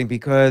interesting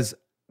because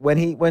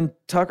when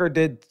Tucker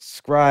did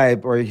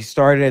Scribe, or he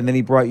started and then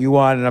he brought you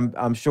on, and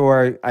I'm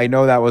sure, I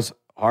know that was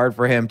hard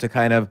for him to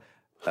kind of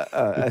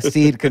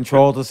cede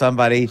control to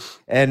somebody,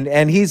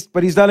 and he's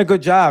done a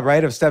good job,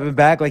 right, of stepping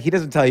back. Like, he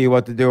doesn't tell you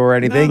what to do or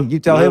anything. You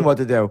tell him what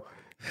to do.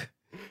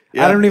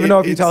 Yeah, I don't even know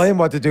if you tell him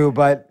what to do,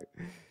 but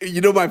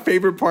my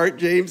favorite part,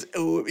 James,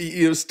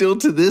 still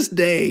to this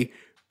day,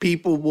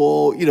 people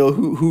will,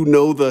 who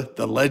know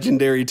the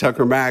legendary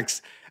Tucker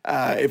Max.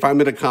 If I'm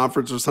at a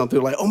conference or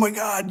something, like, oh my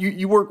God,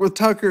 you work with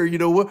Tucker,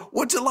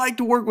 what's it like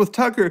to work with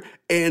Tucker?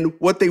 And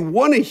what they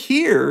want to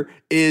hear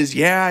is,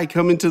 I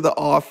come into the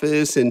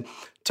office and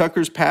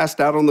Tucker's passed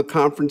out on the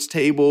conference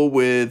table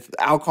with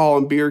alcohol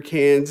and beer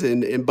cans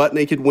and butt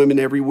naked women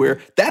everywhere.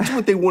 That's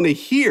what they want to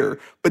hear.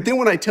 But then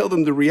when I tell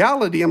them the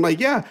reality, I'm like,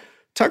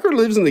 Tucker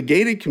lives in a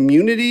gated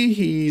community.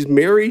 He's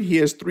married. He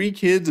has 3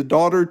 kids, a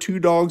daughter, 2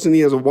 dogs, and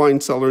he has a wine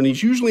cellar. And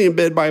he's usually in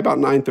bed by about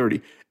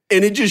 9:30.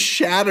 And it just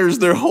shatters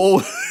their whole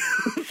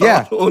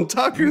thought on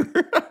Tucker.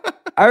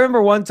 I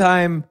remember one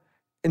time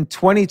in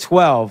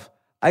 2012,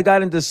 I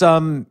got into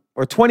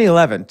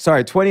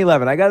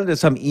 2011, I got into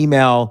some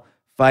email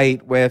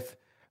fight with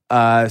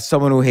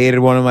someone who hated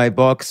one of my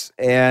books,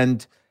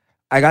 and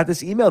I got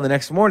this email the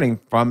next morning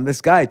from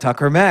this guy,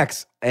 Tucker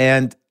Max,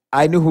 and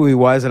I knew who he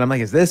was, and I'm like,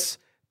 is this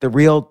the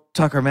real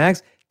Tucker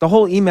Max? The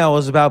whole email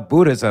was about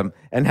Buddhism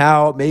and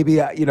how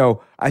maybe,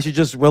 I should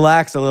just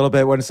relax a little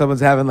bit when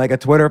someone's having like a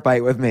Twitter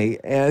fight with me.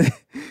 And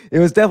it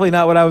was definitely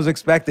not what I was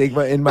expecting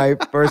in my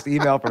first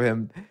email from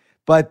him.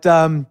 But,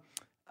 I'm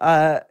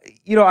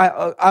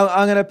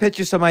going to pitch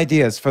you some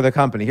ideas for the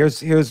company.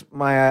 Here's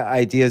my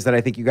ideas that I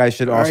think you guys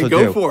should also do.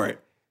 All right, go for it.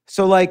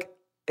 So like,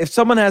 if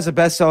someone has a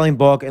best-selling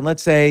book, and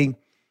let's say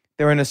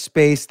they're in a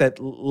space that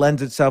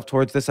lends itself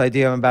towards this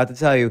idea I'm about to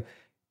tell you,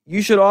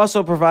 you should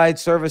also provide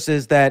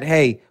services that,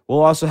 hey,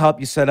 will also help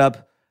you set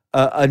up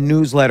a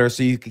newsletter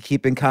so you can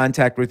keep in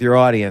contact with your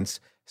audience.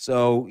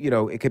 So,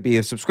 it could be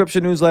a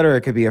subscription newsletter,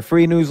 it could be a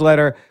free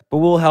newsletter, but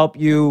we'll help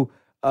you.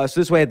 So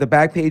this way, at the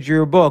back page of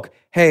your book,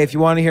 hey, if you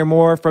want to hear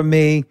more from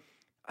me,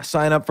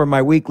 sign up for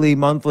my weekly,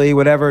 monthly,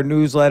 whatever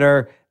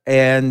newsletter,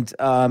 and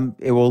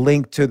it will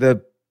link to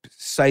the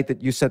site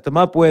that you set them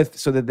up with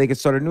so that they can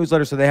start a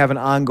newsletter so they have an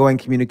ongoing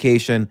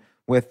communication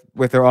with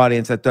their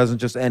audience that doesn't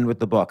just end with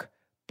the book.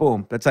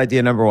 Boom. That's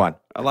idea number one.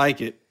 I like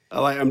it.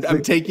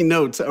 I'm taking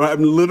notes.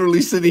 I'm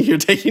literally sitting here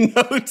taking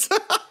notes.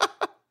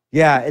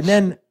 Yeah. And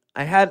then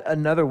I had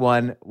another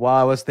one while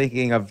I was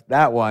thinking of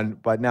that one,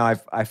 but now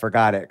I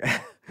forgot it.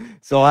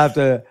 So I'll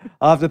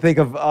have to think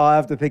of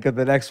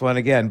the next one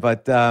again.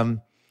 But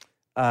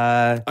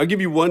I'll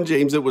give you one,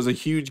 James, that was a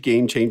huge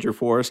game changer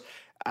for us.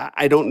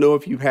 I don't know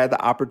if you've had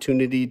the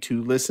opportunity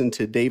to listen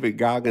to David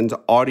Goggins'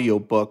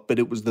 audiobook, but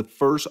it was the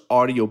first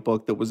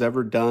audiobook that was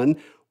ever done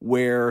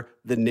where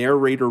the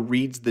narrator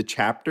reads the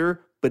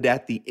chapter, but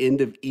at the end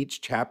of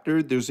each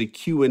chapter, there's a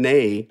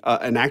Q&A,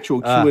 an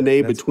actual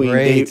Q&A between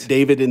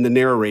David and the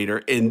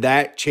narrator, and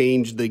that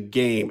changed the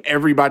game.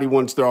 Everybody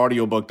wants their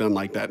audiobook done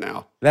like that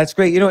now. That's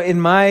great.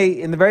 In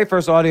the very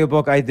first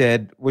audiobook I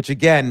did, which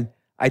again,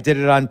 I did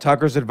it on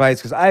Tucker's advice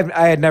because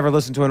I had never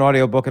listened to an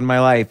audiobook in my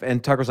life,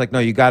 and Tucker's like, no,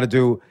 you got to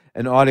do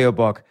an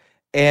audiobook.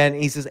 And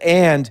he says,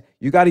 and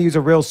you got to use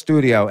a real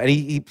studio. And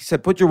he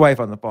said, put your wife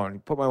on the phone. He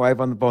put my wife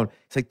on the phone.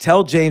 He's like,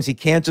 tell James he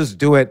can't just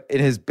do it in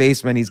his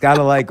basement. He's got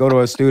to go to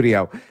a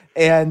studio.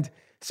 And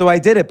so I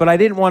did it, but I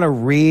didn't want to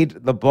read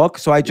the book.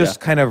 So I just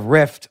kind of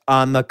riffed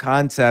on the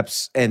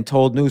concepts and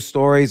told new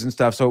stories and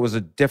stuff. So it was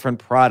a different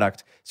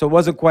product. So it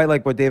wasn't quite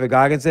like what David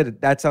Goggins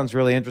did. That sounds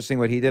really interesting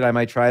what he did. I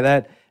might try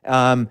that.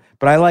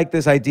 But I like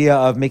this idea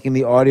of making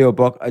the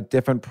audiobook a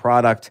different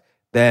product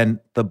than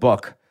the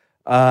book.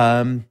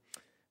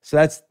 So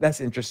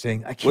that's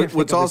interesting. I can't.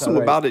 What's awesome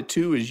about it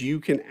too is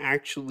you can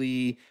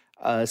actually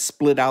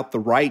split out the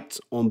rights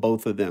on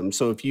both of them.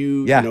 So if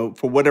you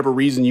for whatever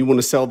reason you want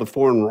to sell the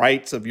foreign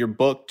rights of your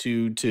book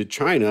to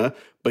China,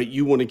 but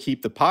you want to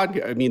keep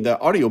the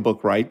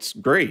audiobook rights,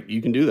 great,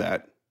 you can do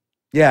that.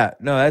 Yeah,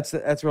 no,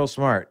 that's real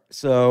smart.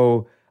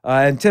 So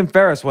and Tim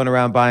Ferriss went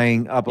around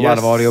buying up a lot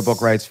of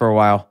audiobook rights for a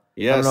while.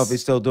 Yes. I don't know if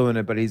he's still doing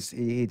it, but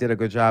he did a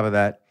good job of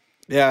that.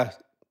 Yeah.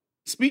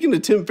 Speaking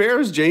of Tim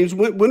Ferriss, James,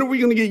 when are we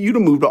going to get you to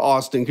move to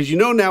Austin? Because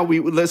now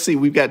let's see,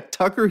 we've got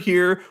Tucker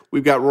here,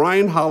 we've got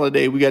Ryan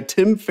Holiday, we got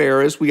Tim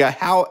Ferriss, we got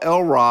Hal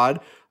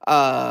Elrod,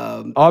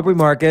 Aubrey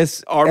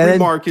Marcus,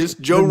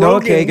 Joe Noah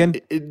Rogan,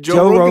 Kagan,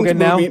 Joe Rogan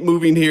now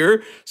moving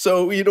here.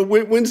 So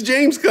when's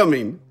James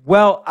coming?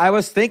 Well, I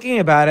was thinking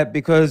about it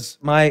because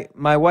my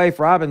wife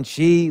Robin,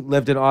 she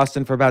lived in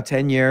Austin for about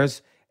 10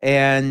 years.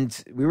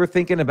 And we were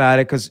thinking about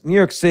it because New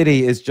York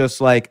City is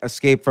just like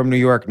Escape from New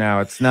York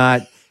now. It's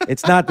not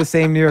the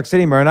same New York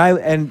City anymore.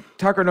 And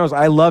Tucker knows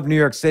I love New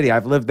York City.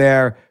 I've lived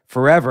there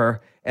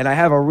forever, and I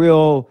have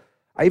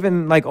I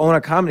even own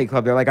a comedy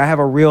club there. I have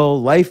a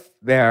real life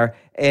there,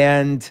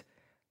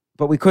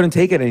 but we couldn't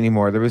take it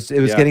anymore. It was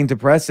getting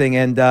depressing,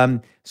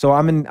 and so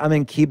I'm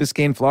in Key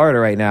Biscayne, Florida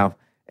right now.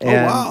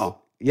 And, oh wow!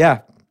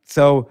 Yeah,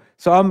 so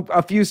I'm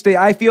a few states.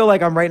 I feel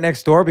like I'm right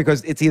next door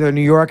because it's either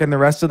New York and the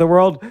rest of the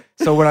world.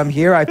 So when I'm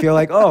here, I feel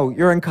like, oh,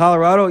 you're in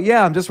Colorado?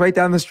 Yeah, I'm just right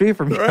down the street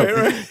from you.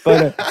 Right.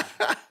 But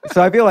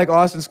so I feel like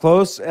Austin's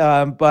close,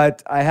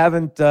 but I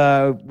haven't.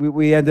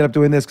 We ended up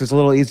doing this because it's a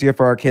little easier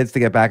for our kids to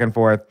get back and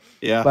forth.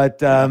 Yeah. But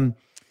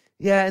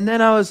yeah, and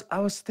then I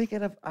was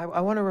thinking of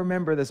I want to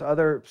remember this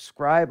other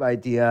Scribe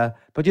idea.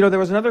 But there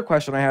was another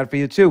question I had for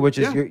you too, which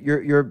is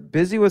you're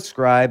busy with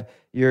Scribe.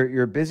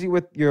 You're busy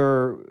with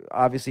your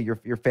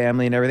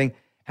family and everything.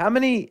 How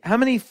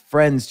many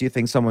friends do you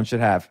think someone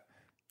should have?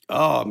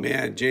 Oh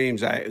man,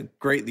 James, I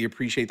greatly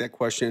appreciate that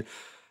question.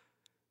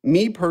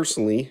 Me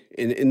personally,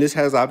 and this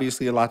has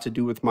obviously a lot to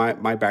do with my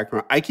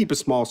background, I keep a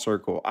small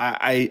circle.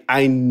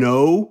 I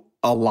know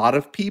a lot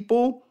of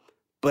people,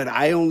 but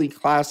I only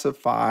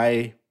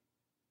classify,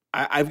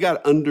 I've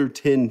got under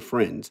 10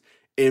 friends.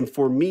 And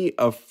for me,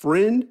 a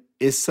friend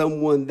is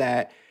someone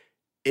that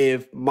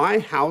if my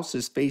house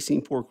is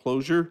facing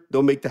foreclosure,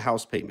 they'll make the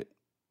house payment.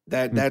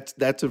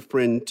 That's a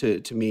friend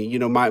to me.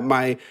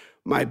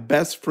 My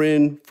best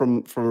friend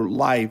for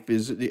life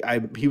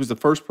he was the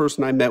first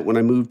person I met when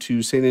I moved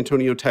to San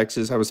Antonio,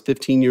 Texas. I was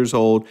 15 years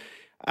old.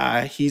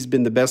 He's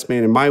been the best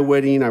man in my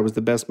wedding. I was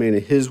the best man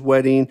at his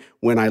wedding.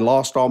 When I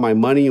lost all my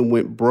money and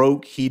went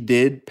broke, he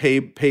did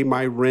pay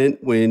my rent.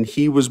 When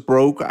he was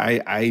broke,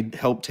 I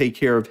helped take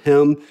care of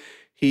him.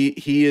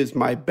 He is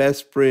my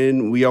best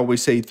friend. We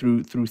always say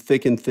through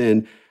thick and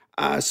thin.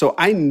 So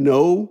I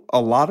know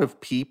a lot of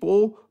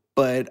people,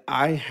 but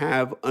I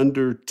have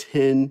under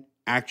 10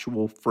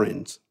 actual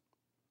friends.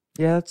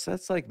 Yeah,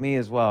 that's like me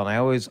as well. And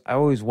I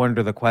always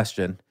wonder the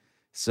question.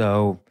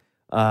 So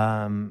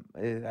I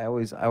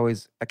always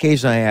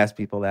occasionally I ask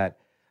people that.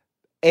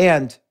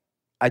 And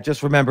I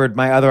just remembered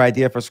my other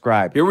idea for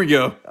Scribe. Here we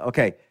go.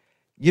 Okay.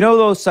 You know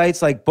those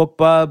sites like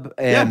BookBub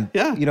and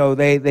Yeah. you know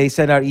they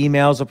send out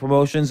emails of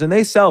promotions and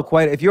they sell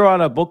quite. If you're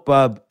on a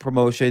BookBub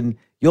promotion,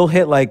 you'll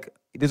hit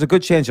there's a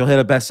good chance you'll hit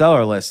a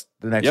bestseller list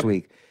the next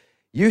week.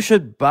 You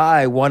should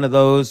buy one of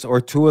those or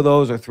two of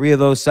those or three of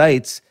those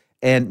sites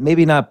and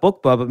maybe not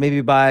BookBub, but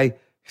maybe buy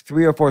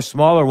 3 or 4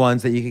 smaller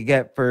ones that you could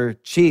get for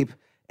cheap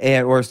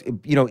or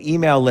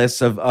email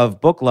lists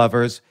of book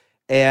lovers,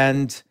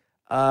 and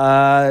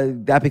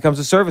that becomes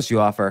a service you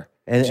offer.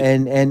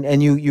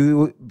 And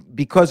you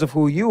because of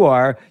who you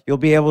are, you'll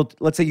be able to,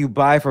 let's say you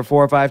buy for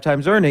 4 or 5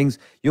 times earnings,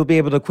 you'll be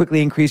able to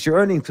quickly increase your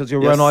earnings because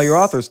you'll run all your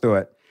authors through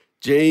it.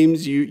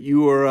 James,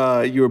 you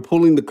are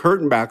pulling the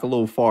curtain back a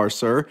little far,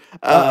 sir.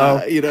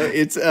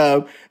 It's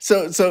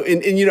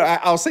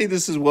I'll say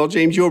this as well,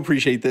 James. You'll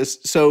appreciate this.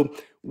 So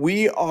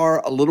we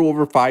are a little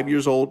over 5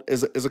 years old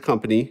as a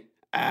company,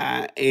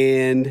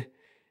 and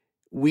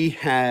we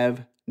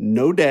have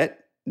no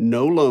debt,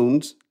 no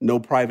loans, no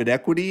private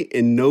equity,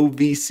 and no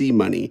VC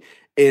money.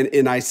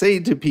 And I say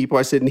to people,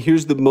 I said, and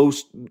here's the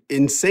most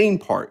insane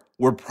part.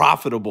 We're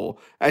profitable.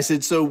 I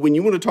said, so when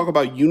you want to talk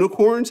about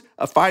unicorns,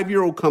 a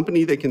 5-year-old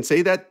company that can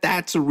say that,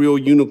 that's a real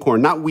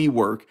unicorn, not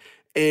WeWork.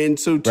 And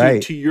so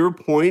to your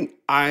point,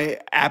 I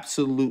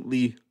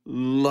absolutely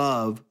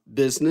love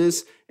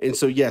business. And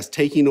so, yes,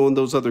 taking on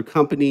those other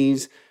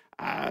companies,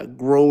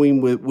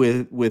 growing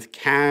with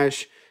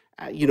cash.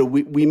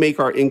 We make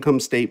our income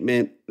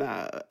statement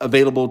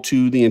available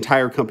to the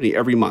entire company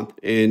every month.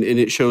 And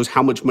it shows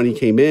how much money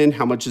came in,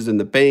 how much is in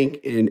the bank,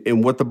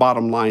 and what the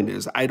bottom line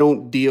is. I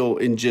don't deal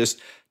in just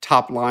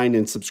top line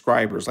and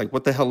subscribers. Like,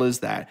 what the hell is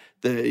that?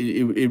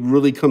 It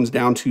really comes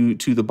down to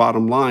the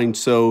bottom line.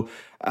 So,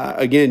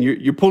 again,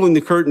 you're pulling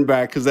the curtain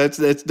back because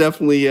that's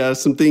definitely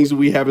some things that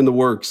we have in the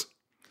works.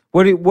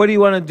 What do you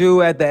want to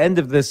do at the end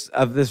of this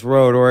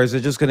road, or is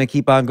it just going to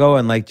keep on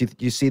going? Like, do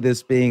you see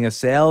this being a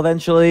sale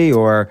eventually,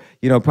 or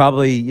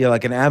probably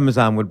like an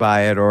Amazon would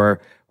buy it,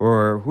 or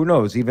who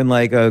knows, even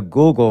like a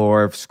Google,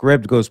 or if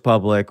Scribe goes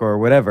public or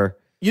whatever?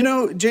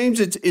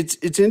 James,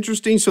 it's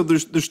interesting. So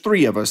there's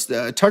 3 of us.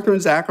 Tucker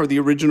and Zach are the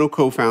original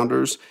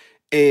co-founders,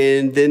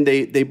 and then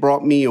they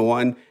brought me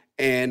on.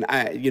 And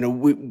I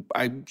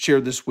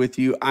shared this with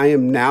you. I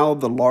am now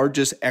the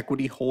largest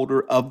equity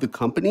holder of the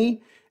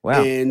company.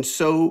 Wow. And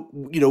so,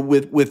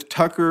 with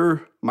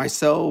Tucker,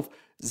 myself,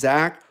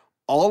 Zach,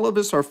 all of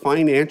us are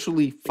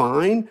financially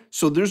fine.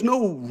 So there's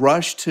no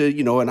rush to,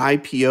 an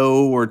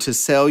IPO or to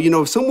sell.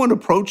 If someone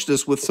approached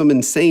us with some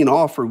insane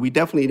offer, we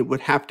definitely would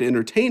have to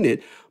entertain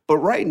it. But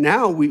right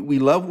now, we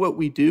love what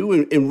we do.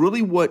 And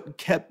really what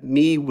kept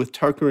me with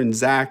Tucker and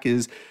Zach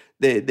is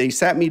they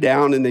sat me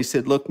down and they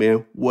said, look,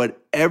 man,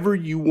 whatever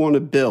you want to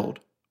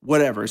build,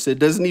 whatever. So it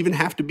doesn't even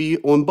have to be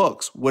on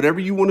books. Whatever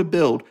you want to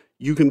build,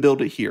 you can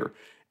build it here.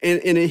 And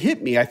it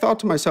hit me. I thought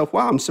to myself,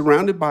 wow, I'm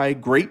surrounded by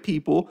great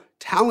people,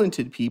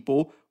 talented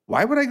people.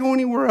 Why would I go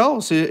anywhere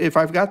else if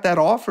I've got that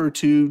offer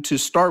to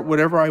start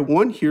whatever I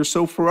want here?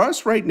 So for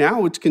us right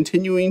now, it's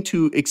continuing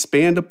to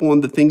expand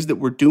upon the things that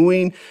we're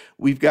doing.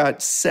 We've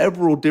got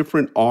several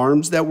different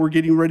arms that we're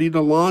getting ready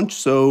to launch.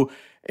 So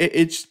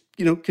it's,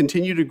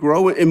 continue to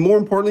grow. And more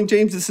importantly,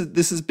 James,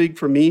 this is big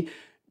for me,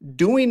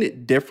 doing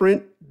it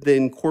different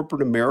than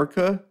corporate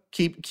America.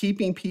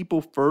 Keeping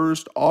people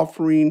first,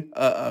 offering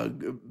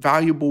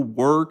valuable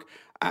work.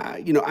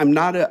 I'm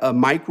not a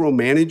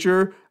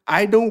micromanager.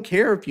 I don't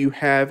care if you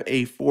have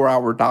a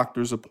 4-hour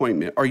doctor's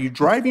appointment. Are you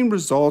driving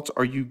results?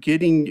 Are you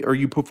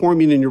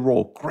performing in your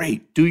role?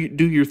 Great, do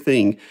your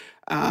thing.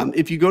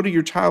 If you go to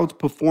your child's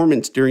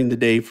performance during the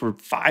day for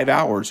 5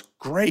 hours,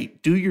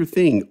 great, do your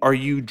thing. Are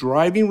you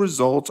driving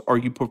results? Are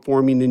you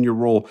performing in your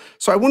role?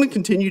 So I want to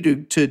continue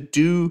to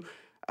do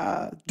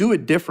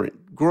it different.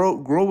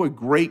 Grow a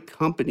great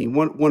company.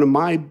 One of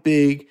my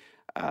big,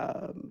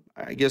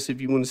 I guess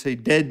if you want to say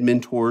dead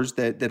mentors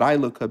that I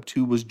look up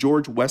to was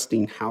George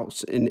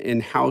Westinghouse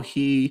and how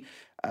he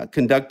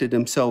conducted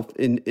himself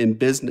in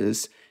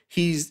business.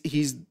 He's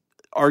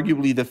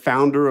arguably the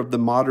founder of the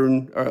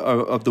modern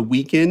of the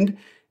weekend.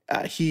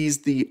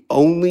 He's the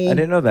only. I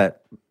didn't know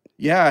that.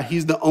 Yeah,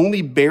 he's the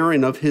only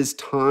baron of his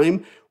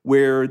time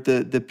where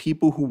the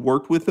people who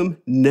worked with him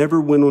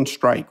never went on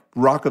strike.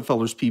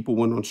 Rockefeller's people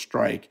went on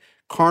strike.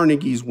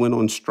 Carnegie's went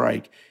on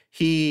strike.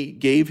 He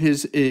gave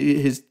his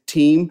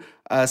team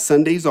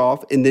Sundays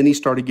off, and then he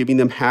started giving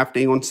them half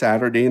day on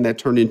Saturday, and that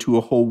turned into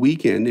a whole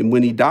weekend. And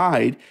when he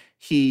died,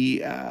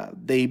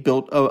 they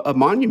built a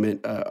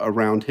monument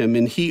around him,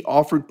 and he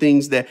offered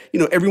things that,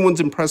 everyone's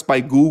impressed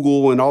by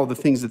Google and all the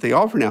things that they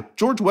offer now.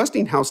 George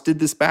Westinghouse did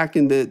this back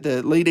in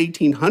the late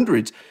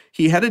 1800s.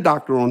 He had a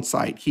doctor on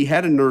site. He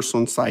had a nurse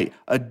on site,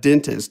 a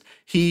dentist.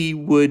 He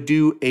would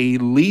do a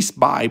lease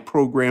buy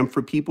program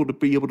for people to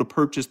be able to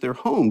purchase their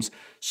homes.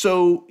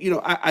 So,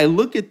 I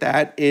look at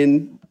that,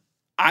 and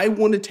I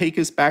want to take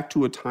us back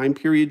to a time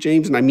period,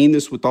 James, and I mean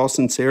this with all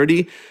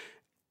sincerity.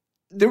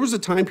 There was a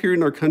time period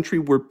in our country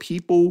where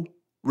people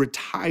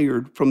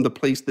retired from the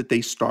place that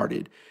they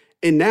started.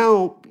 And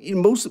now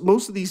most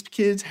of these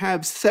kids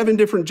have 7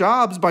 different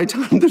jobs by the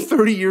time they're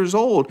 30 years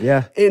old.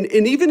 Yeah. And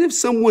even if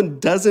someone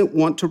doesn't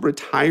want to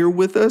retire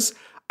with us,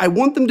 I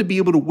want them to be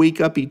able to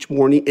wake up each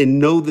morning and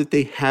know that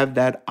they have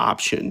that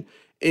option.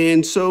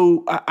 And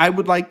so I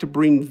would like to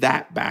bring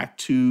that back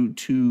to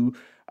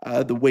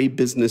the way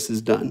business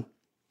is done.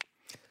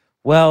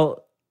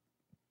 Well,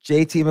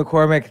 JT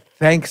McCormick,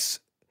 thanks.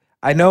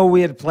 I know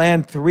we had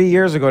planned 3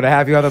 years ago to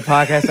have you on the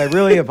podcast. I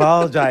really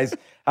apologize.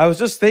 I was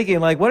just thinking,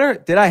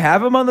 did I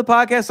have him on the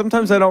podcast?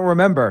 Sometimes I don't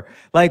remember.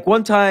 Like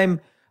one time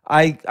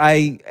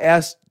I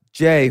asked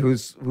Jay,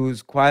 who's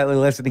quietly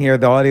listening here,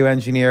 the audio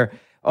engineer,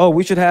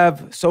 we should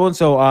have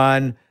so-and-so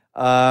on.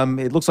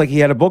 It looks like he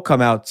had a book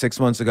come out 6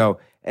 months ago.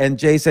 And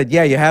Jay said,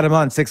 yeah, you had him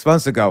on 6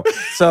 months ago.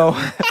 So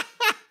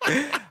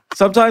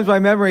sometimes my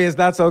memory is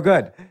not so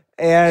good.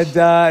 And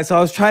so I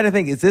was trying to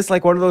think, is this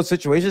like one of those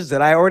situations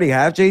that I already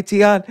have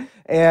JT on?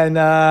 And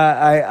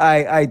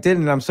I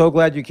didn't. I'm so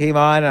glad you came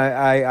on.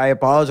 I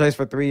apologize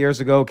for 3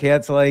 years ago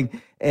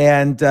canceling.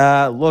 And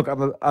look,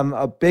 I'm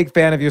a big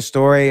fan of your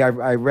story.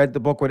 I read the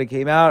book when it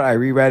came out. I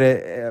reread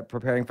it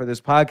preparing for this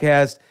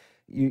podcast.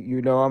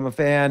 You know I'm a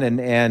fan.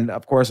 And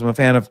of course, I'm a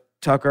fan of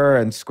Tucker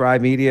and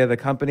Scribe Media, the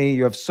company.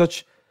 You have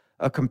such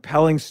a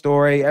compelling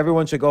story.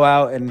 Everyone should go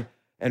out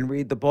and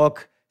read the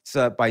book. It's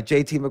by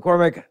JT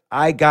McCormick.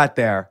 I Got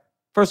There.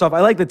 First off, I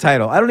like the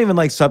title. I don't even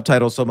like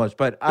subtitles so much,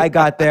 but I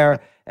Got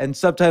There. And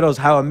subtitles,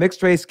 How a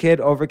Mixed Race Kid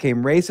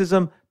Overcame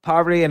Racism,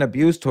 Poverty, and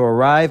Abuse to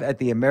Arrive at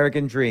the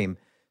American Dream.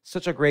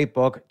 Such a great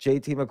book,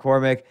 JT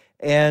McCormick.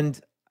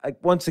 And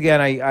once again,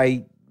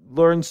 I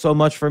learned so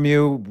much from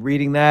you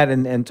reading that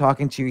and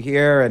talking to you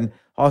here. And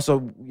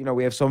also,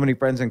 we have so many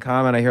friends in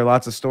common. I hear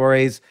lots of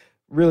stories,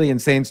 really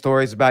insane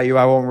stories about you.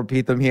 I won't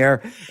repeat them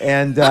here.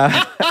 And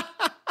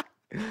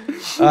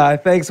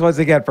thanks once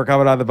again for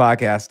coming on the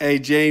podcast. Hey,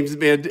 James,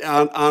 man,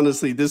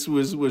 honestly, this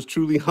was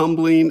truly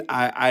humbling.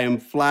 I am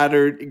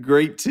flattered.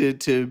 Great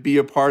to be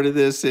a part of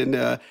this.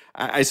 And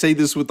I say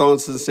this with all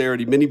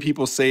sincerity. Many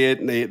people say it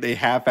and they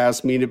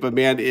half-ass mean it. But,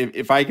 man,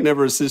 if I can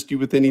ever assist you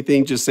with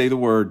anything, just say the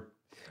word.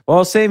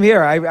 Well, same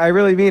here. I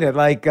really mean it.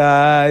 Like,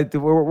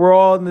 we're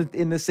all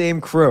in the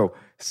same crew.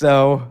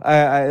 So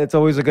it's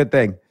always a good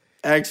thing.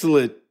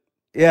 Excellent.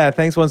 Yeah,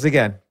 thanks once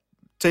again.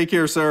 Take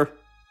care, sir.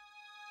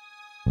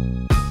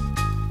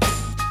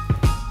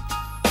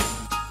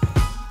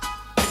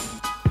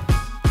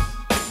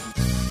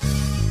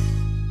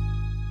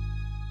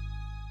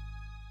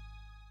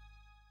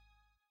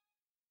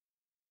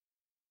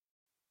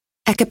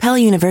 At Capella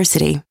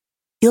University,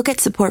 you'll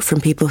get support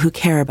from people who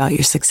care about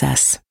your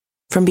success.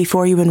 From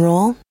before you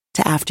enroll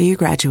to after you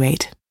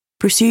graduate,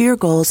 pursue your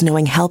goals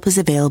knowing help is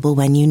available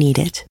when you need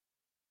it.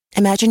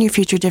 Imagine your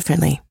future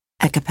differently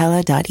at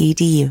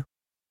capella.edu.